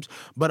times.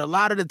 But a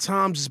lot of the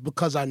times it's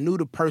because I knew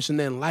the person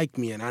didn't like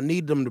me and I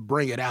need them to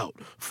bring it out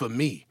for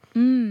me.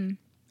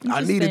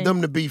 I needed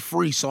them to be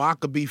free so I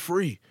could be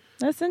free.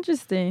 That's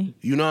interesting.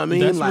 You know what I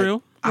mean? That's like,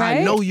 real. I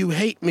Right? know you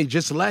hate me.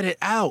 Just let it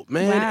out,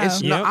 man. Wow.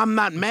 It's not, I'm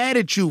not mad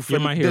at you for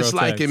You're my hero,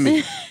 disliking Tax.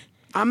 me.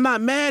 I'm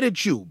not mad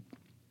at you.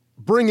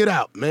 Bring it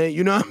out, man.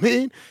 You know what I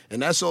mean?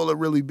 And that's all it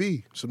really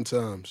be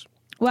sometimes.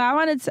 Well, I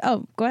wanted to.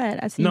 Oh, go ahead.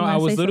 I see. No, you wanna I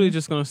was say literally something.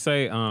 just going to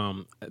say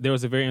there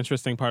was a very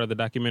interesting part of the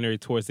documentary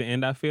towards the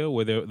end, I feel,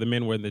 where the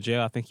men were in the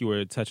jail. I think you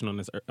were touching on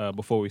this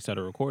before we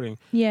started recording.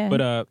 Yeah.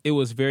 But it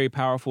was very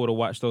powerful to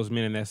watch those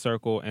men in that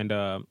circle. And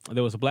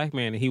there was a black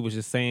man, and he was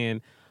just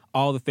saying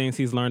all the things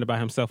he's learned about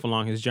himself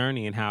along his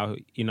journey and how,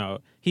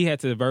 he had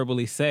to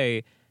verbally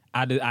say,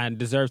 I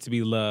deserve to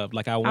be loved.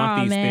 Like, I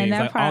want these things.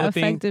 That like part all the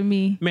affected things,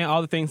 me. Man,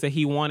 all the things that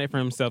he wanted for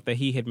himself that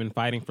he had been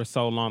fighting for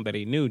so long that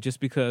he knew just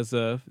because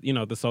of,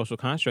 the social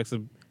constructs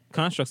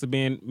of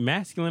being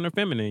masculine or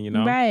feminine,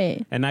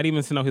 Right. And not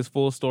even to know his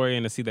full story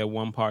and to see that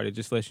one part, it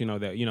just lets you know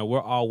that,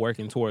 we're all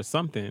working towards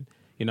something.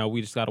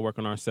 We just got to work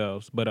on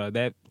ourselves. But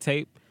that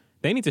tape,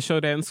 they need to show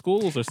that in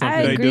schools or something.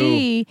 I They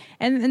agree.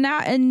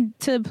 And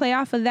to play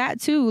off of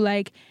that too,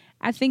 like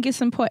I think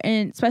it's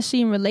important,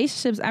 especially in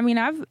relationships. I mean,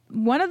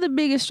 one of the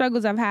biggest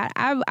struggles I've had,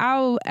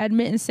 I'll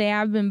admit and say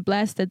I've been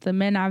blessed that the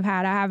men I've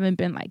had, I haven't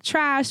been like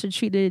trashed or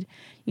treated,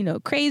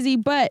 crazy.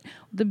 But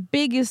the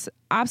biggest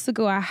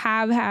obstacle I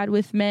have had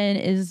with men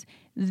is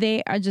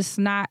they are just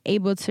not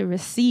able to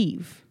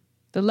receive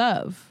the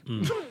love.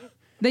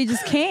 They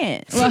just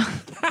can't. Well,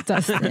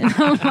 Dustin,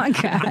 oh my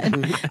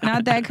God,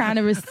 not that kind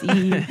of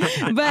receive.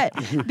 But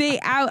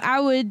I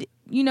would,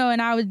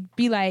 and I would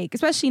be like,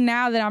 especially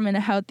now that I'm in a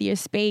healthier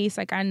space,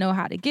 like I know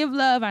how to give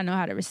love, I know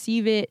how to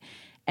receive it,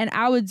 and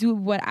I would do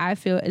what I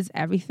feel is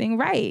everything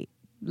right.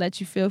 Let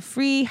you feel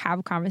free,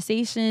 have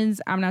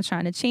conversations. I'm not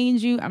trying to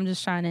change you. I'm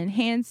just trying to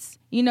enhance,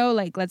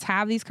 like let's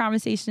have these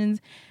conversations,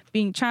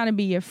 trying to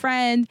be your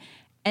friend.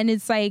 And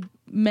it's like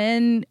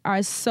men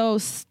are so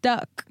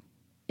stuck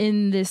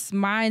in this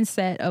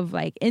mindset of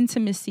like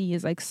intimacy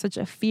is like such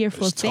a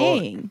fearful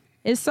thing.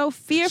 It's so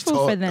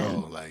fearful for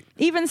them. Though,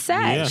 even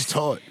sex. It's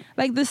taught.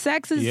 Like the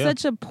sex is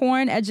such a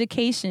porn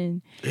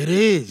education. It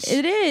is.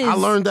 It is. I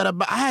learned that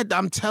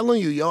I'm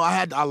telling you, yo,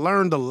 I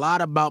learned a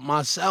lot about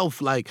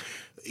myself. Like,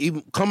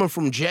 even coming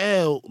from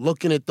jail,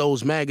 looking at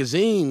those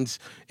magazines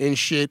and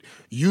shit,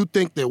 you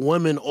think that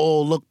women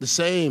all look the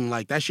same.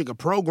 Like, that shit could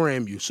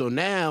program you. So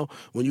now,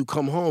 when you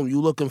come home, you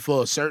looking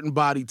for a certain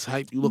body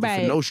type. You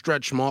looking for no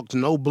stretch marks,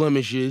 no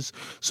blemishes.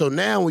 So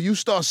now, when you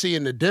start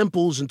seeing the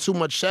dimples and too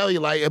much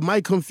cellulite, it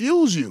might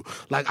confuse you.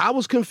 Like, I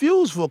was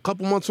confused for a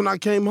couple months when I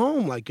came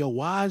home. Like, yo,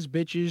 why is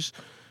bitches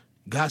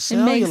got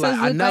cellulite?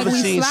 I never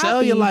seen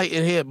cellulite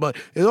in here, but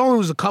it only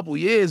was a couple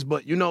years,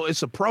 but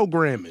it's a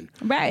programming.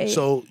 Right.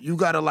 So you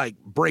gotta like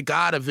break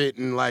out of it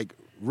and like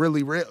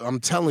really, I'm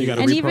telling you.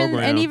 And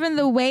even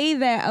the way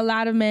that a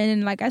lot of men,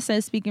 and like I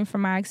said, speaking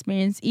from my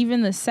experience,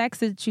 even the sex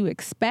that you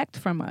expect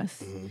from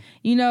us,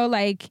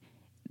 like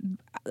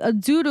a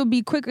dude will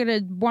be quicker to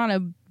want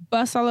to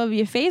bust all over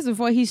your face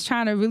before he's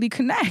trying to really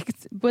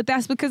connect. But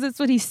that's because it's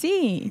what he's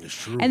seeing.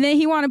 It's true. And then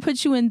he want to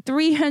put you in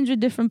 300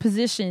 different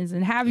positions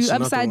and have you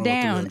upside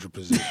down.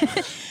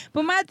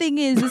 But my thing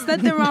is, there's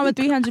nothing wrong with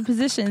 300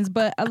 positions,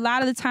 but a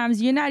lot of the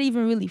times you're not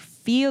even really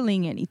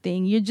feeling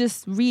anything. You're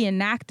just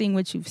reenacting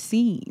what you've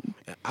seen.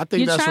 I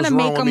think you're that's trying what's to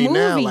wrong make with a me movie.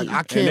 now. Like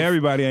I can't. And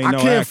everybody ain't I no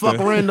can't actor. fuck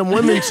random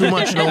women too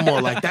much no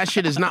more. Like that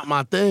shit is not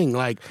my thing.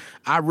 Like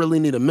I really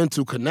need a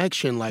mental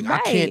connection. Like I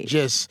can't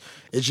just.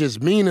 It's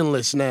just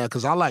meaningless now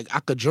because I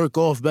could jerk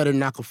off better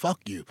than I could fuck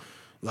you.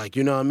 Like,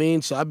 you know what I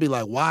mean? So I'd be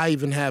like, why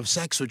even have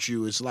sex with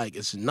you? It's like,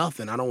 it's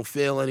nothing. I don't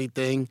feel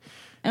anything.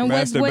 And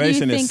what do you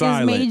think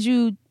has made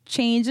you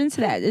change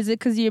into that? Is it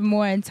because you're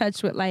more in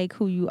touch with like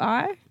who you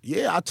are?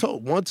 Yeah, I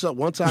told once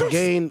I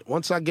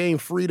gain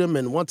freedom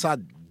and once I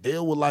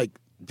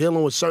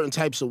dealing with certain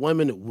types of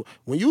women,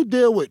 when you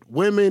deal with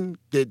women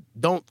that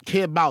don't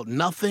care about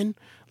nothing,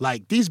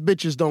 like these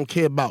bitches don't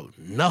care about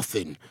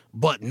nothing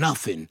but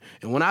nothing.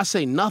 And when I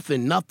say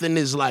nothing, nothing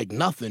is like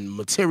nothing.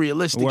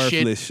 Materialistic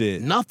worthless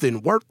shit.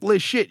 Nothing.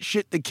 Worthless shit.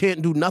 Shit that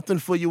can't do nothing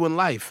for you in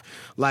life.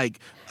 Like,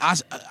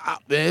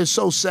 it's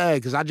so sad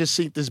because I just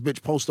seen this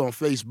bitch post on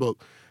Facebook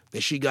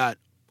that she got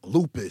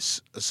lupus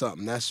or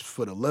something. That's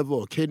for the liver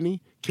or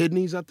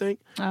kidneys, I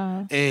think.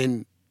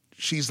 And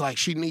she's like,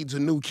 she needs a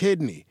new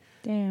kidney.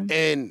 Damn.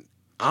 And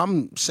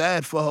I'm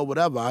sad for her,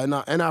 whatever.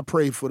 And I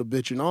prayed for the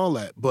bitch and all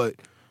that. But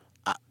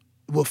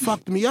what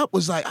fucked me up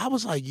was like, I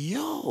was like,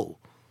 yo,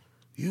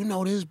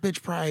 this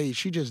bitch probably,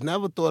 she just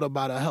never thought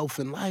about her health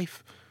in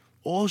life.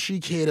 All she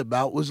cared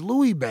about was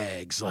Louis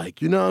bags.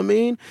 Like, you know what I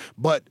mean?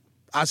 But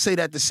I say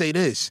that to say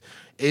this.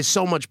 It's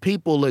so much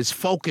people is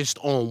focused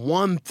on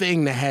one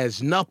thing that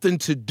has nothing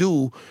to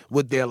do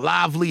with their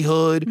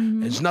livelihood.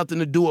 It's nothing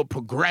to do with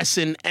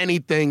progressing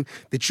anything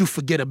that you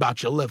forget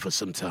about your liver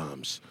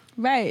sometimes.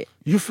 Right.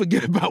 You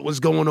forget about what's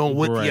going on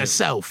with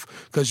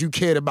yourself because you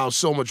cared about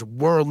so much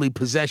worldly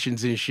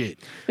possessions and shit.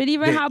 But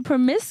even how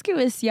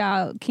promiscuous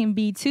y'all can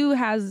be too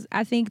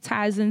I think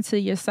ties into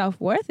your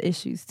self-worth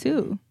issues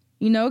too.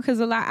 Because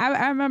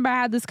I remember I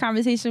had this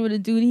conversation with a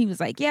dude and he was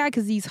like, yeah,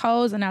 because these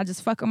hoes and I'll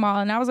just fuck them all.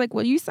 And I was like,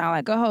 well, you sound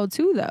like a hoe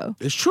too, though.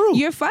 It's true.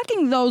 You're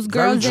fucking those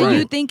girls that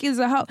you think is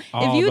a hoe.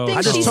 If you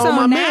think she's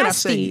so nasty. Man, I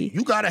said,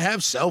 you got to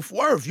have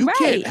self-worth. You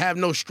can't have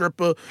no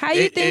stripper how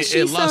you think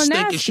she's so nasty?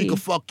 Thinking she can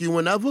fuck you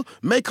whenever.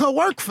 Make her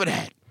work for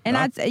that. And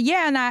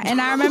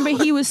I remember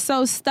he was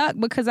so stuck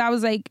because I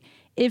was like,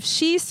 if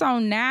she's so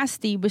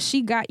nasty, but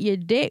she got your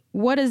dick,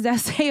 what does that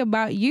say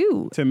about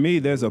you? To me,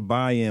 there's a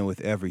buy-in with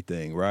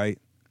everything, right?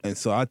 And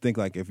so I think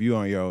like if you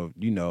on your,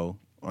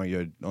 on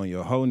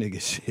your whole nigga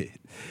shit,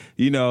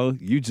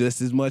 you just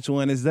as much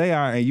one as they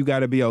are, and you got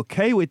to be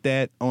okay with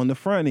that on the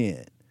front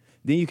end.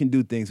 Then you can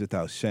do things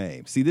without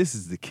shame. See, this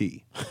is the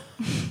key.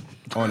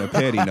 On a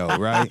petty note,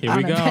 right? Here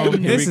we go.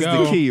 This is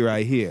the key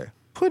right here.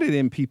 Put it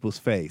in people's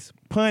face.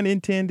 Pun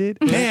intended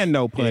and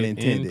no pun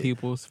intended. In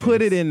people's face.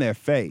 Put it in their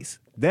face.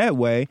 That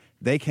way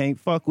they can't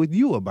fuck with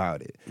you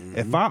about it.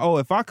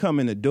 If I come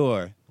in the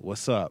door,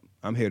 what's up?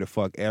 I'm here to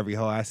fuck every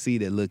hoe I see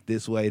that look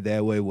this way,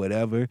 that way,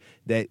 whatever.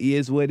 That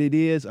is what it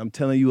is. I'm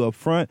telling you up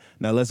front.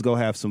 Now let's go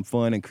have some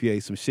fun and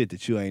create some shit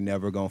that you ain't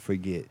never gonna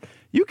forget.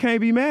 You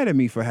can't be mad at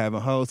me for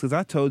having hoes because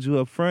I told you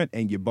up front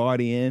and you bought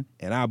in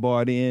and I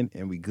bought in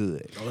and we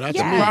good. Oh, that's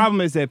The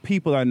problem is that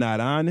people are not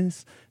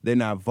honest, they're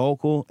not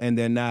vocal, and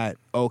they're not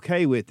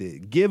okay with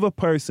it. Give a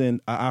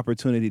person an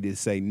opportunity to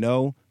say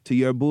no to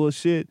your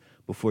bullshit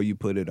before you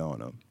put it on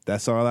them.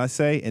 That's all I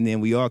say, and then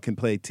we all can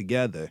play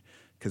together.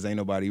 Because ain't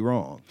nobody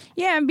wrong.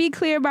 Yeah, and be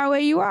clear about where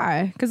you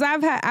are. Because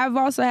I've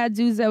also had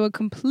dudes that were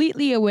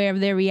completely aware of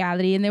their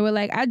reality, and they were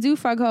like, I do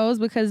fuck hoes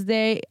because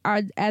they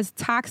are as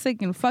toxic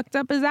and fucked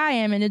up as I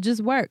am, and it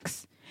just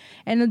works.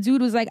 And the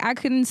dude was like, I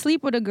couldn't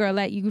sleep with a girl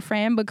like you,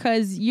 Fran,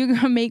 because you're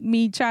going to make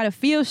me try to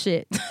feel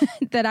shit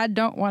that I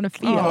don't want to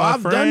feel. Oh,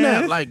 I've done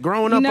that. Like,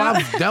 growing up,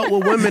 I've dealt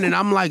with women, and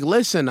I'm like,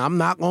 listen, I'm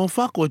not going to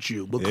fuck with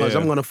you because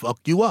I'm going to fuck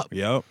you up.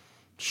 Yep.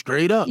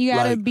 Straight up. You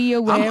gotta be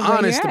aware I'm of where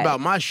honest you're at.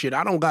 about my shit.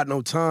 I don't got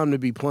no time to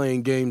be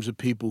playing games with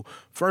people.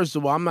 First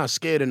of all, I'm not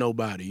scared of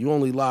nobody. You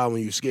only lie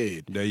when you're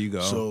scared. There you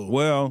go. So,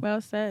 Well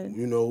said.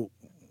 you know,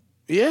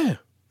 yeah.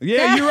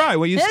 Yeah, you're right.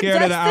 When you're scared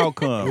of the That's it.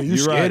 outcome. When you're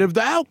scared of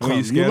the outcome. When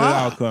you're scared you of the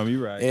lie. outcome,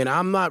 you're right. And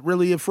I'm not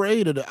really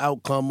afraid of the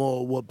outcome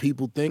or what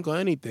people think or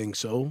anything.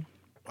 So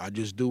I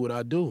just do what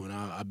I do, and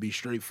I be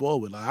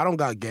straightforward. Like, I don't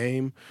got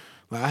game.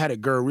 Like, I had a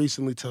girl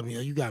recently tell me,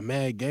 "Oh, you got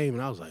mad game,"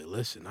 and I was like,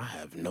 "Listen, I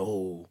have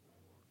no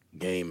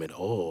game at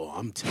all.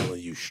 I'm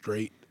telling you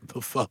straight the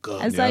fuck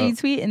up." I saw you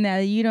tweeting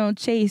that you don't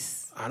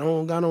chase. I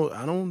don't got no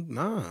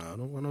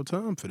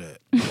time for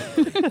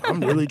that.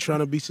 I'm really trying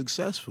to be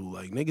successful.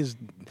 Like, niggas,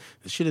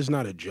 this shit is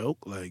not a joke.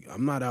 Like,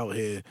 I'm not out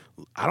here,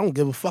 I don't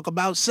give a fuck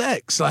about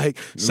sex. Like,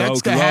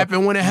 sex can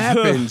happen when it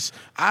happens.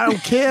 I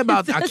don't care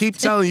about I keep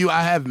telling you,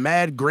 I have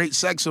mad great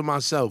sex with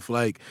myself.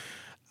 Like,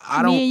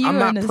 I'm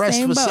not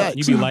pressed for sex.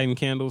 You be lighting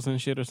candles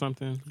and shit or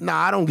something? Nah,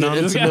 I don't get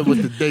intimate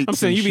with the dates. I'm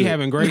saying and you be shit.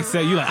 having great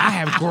sex. You like, I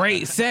have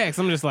great sex.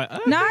 I'm just like,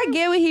 No, I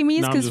get what he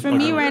means No, I'm because just for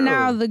me fucking right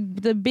around. now,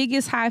 the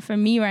biggest high for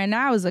me right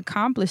now is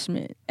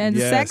accomplishment. And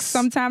Yes. sex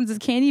sometimes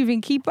it can't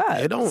even keep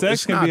up.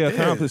 Sex can be an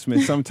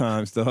accomplishment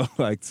sometimes, though.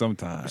 Like,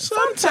 sometimes.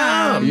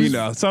 Sometimes. You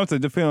know,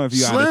 sometimes depending if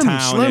you're out of town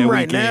Slim that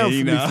right weekend, now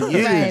you know. for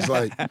years.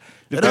 Like, it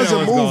Depending on doesn't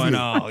what's move going me.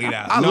 on, you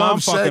know. I No, love I'm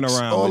fucking sex,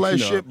 around, all but, that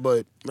you know. shit,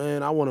 but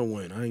man, I want to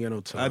win. I ain't got no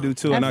time. I do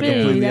too, and I feel you.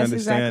 completely That's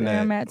understand exactly where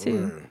that. I'm at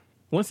too.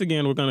 Once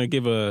again, we're going to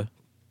give a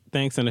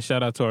thanks and a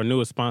shout out to our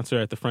newest sponsor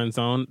at the Friend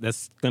Zone.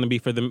 That's going to be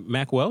for the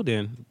Mack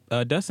Weldon.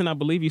 Dustin, I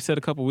believe you said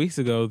a couple weeks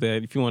ago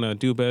that if you want to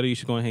do better, you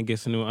should go ahead and get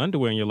some new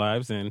underwear in your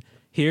lives. And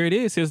here it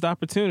is. Here's the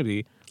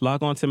opportunity.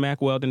 Log on to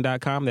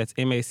MackWeldon.com. That's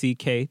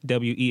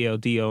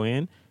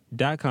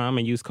MackWeldon.com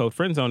and use code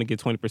FriendZone to get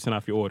 20%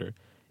 off your order.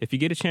 If you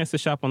get a chance to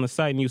shop on the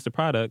site and use the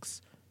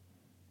products,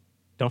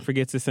 don't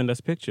forget to send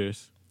us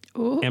pictures.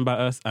 Ooh. And by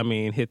us, I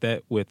mean hit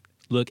that with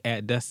look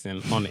at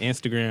Dustin on the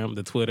Instagram,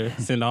 the Twitter.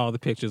 Send all the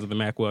pictures of the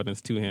Mack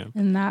Weldons to him.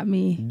 And not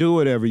me. Do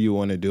whatever you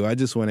want to do. I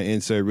just want to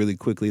insert really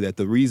quickly that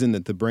the reason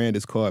that the brand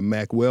is called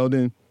Mack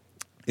Weldon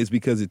is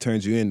because it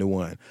turns you into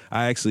one.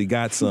 I actually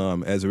got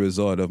some as a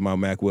result of my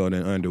Mack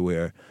Weldon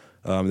underwear.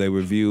 They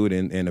were viewed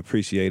and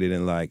appreciated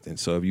and liked. And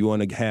so if you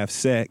want to have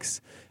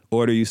sex,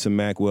 order you some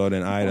Mack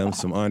Weldon items,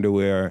 some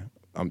underwear.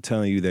 I'm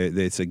telling you that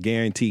it's a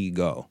guaranteed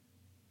go.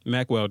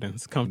 Mack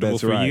Weldon's comfortable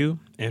That's for right. you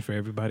and for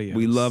everybody else.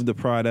 We love the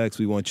products.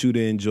 We want you to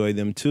enjoy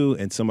them too,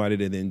 and somebody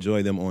to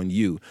enjoy them on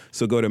you.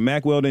 So go to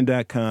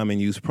MackWeldon.com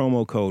and use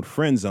promo code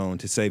FriendZone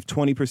to save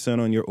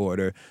 20% on your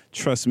order.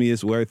 Trust me,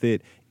 it's worth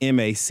it.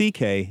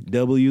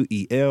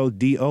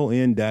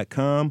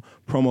 MackWeldon.com,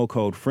 promo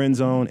code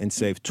FriendZone, and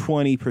save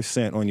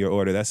 20% on your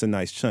order. That's a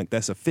nice chunk.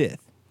 That's a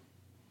fifth.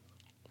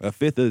 A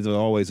fifth is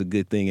always a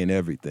good thing in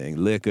everything.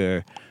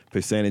 Liquor,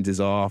 percentages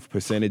off,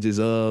 percentages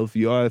of.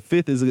 Your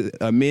fifth is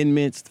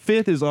amendments.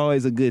 Fifth is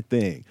always a good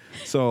thing.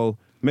 So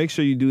make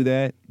sure you do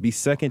that. Be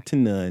second to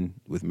none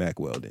with Mack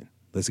Weldon.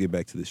 Let's get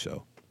back to the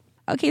show.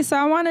 Okay, so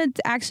I wanted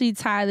to actually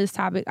tie this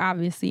topic,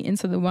 obviously,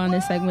 into the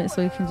wellness segment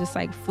so it can just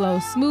like flow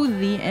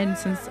smoothly. And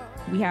since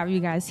we have you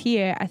guys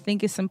here, I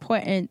think it's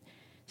important,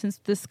 since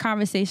this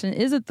conversation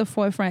is at the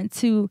forefront,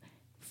 to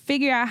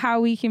figure out how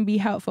we can be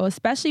helpful,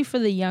 especially for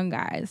the young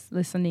guys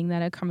listening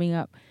that are coming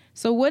up.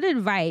 So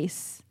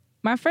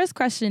my first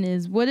question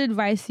is, what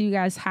advice do you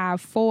guys have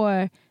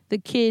for the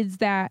kids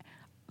that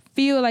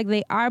feel like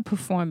they are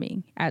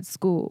performing at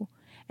school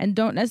and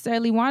don't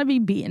necessarily want to be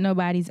beating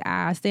nobody's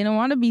ass? They don't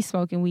want to be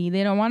smoking weed.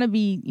 They don't want to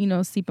be,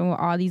 sleeping with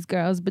all these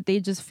girls, but they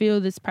just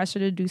feel this pressure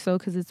to do so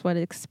because it's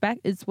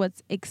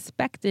what's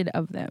expected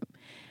of them.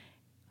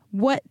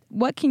 What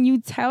can you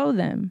tell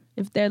them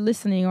if they're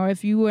listening, or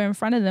if you were in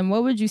front of them?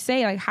 What would you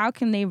say? Like, how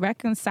can they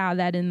reconcile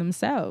that in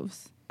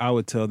themselves? I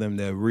would tell them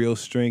that real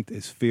strength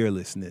is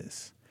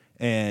fearlessness.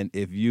 And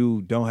if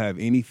you don't have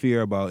any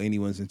fear about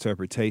anyone's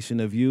interpretation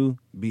of you,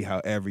 be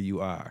however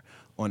you are.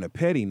 On a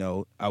petty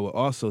note, I would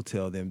also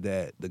tell them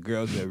that the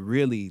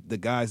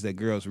guys that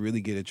girls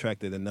really get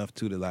attracted enough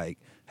to like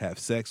have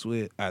sex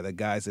with are the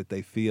guys that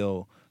they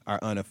feel are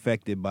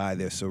unaffected by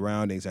their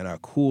surroundings and are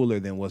cooler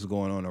than what's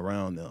going on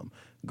around them.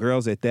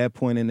 Girls at that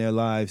point in their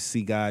lives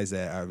see guys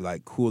that are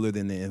like cooler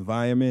than the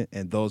environment,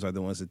 and those are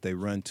the ones that they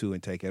run to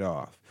and take it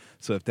off.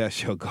 So if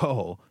that's your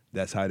goal,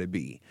 that's how to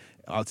be.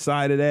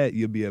 Outside of that,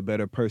 you'll be a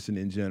better person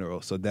in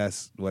general. So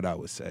that's what I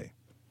would say.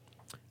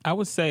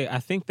 I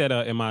think that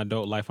in my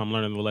adult life, I'm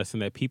learning the lesson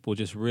that people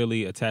just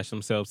really attach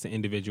themselves to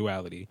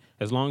individuality.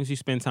 As long as you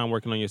spend time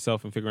working on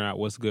yourself and figuring out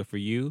what's good for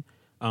you,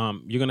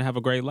 you're going to have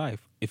a great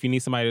life. If you need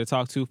somebody to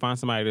talk to, find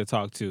somebody to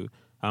talk to.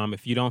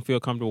 If you don't feel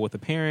comfortable with a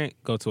parent,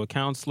 go to a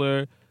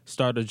counselor,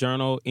 start a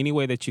journal. Any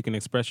way that you can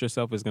express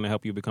yourself is going to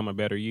help you become a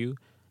better you.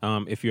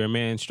 If you're a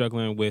man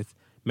struggling with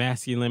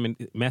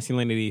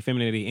masculinity,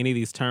 femininity, any of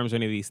these terms,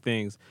 any of these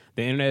things,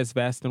 the internet is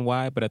vast and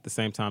wide, but at the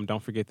same time,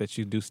 don't forget that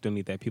you do still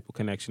need that people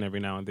connection every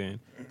now and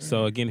then.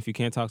 So again, if you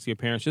can't talk to your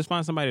parents, just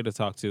find somebody to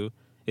talk to.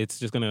 It's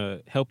just going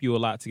to help you a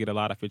lot to get a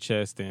lot off your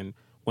chest. And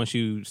once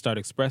you start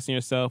expressing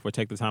yourself or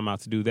take the time out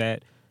to do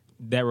that,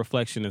 that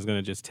reflection is going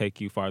to just take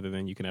you farther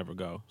than you can ever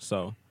go.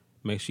 So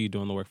make sure you're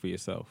doing the work for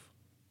yourself.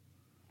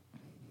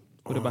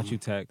 What about you,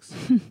 Tex?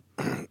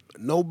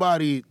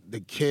 Nobody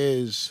that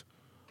cares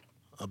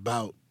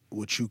about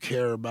what you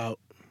care about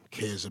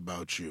cares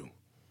about you.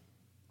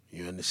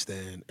 You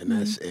understand? And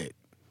that's it.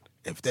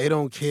 If they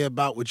don't care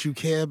about what you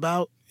care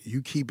about,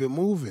 you keep it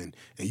moving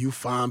and you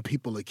find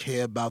people that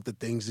care about the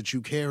things that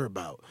you care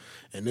about.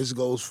 And this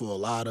goes for a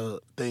lot of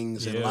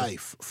things in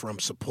life, from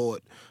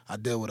support. I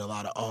deal with a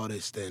lot of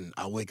artists, and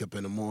I wake up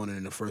in the morning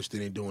and the first thing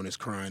they're doing is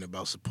crying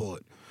about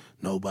support.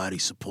 Nobody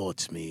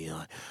supports me.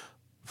 I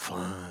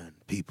find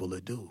people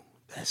that do.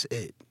 That's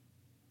it.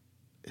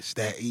 It's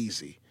that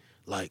easy.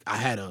 Like, I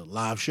had a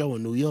live show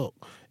in New York,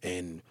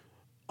 and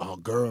a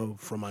girl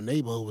from my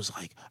neighborhood was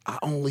like, I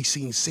only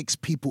seen 6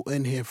 people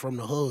in here from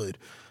the hood.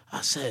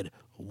 I said,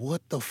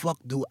 what the fuck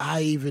do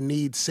I even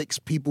need 6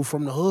 people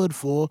from the hood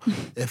for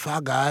if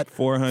I got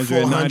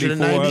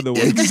 494 other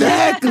ones?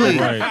 Exactly.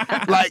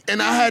 Right. Like,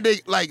 and I had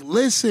to, like,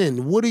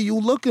 listen, what are you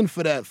looking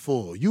for that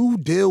for? You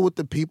deal with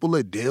the people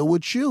that deal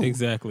with you.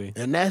 Exactly.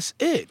 And that's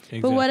it. Exactly.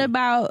 But what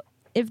about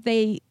if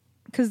they,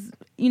 because,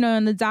 you know,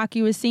 in the doc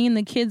you were seeing,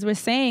 the kids were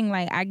saying,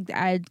 like,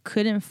 I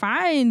couldn't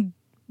find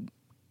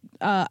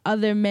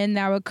other men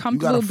that were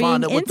comfortable you gotta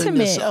find being it within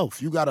intimate.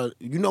 yourself. You gotta,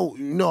 you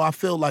know, I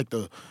feel like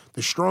the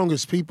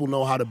strongest people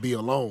know how to be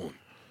alone.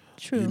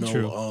 True. You know,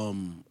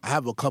 True. I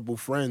have a couple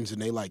friends,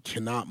 and they like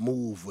cannot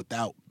move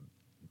without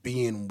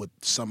being with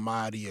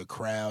somebody, a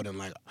crowd, and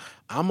like,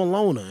 I'm a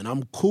loner, and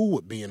I'm cool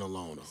with being a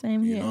loner.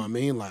 Same You here. know what I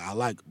mean? Like, I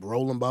like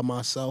rolling by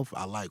myself.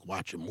 I like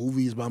watching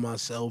movies by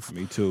myself.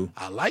 Me too.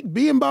 I like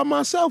being by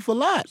myself a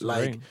lot.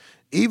 Like, great.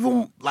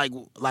 even like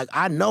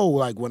I know,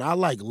 like, when I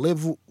like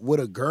live with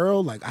a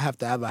girl, like, I have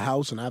to have a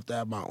house and I have to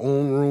have my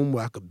own room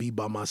where I could be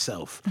by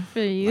myself.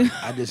 For you.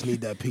 Like, I just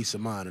need that peace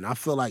of mind. And I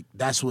feel like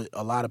that's what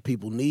a lot of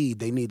people need.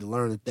 They need to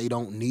learn that they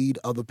don't need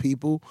other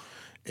people.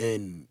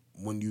 And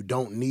when you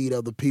don't need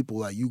other people,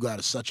 like, you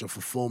got such a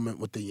fulfillment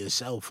within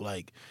yourself.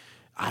 Like,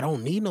 I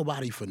don't need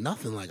nobody for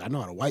nothing. Like, I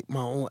know how to wipe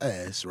my own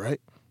ass, right?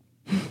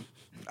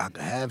 I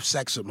can have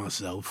sex with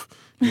myself.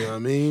 You know what I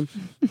mean?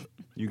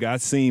 You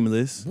got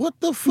Seamless. What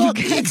the fuck?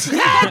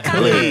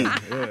 Exactly.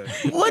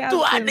 What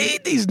do I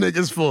need these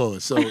niggas for?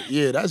 So,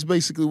 yeah, that's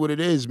basically what it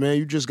is, man.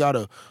 You just got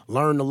to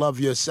learn to love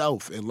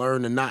yourself and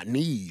learn to not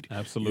need.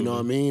 Absolutely. You know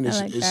what I mean? I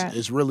like that.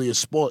 It's really a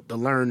sport to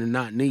learn and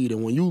not need.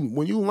 And when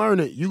you learn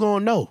it, you're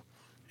going to know.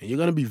 And you're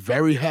going to be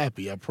very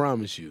happy, I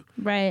promise you.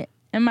 Right.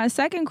 And my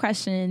second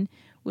question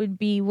would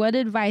be, what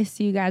advice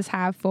do you guys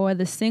have for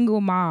the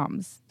single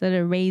moms that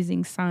are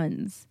raising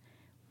sons?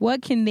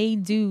 What can they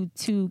do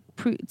to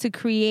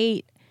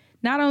create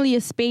not only a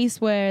space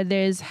where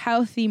there's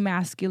healthy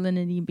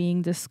masculinity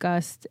being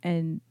discussed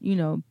and, you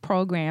know,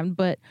 programmed,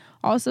 but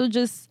also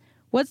just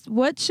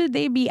what should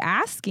they be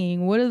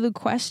asking? What are the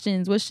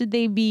questions? What should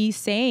they be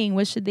saying?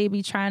 What should they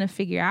be trying to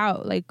figure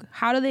out? Like,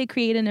 how do they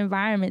create an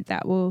environment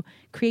that will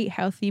create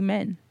healthy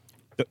men?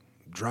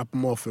 Drop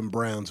them off in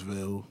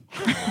Brownsville,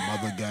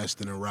 Mother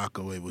Gaston and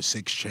Rockaway with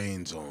 6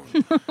 chains on.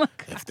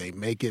 If they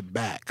make it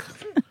back,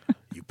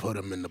 you put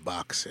them in the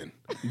boxing.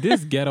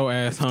 This ghetto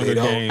ass Hunger They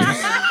don't.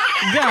 Games.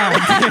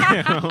 God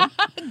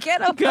damn.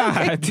 Get up.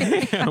 God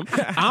damn.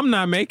 I'm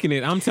not making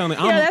it. I'm telling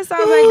you. Yeah, that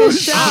sounds like a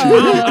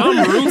show.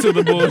 I'm rude to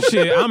the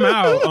bullshit. I'm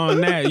out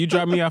on that. You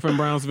dropped me off in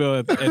Brownsville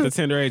at the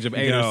tender age of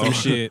 8 or some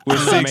shit. With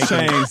I'm not 6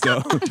 making chains, though.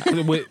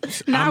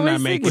 it. Not I'm with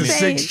not making With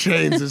it. 6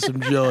 chains and some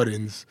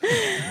Jordans.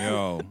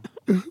 Yo,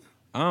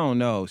 I don't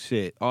know.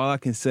 Shit. All I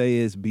can say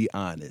is be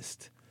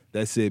honest.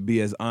 That's it.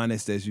 Be as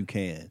honest as you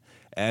can.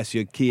 Ask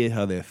your kid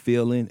how they're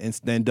feeling, and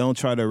then don't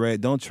try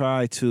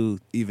to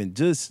even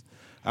just.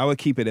 I would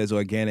keep it as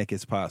organic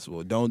as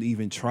possible. Don't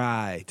even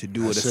try to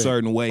do it That's a it.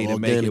 certain way to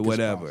make Organic it as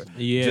whatever.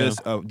 possible. Yeah.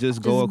 Just go Just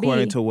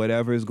according be. to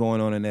whatever is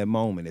going on in that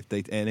moment.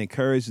 And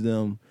encourage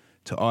them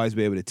to always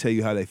be able to tell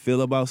you how they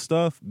feel about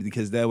stuff,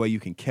 because that way you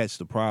can catch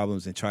the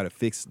problems and try to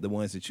fix the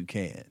ones that you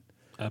can.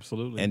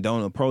 Absolutely. And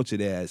don't approach it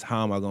as,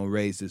 how am I going to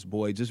raise this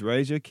boy? Just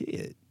raise your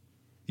kid.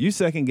 You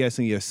second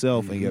guessing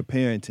yourself and your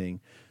parenting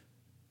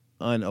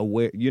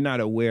unaware. You're not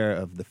aware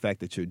of the fact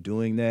that you're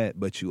doing that,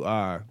 but you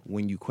are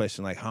when you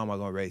question like, how am I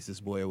going to raise this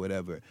boy or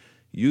whatever.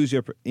 Use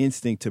your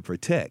instinct to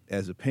protect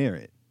as a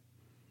parent.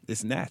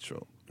 It's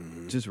natural.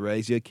 Just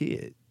raise your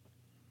kid.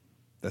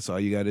 That's all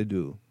you got to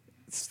do.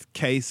 It's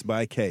case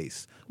by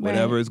case.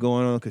 Whatever is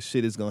going on, because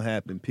shit is going to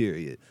happen,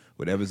 period.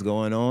 Whatever's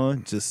going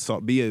on, just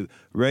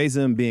raise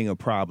them being a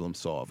problem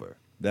solver.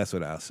 That's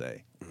what I'll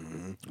say.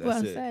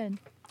 Well said.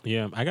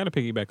 Yeah, I got to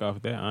piggyback off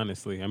of that,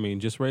 honestly. I mean,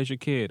 just raise your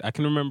kid. I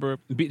can remember,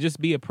 just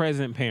be a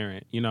present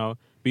parent, you know?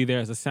 Be there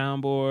as a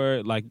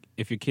soundboard. Like,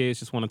 if your kids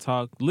just want to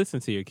talk, listen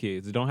to your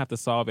kids. You don't have to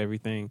solve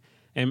everything.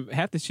 And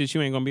half the shit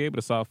you ain't going to be able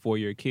to solve for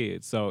your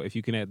kids. So if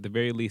you can, at the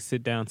very least,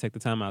 sit down, take the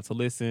time out to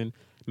listen,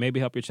 maybe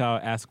help your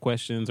child ask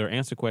questions or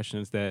answer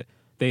questions that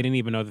they didn't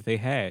even know that they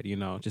had, you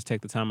know? Just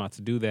take the time out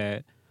to do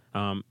that.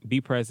 Be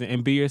present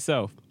and be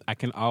yourself. I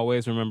can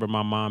always remember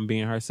my mom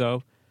being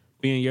herself.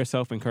 Being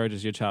yourself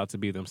encourages your child to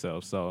be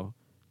themselves. So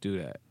do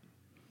that.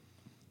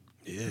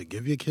 Yeah,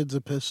 give your kids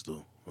a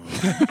pistol.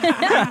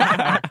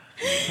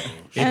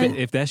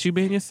 If that's you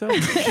being yourself,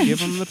 give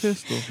them the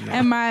pistol. No.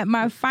 And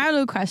my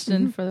final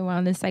question for the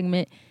wellness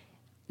segment.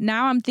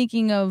 Now I'm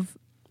thinking of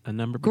a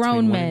number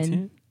grown between 1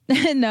 men.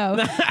 and 10?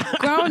 No,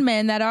 grown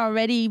men that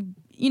already,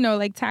 you know,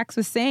 like Tax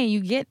was saying, you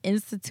get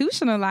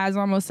institutionalized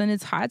almost, and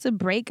it's hard to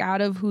break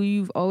out of who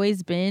you've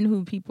always been,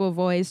 who people have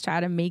always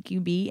tried to make you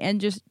be, and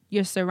just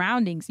your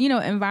surroundings. You know,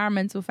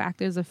 environmental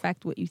factors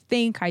affect what you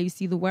think, how you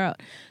see the world.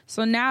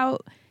 So now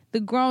the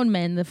grown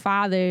men, the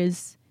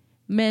fathers,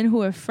 men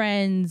who are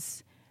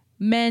friends,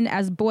 men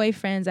as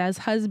boyfriends, as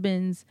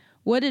husbands,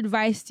 what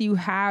advice do you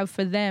have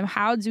for them?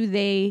 How do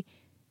they,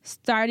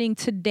 starting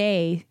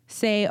today,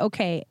 say,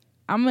 okay,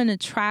 I'm going to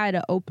try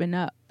to open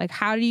up? Like,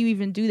 how do you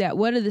even do that?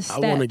 What are the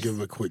steps? I want to give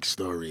a quick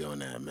story on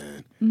that,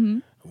 man. Mm-hmm.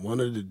 One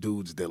of the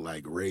dudes that,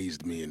 like,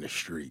 raised me in the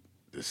street,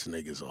 this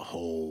nigga's a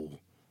whole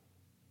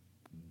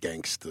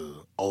gangster,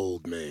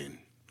 old man,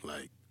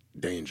 like,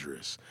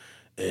 dangerous.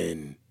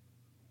 And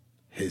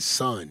his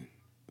son,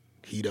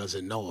 he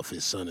doesn't know if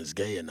his son is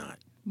gay or not.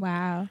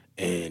 Wow.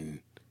 And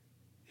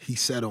he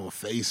said on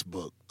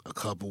Facebook a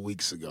couple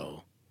weeks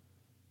ago,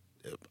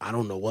 I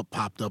don't know what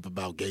popped up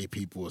about gay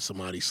people or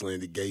somebody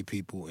slandered gay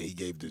people, and he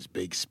gave this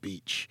big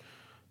speech.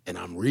 And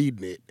I'm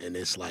reading it, and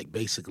it's like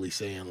basically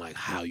saying like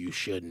how you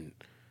shouldn't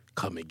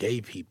come at gay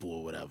people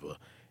or whatever.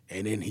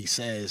 And then he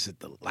says at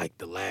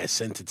the last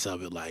sentence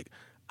of it, like,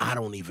 I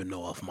don't even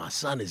know if my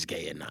son is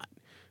gay or not.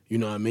 You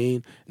know what I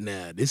mean?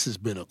 Now, this has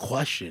been a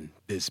question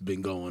that's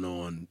been going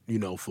on, you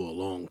know, for a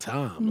long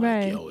time.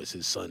 Right. Like, yo, is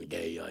his son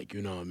gay? Like,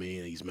 you know what I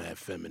mean? He's mad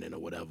feminine or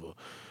whatever.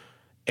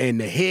 And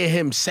to hear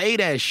him say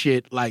that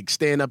shit, like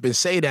stand up and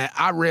say that,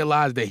 I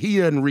realized that he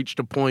hadn't reached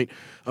the point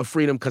of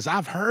freedom, because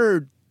I've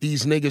heard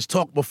these niggas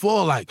talk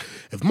before, like,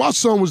 if my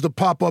son was to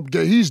pop up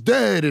gay, he's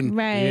dead. And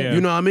Right.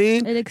 you know what I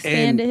mean? It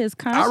expanded his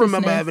I consciousness.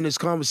 remember having this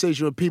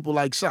conversation with people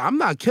like, son, I'm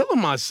not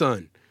killing my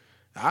son.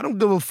 I don't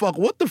give a fuck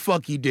what the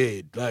fuck he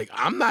did. Like,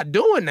 I'm not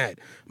doing that.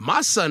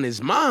 My son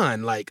is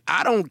mine. Like,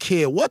 I don't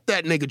care what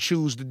that nigga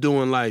choose to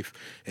do in life.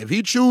 If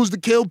he choose to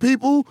kill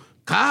people,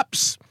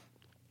 cops,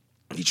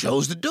 he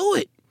chose to do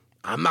it.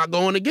 I'm not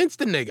going against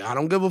the nigga. I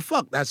don't give a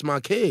fuck. That's my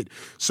kid.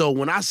 So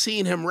when I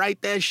seen him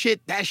write that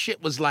shit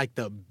was like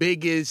the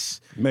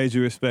biggest. Made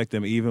you respect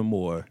him even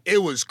more.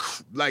 It was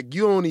like,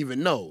 you don't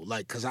even know.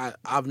 Like, because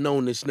I've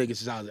known this nigga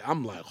since I was,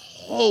 I'm like,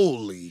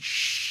 holy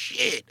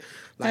shit.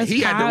 Like, That's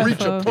he had to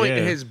reach a powerful. point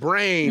in his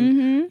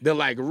brain that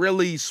like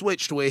really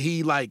switched, where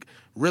he like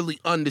really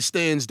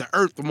understands the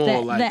earth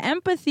more. The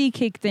empathy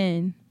kicked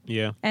in.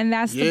 Yeah. And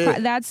that's Yeah.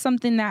 that's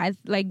something that,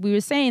 like we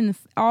were saying,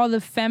 all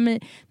the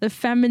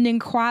feminine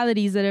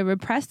qualities that are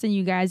repressed in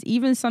you guys,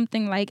 even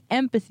something like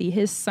empathy.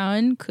 His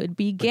son could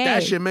be gay. But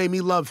that shit made me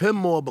love him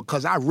more,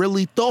 because I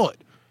really thought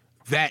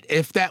that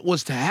if that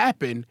was to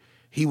happen,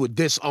 he would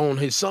disown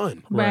his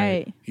son.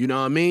 Right. You know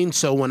what I mean?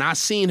 So when I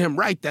seen him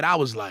write that, I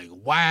was like,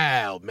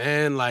 wow,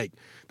 man, like,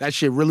 that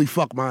shit really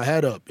fucked my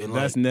head up. And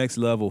That's like, next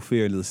level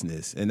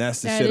fearlessness. And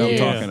that's the That shit I'm is.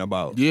 talking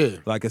about. Yeah.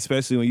 Like,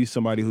 especially when you're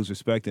somebody who's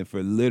respected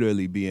for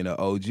literally being an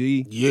OG.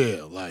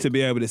 yeah, like, To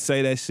be able to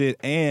say that shit.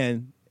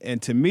 And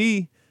to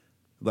me,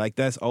 like,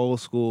 that's old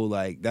school.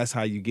 Like, that's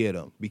how you get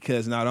them.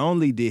 Because not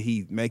only did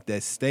he make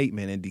that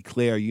statement and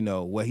declare, you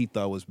know, what he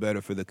thought was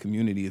better for the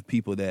community of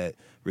people that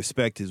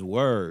respect his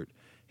word,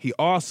 he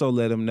also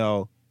let them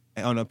know,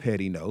 on a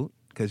petty note,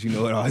 because you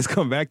know it always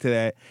come back to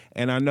that.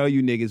 And I know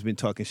you niggas been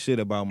talking shit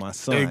about my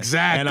son.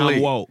 Exactly. And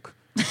I'm woke.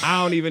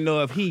 I don't even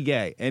know if he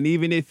gay. And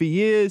even if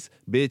he is,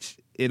 bitch,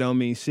 it don't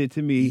mean shit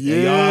to me. Yeah.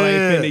 And y'all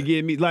ain't finna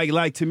get me.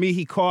 Like to me,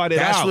 he called it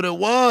out. that's what it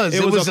was.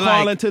 It was a like,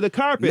 calling to the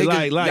carpet.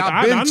 nigga, like y'all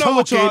I been know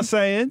what y'all talking.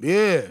 saying.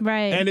 Yeah.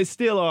 Right. And it's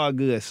still all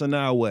good. So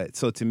now what?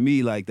 So to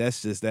me, like,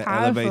 that's just, that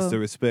Powerful. elevates the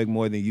respect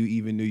more than you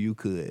even knew you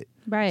could.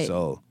 Right.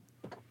 So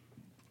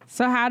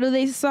how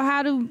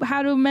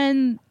do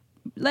men,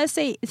 let's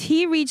say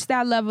he reached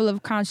that level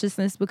of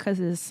consciousness because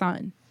of his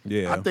son.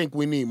 yeah. I think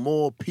we need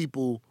more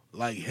people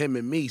like him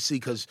and me. See,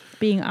 because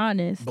being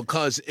honest.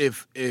 Because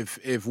if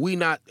we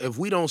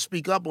don't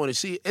speak up on it,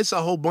 see, it's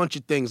a whole bunch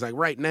of things. Like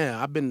right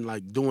now, I've been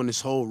like doing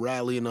this whole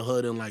rally in the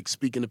hood and like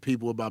speaking to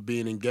people about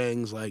being in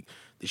gangs. Like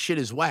the shit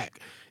is whack,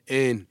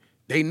 and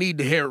they need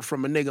to hear it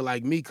from a nigga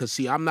like me. Cause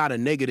see, I'm not a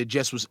nigga that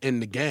just was in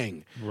the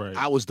gang. Right.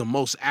 I was the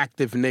most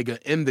active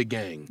nigga in the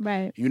gang.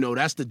 Right. You know,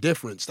 that's the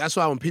difference. That's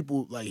why when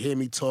people like hear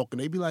me talking,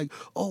 they be like,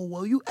 "Oh,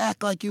 well, you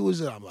act like you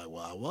was." I'm like,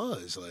 "Well, I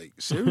was." Like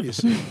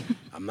seriously,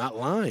 I'm not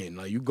lying.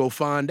 Like you go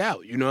find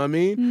out. You know what I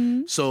mean?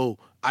 Mm-hmm. So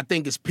I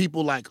think it's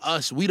people like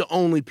us. We the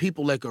only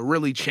people that could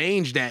really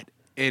change that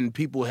in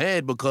people's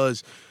head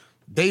because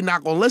they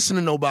not gonna listen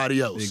to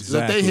nobody else.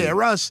 Exactly. If they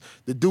hear us,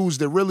 the dudes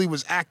that really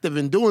was active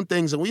in doing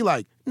things, and we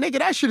like, nigga,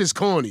 that shit is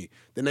corny.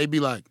 Then they be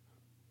like,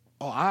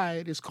 oh, all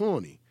right, it's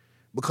corny.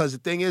 Because the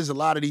thing is, a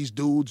lot of these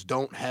dudes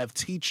don't have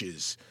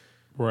teachers.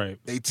 Right.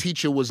 They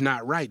teacher was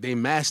not right. They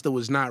master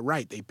was not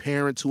right. They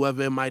parents,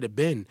 whoever it might have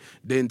been,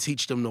 didn't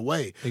teach them the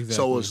way. Exactly.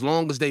 So as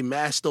long as they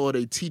master or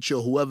they teacher,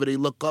 whoever they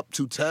look up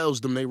to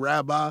tells them, they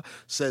rabbi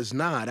says,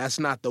 nah, that's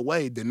not the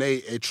way, then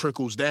it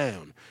trickles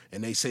down.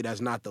 And they say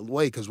that's not the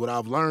way. Because what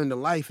I've learned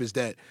in life is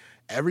that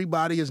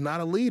everybody is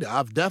not a leader.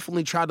 I've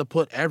definitely tried to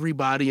put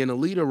everybody in a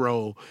leader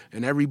role,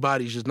 and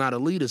everybody's just not a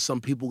leader. Some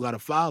people got to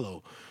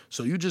follow.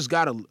 So you just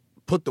got to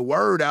put the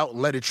word out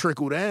and let it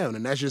trickle down,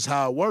 and that's just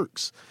how it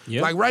works.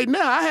 Yep. Like right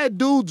now, I had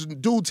dudes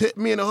hit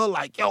me in the hood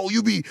like, yo,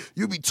 you be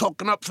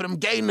talking up for them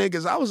gay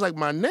niggas. I was like,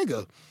 my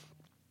nigga,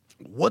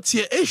 what's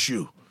your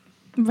issue?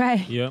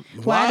 Right. Yep.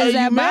 Why does are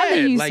that you bother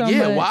mad? you like, so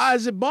yeah, much? why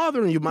is it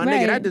bothering you, my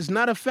Right. nigga? That does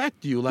not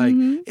affect you. Like,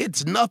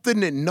 it's nothing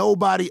that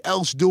nobody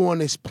else do on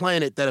this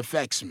planet that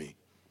affects me.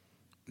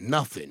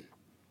 Nothing.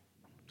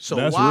 So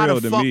That's why real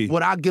the to fuck me.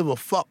 would I give a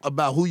fuck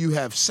about who you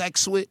have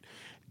sex with?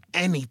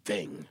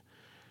 Anything.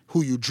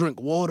 Who you drink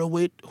water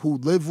with, who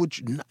live with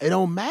you, it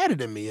don't matter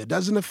to me. It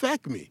doesn't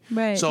affect me.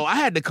 Right. So I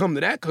had to come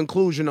to that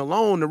conclusion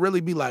alone to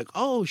really be like,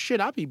 oh shit,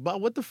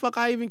 what the fuck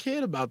I even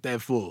cared about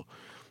that for?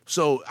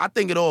 So I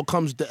think it all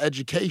comes to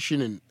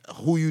education and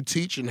who you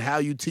teach and how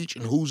you teach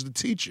and who's the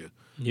teacher.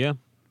 Yeah.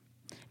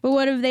 But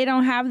what if they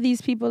don't have these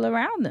people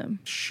around them?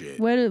 Shit.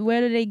 Where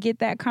do they get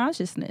that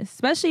consciousness?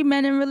 Especially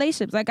men in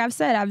relationships. Like I've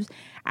said,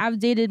 I've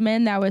dated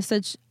men that were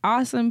such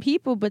awesome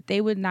people, but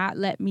they would not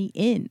let me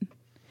in.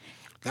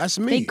 That's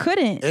me. They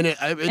couldn't. And it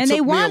And took they me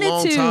a wanted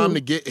long to. time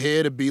to get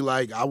here to be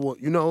like, I'm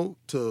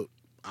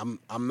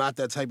not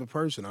that type of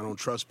person. I don't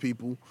trust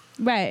people.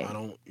 Right. I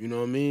don't, you know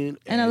what I mean?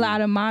 And a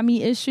lot of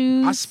mommy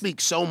issues. I speak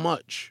so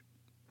much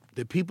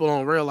that people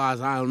don't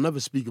realize I'll never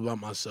speak about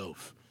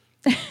myself.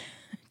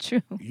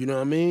 True. You know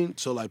what I mean?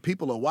 So like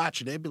people are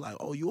watching, they be like,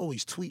 oh, you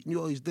always tweeting, you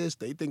always this.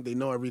 They think they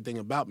know everything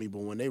about me, but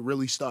when they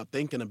really start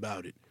thinking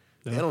about it,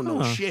 they don't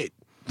know shit.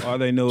 All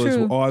they know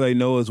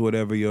True. is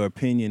whatever your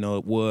opinion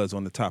was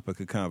on the topic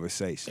of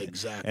conversation.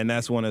 Exactly. And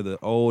that's one of the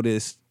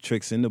oldest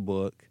tricks in the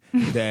book.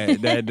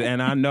 That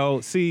and I know,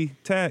 see,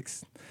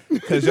 Tex,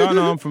 because y'all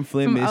know I'm from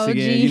Flint, From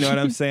Michigan. OG. You know what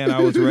I'm saying? I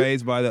was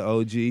raised by the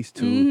OGs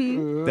too.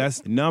 Mm-hmm.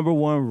 That's number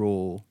one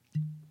rule.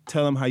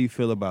 Tell them how you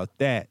feel about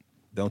that.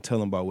 Don't tell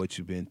them about what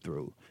you've been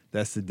through.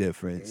 That's the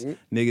difference.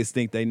 Niggas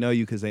think they know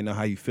you because they know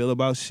how you feel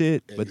about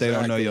shit, but they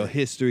don't know your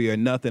history or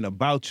nothing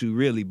about you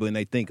really when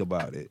they think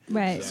about it.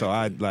 Right. So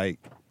I like,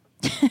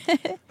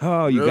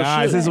 oh, you Real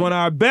guys, shit. this is one of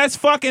our best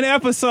fucking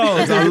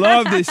episodes. I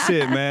love this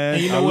shit, man.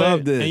 And you know I what?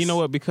 love this. And you know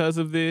what? Because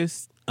of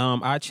this,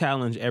 I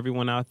challenge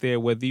everyone out there,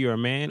 whether you're a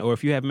man or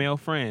if you have male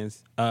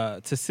friends,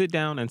 to sit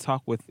down and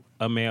talk with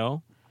a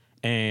male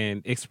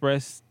and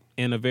express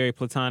in a very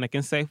platonic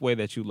and safe way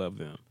that you love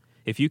them.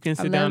 If you can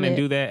sit down and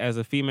do that as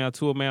a female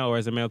to a male or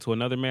as a male to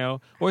another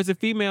male or as a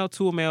female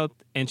to a male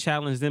and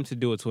challenge them to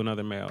do it to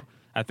another male,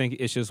 I think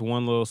it's just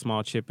one little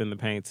small chip in the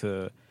paint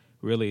to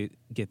really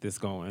get this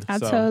going. I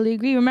totally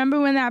agree. Remember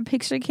when that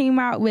picture came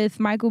out with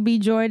Michael B.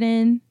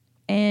 Jordan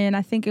and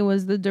I think it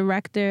was the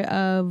director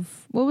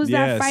of, what was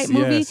that fight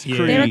movie? Yes,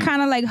 Yeah. They were Creed.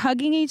 kind of like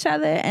hugging each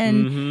other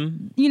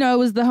and, you know, it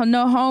was the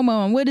no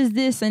homo and what is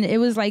this? And it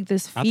was like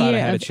this I thought it fear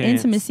had a of chance.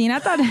 intimacy. And I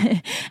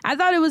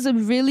thought it was a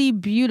really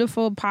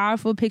beautiful,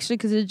 powerful picture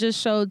because it just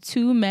showed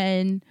two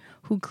men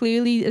who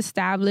clearly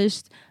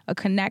established a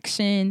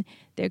connection.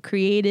 They're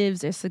creatives.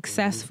 They're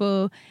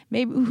successful.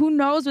 Maybe who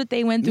knows what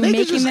they went through Niggas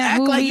making just that act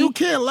movie. like you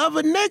can't love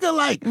a nigga.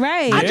 Like,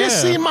 Right. I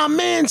just Yeah. seen my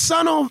man's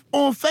son on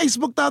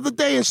Facebook the other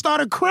day and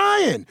started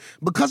crying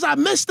because I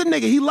missed the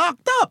nigga. He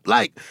locked up.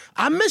 Like,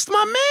 I missed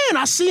my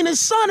man. I seen his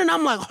son and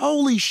I'm like,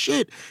 holy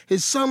shit.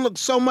 His son looks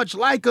so much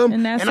like him.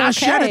 And that's I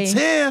shed a okay.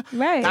 tear.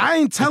 Right. I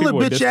ain't tell a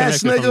people are bitch ass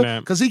disconnected from nigga that.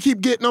 because he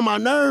keep getting on my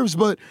nerves.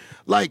 But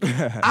like,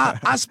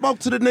 I spoke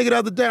to the nigga the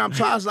other day. I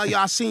was like, yo,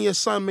 I seen your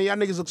son, man. Y'all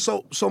niggas look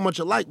so much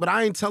alike. But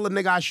I ain't tell a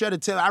nigga I shed a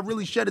tear. I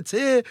really shed a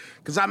tear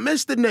because I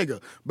missed the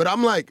nigga. But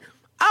I'm like,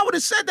 I would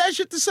have said that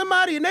shit to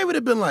somebody and they would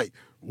have been like,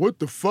 what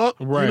the fuck?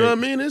 Right. You know what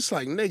I mean? It's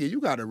like, nigga, you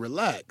gotta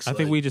relax. I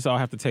think we just all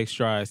have to take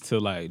strides to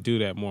like do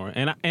that more.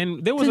 And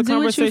there was To a do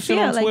what you conversation feel,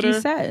 on like you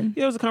Twitter. said. Yeah,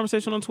 there was a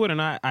conversation on Twitter,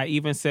 and I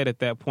even said at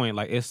that point,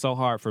 like, it's so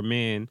hard for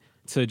men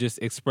to just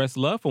express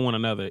love for one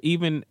another,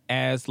 even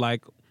as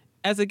like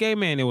as a gay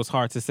man, it was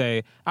hard to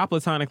say I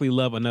platonically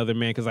love another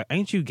man because like,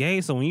 ain't you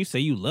gay? So when you say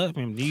you love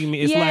him, do you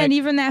mean it's like and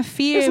even that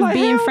fear it's of like,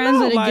 being hell friends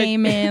no. with a Like, gay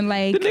man,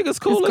 like the nigga's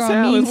cool it's as gonna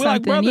hell. mean We're like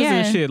something. brothers Yeah.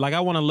 and shit. Like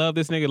I want to love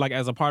this nigga like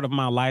as a part of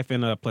my life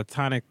in a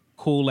platonic,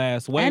 cool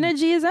ass way.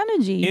 Energy is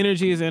energy.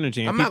 Energy is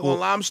energy. And I'm not gonna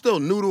lie, I'm still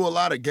new to a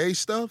lot of gay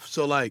stuff.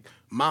 So like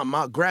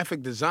my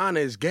graphic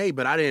designer is gay,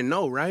 but I didn't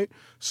know, right?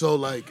 So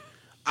like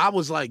I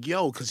was like,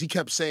 yo, because he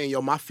kept saying,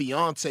 yo, my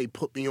fiance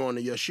put me on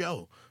to your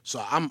show.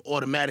 So I'm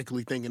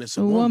automatically thinking it's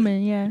a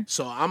woman. Yeah.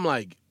 So I'm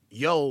like,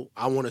 yo,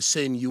 I want to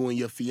send you and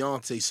your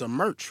fiance some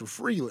merch for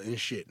free and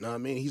shit. Know what I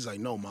mean? He's like,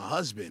 no, my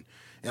husband.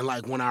 And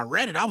like when I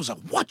read it, I was like,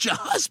 what, your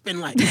husband?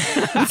 Like,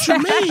 what you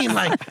mean?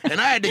 Like, and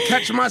I had to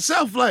catch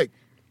myself like,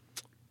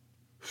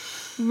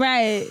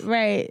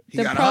 Right. he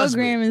The got a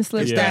husband. programming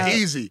slipped It's that out.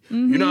 easy. You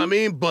know what I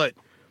mean? But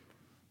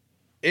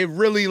it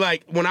really,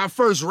 like, when I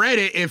first read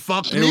it, it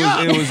fucked me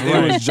up. It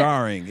was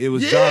jarring. It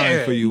was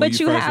jarring for you when But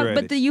you you first have, read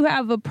but it. you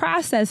have a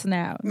process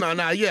now.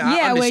 I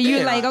Yeah, where you're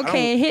understand. like, I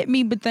okay, it hit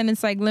me, but then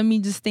it's like, let me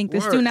just think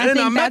this Word. through. And I then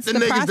think I met that's the the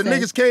niggas. process. The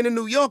niggas came to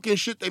New York and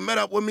shit. They met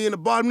up with me in the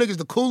bar. Them niggas,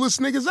 the coolest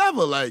niggas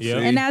ever. Like,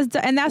 And that's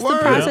the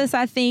Word. process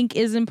I think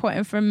is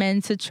important for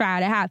men to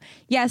try to have.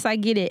 Yes, I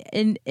get it.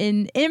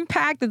 In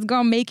impact, it's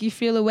gonna make you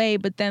feel away,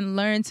 but then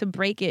learn to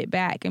break it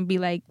back and be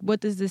like, what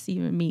does this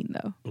even mean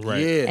though?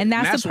 Right. Yeah, And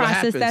that's the what process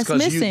happens, that's 'cause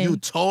missing. You're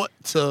taught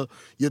that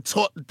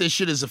this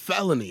shit is a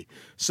felony.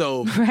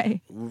 So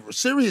Right.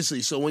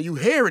 seriously, so when you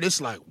hear it,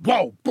 it's like,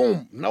 whoa,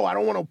 boom. No, I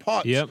don't want no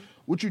parts. Yep.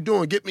 What you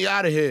doing? Get me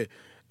out of here.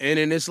 And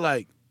then it's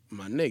like,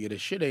 my nigga,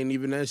 this shit ain't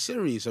even that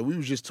serious. So we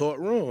was just taught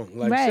wrong.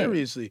 Like, Right.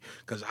 seriously.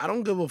 Because I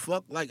don't give a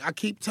fuck. Like, I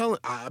keep telling,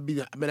 I've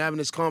been having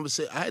this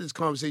conversation. I had this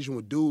conversation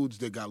with dudes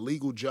that got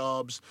legal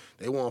jobs.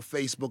 They were on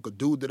Facebook. A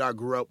dude that I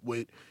grew up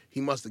with,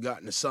 he must have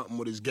gotten into something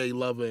with his gay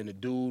lover, and the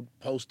dude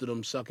posted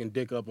him sucking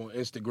dick up on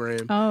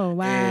Instagram. Oh,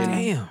 wow.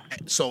 And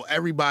so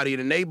everybody in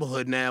the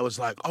neighborhood now is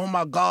like, oh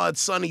my God,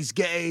 Sonny's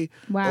gay,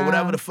 Wow. or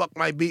whatever the fuck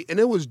might be. And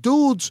it was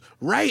dudes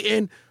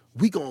writing,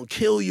 we gonna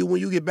kill you when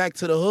you get back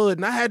to the hood.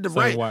 And I had to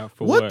write,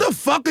 for what what? the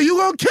fuck are you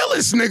gonna kill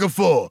this nigga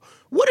for?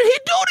 What did he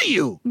do to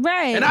you?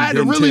 Right. And I had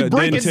to really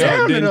break it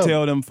down to Didn't them.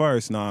 tell them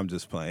first. No, I'm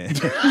just playing.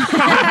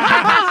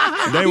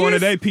 They wanted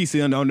their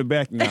PC on the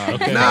back. Nah,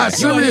 Nah,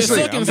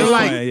 seriously. I'm And just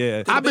like, playing,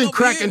 yeah. I've been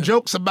cracking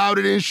jokes about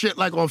it and shit,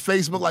 like on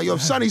Facebook, like, yo,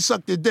 Sonny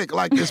sucked your dick,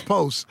 like this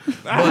post. But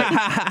like,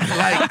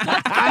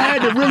 I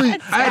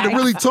had to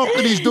really talk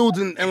to these dudes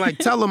and like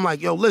tell them,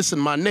 like, yo, listen,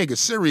 my nigga,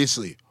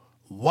 seriously,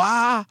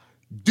 why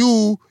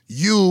do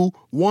you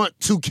want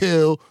to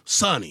kill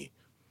Sonny?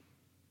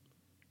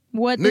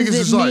 What Niggas does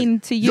is it like, mean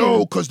to you?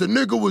 yo, cause the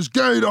nigga was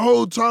gay the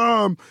whole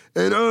time,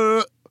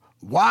 and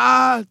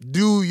why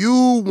do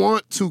you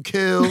want to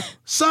kill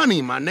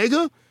Sonny, my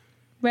nigga?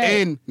 Right.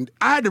 And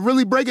I had to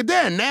really break it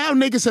down. Now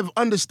niggas have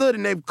understood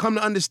and they've come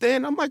to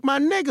understand. I'm like, my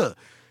nigga,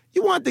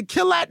 you want to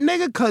kill that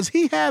nigga because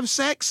he have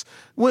sex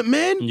with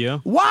men? Yeah.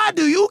 Why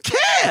do you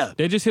care?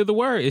 They just hear the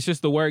word. It's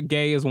just the word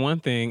gay is one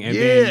thing, and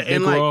Yeah, then they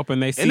and grow like- up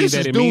and they see and this that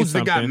is it means dudes that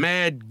something. got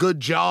mad good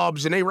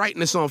jobs and they writing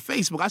this on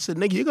Facebook. I said,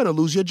 nigga, you're gonna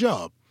lose your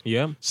job.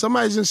 Yeah.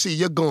 Somebody's gonna see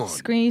you're gone.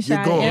 Screenshot,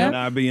 You're gone. yeah.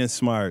 Not being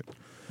smart.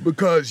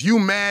 Because you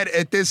mad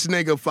at this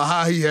nigga for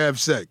how he have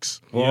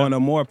sex. Well, on a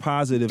more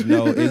positive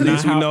note, at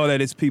least we know that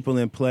it's people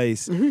in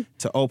place Mm-hmm.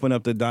 to open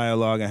up the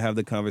dialogue and have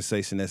the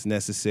conversation that's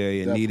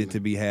necessary and needed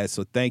to be had.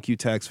 So thank you,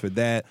 Tax, for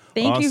that.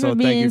 Thank you also, for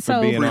being thank you for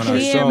so being on our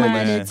clear show, minded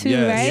man. too,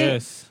 yes. right?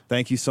 Yes.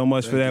 Thank you so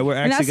much for that. We're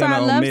And actually that's why I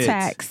going to love omit.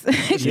 Tax.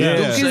 Yeah.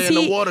 Dude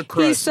saying the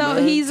watercress, he's so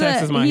man. he's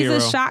Tax is my he's hero.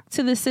 a shock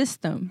to the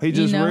system. He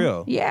just you know?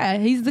 real. Yeah,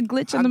 he's the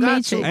glitch in I the got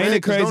matrix. you, Ain't man,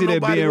 it 'cause crazy don't that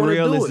nobody being wanna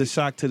real do is it. the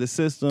shock to the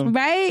system?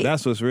 Right?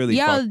 That's what's really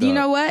Yo, fucked you up.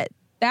 know what?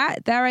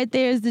 That right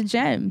there is the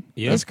gem.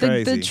 Yeah. It's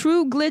That's the crazy.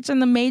 true glitch in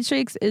the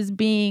matrix is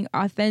being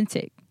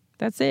authentic.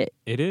 That's it.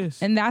 It is.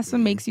 And that's what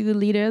makes you the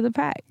leader of the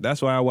pack.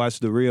 That's why I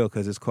watch The Real,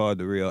 because it's called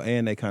The Real.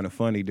 And they kind of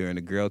funny during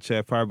the girl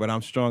chat part, but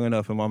I'm strong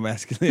enough in my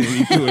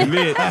masculinity to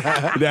admit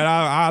that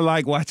I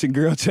like watching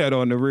girl chat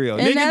on The Real.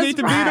 And Niggas that's need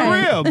to right. be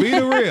the real. Be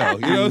the real.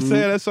 You know what I'm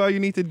saying? That's all you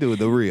need to do.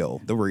 The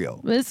real. The real.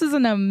 This is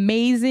an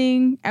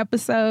amazing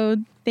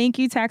episode. Thank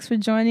you, Tax, for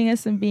joining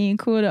us and being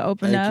cool to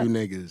open up.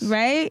 Thank you, niggas.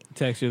 Right?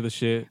 Text you the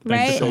shit. Right.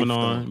 Thanks for coming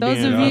on. Those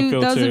being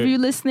of unfiltered. you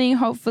listening,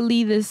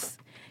 hopefully this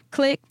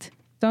clicked.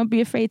 Don't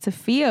be afraid to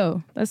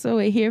feel. That's what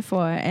we're here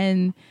for.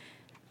 And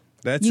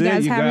That's You it,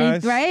 guys you have any-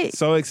 guys. right?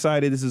 So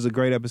excited. This is a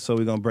great episode.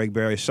 We're going to break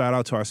barriers. Shout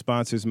out to our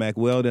sponsors, Mac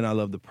Weldon. I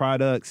love the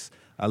products.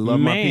 I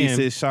love my Man.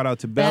 pieces. Shout out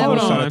to Hold Bevel.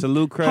 Shout on. out to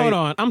Luke Craig. Hold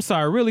on. I'm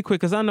sorry, really quick,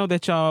 because I know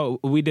that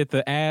we did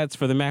the ads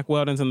for the Mac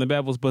Weldons and the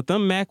Bevels, but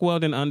them Mac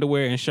Weldon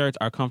underwear and shirts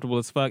are comfortable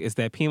as fuck. It's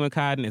that Pima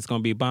cotton. It's going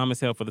to be bomb as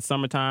hell for the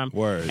summertime.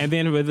 Word. And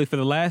then really for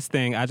the last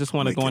thing, I just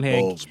want to Make go your ahead.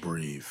 balls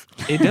breathe.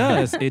 It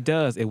does. It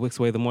does. It wicks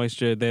away the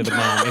moisture. They're the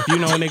bomb. If you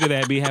know a nigga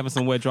that be having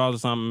some wet drawers or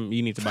something,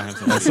 you need to buy him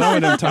some. Some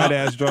of them tight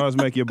ass drawers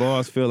make your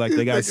balls feel like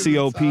they got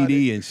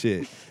COPD and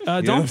shit. You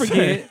know Don't what I'm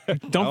saying?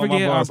 forget, don't I want my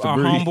forget our balls to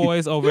breathe.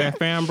 homeboys over at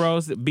Fan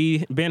Bros.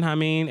 Be Ben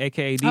Hameen,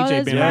 aka DJ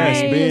that's Ben right.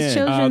 Hameen. His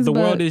children's The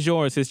book. World Is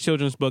Yours, his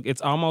children's book.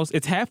 It's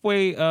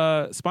halfway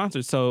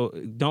sponsored, so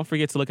don't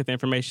forget to look at the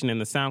information in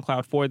the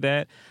SoundCloud for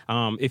that.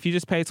 If you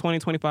just pay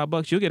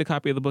 $20-$25, you'll get a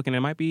copy of the book, and it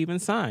might be even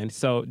signed.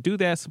 So do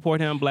that,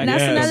 support him. Black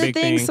That's Yes. another Big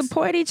thing. things.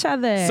 Support each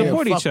other.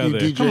 Support Yeah, each fuck you, other.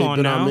 DJ, Come on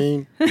but now. I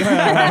mean,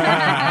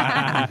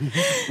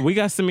 We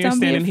got Samir Don't be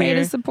standing afraid here.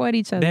 to support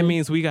each other. That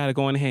means we got to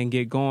go in ahead and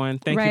get going.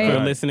 Thank you Right. for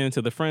listening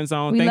to the Friend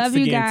Zone. We Thanks love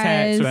you again, guys.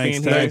 Tax, for Thanks,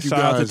 being here. Thank you Shout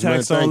out guys, to man.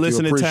 Taxstone. Thank you.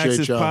 Listen to Appreciate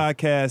Tax's y'all.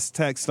 podcast,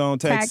 Taxstone,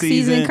 Tax Tax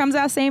season season. comes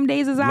out same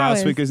days as ours.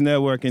 Loudspeakers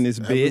Network in this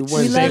Every bitch.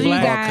 Wednesday, love you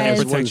Black guys.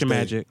 and protect your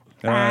Wednesday. magic.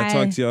 All right, Bye.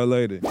 talk to y'all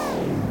later.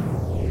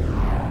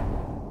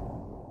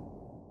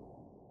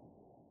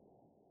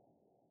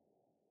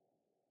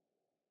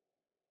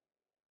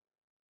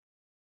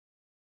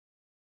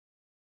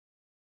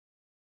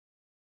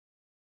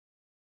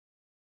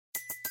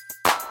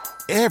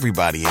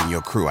 Everybody in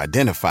your crew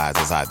identifies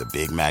as either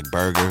Big Mac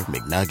Burger,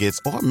 McNuggets,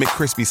 or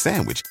McCrispy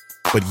Sandwich.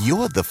 But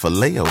you're the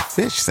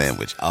Filet-O-Fish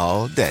Sandwich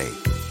all day.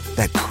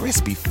 That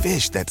crispy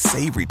fish, that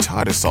savory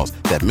tartar sauce,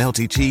 that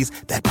melty cheese,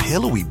 that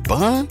pillowy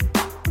bun.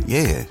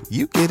 Yeah,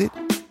 you get it.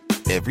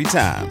 Every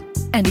time.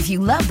 And if you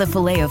love the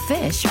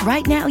Filet-O-Fish,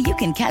 right now you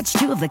can catch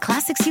two of the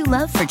classics you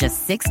love for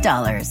just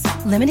 $6.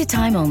 Limited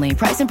time only.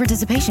 Price and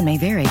participation may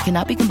vary.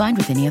 Cannot be combined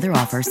with any other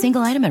offer.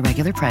 Single item at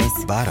regular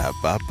price.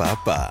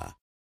 Ba-da-ba-ba-ba.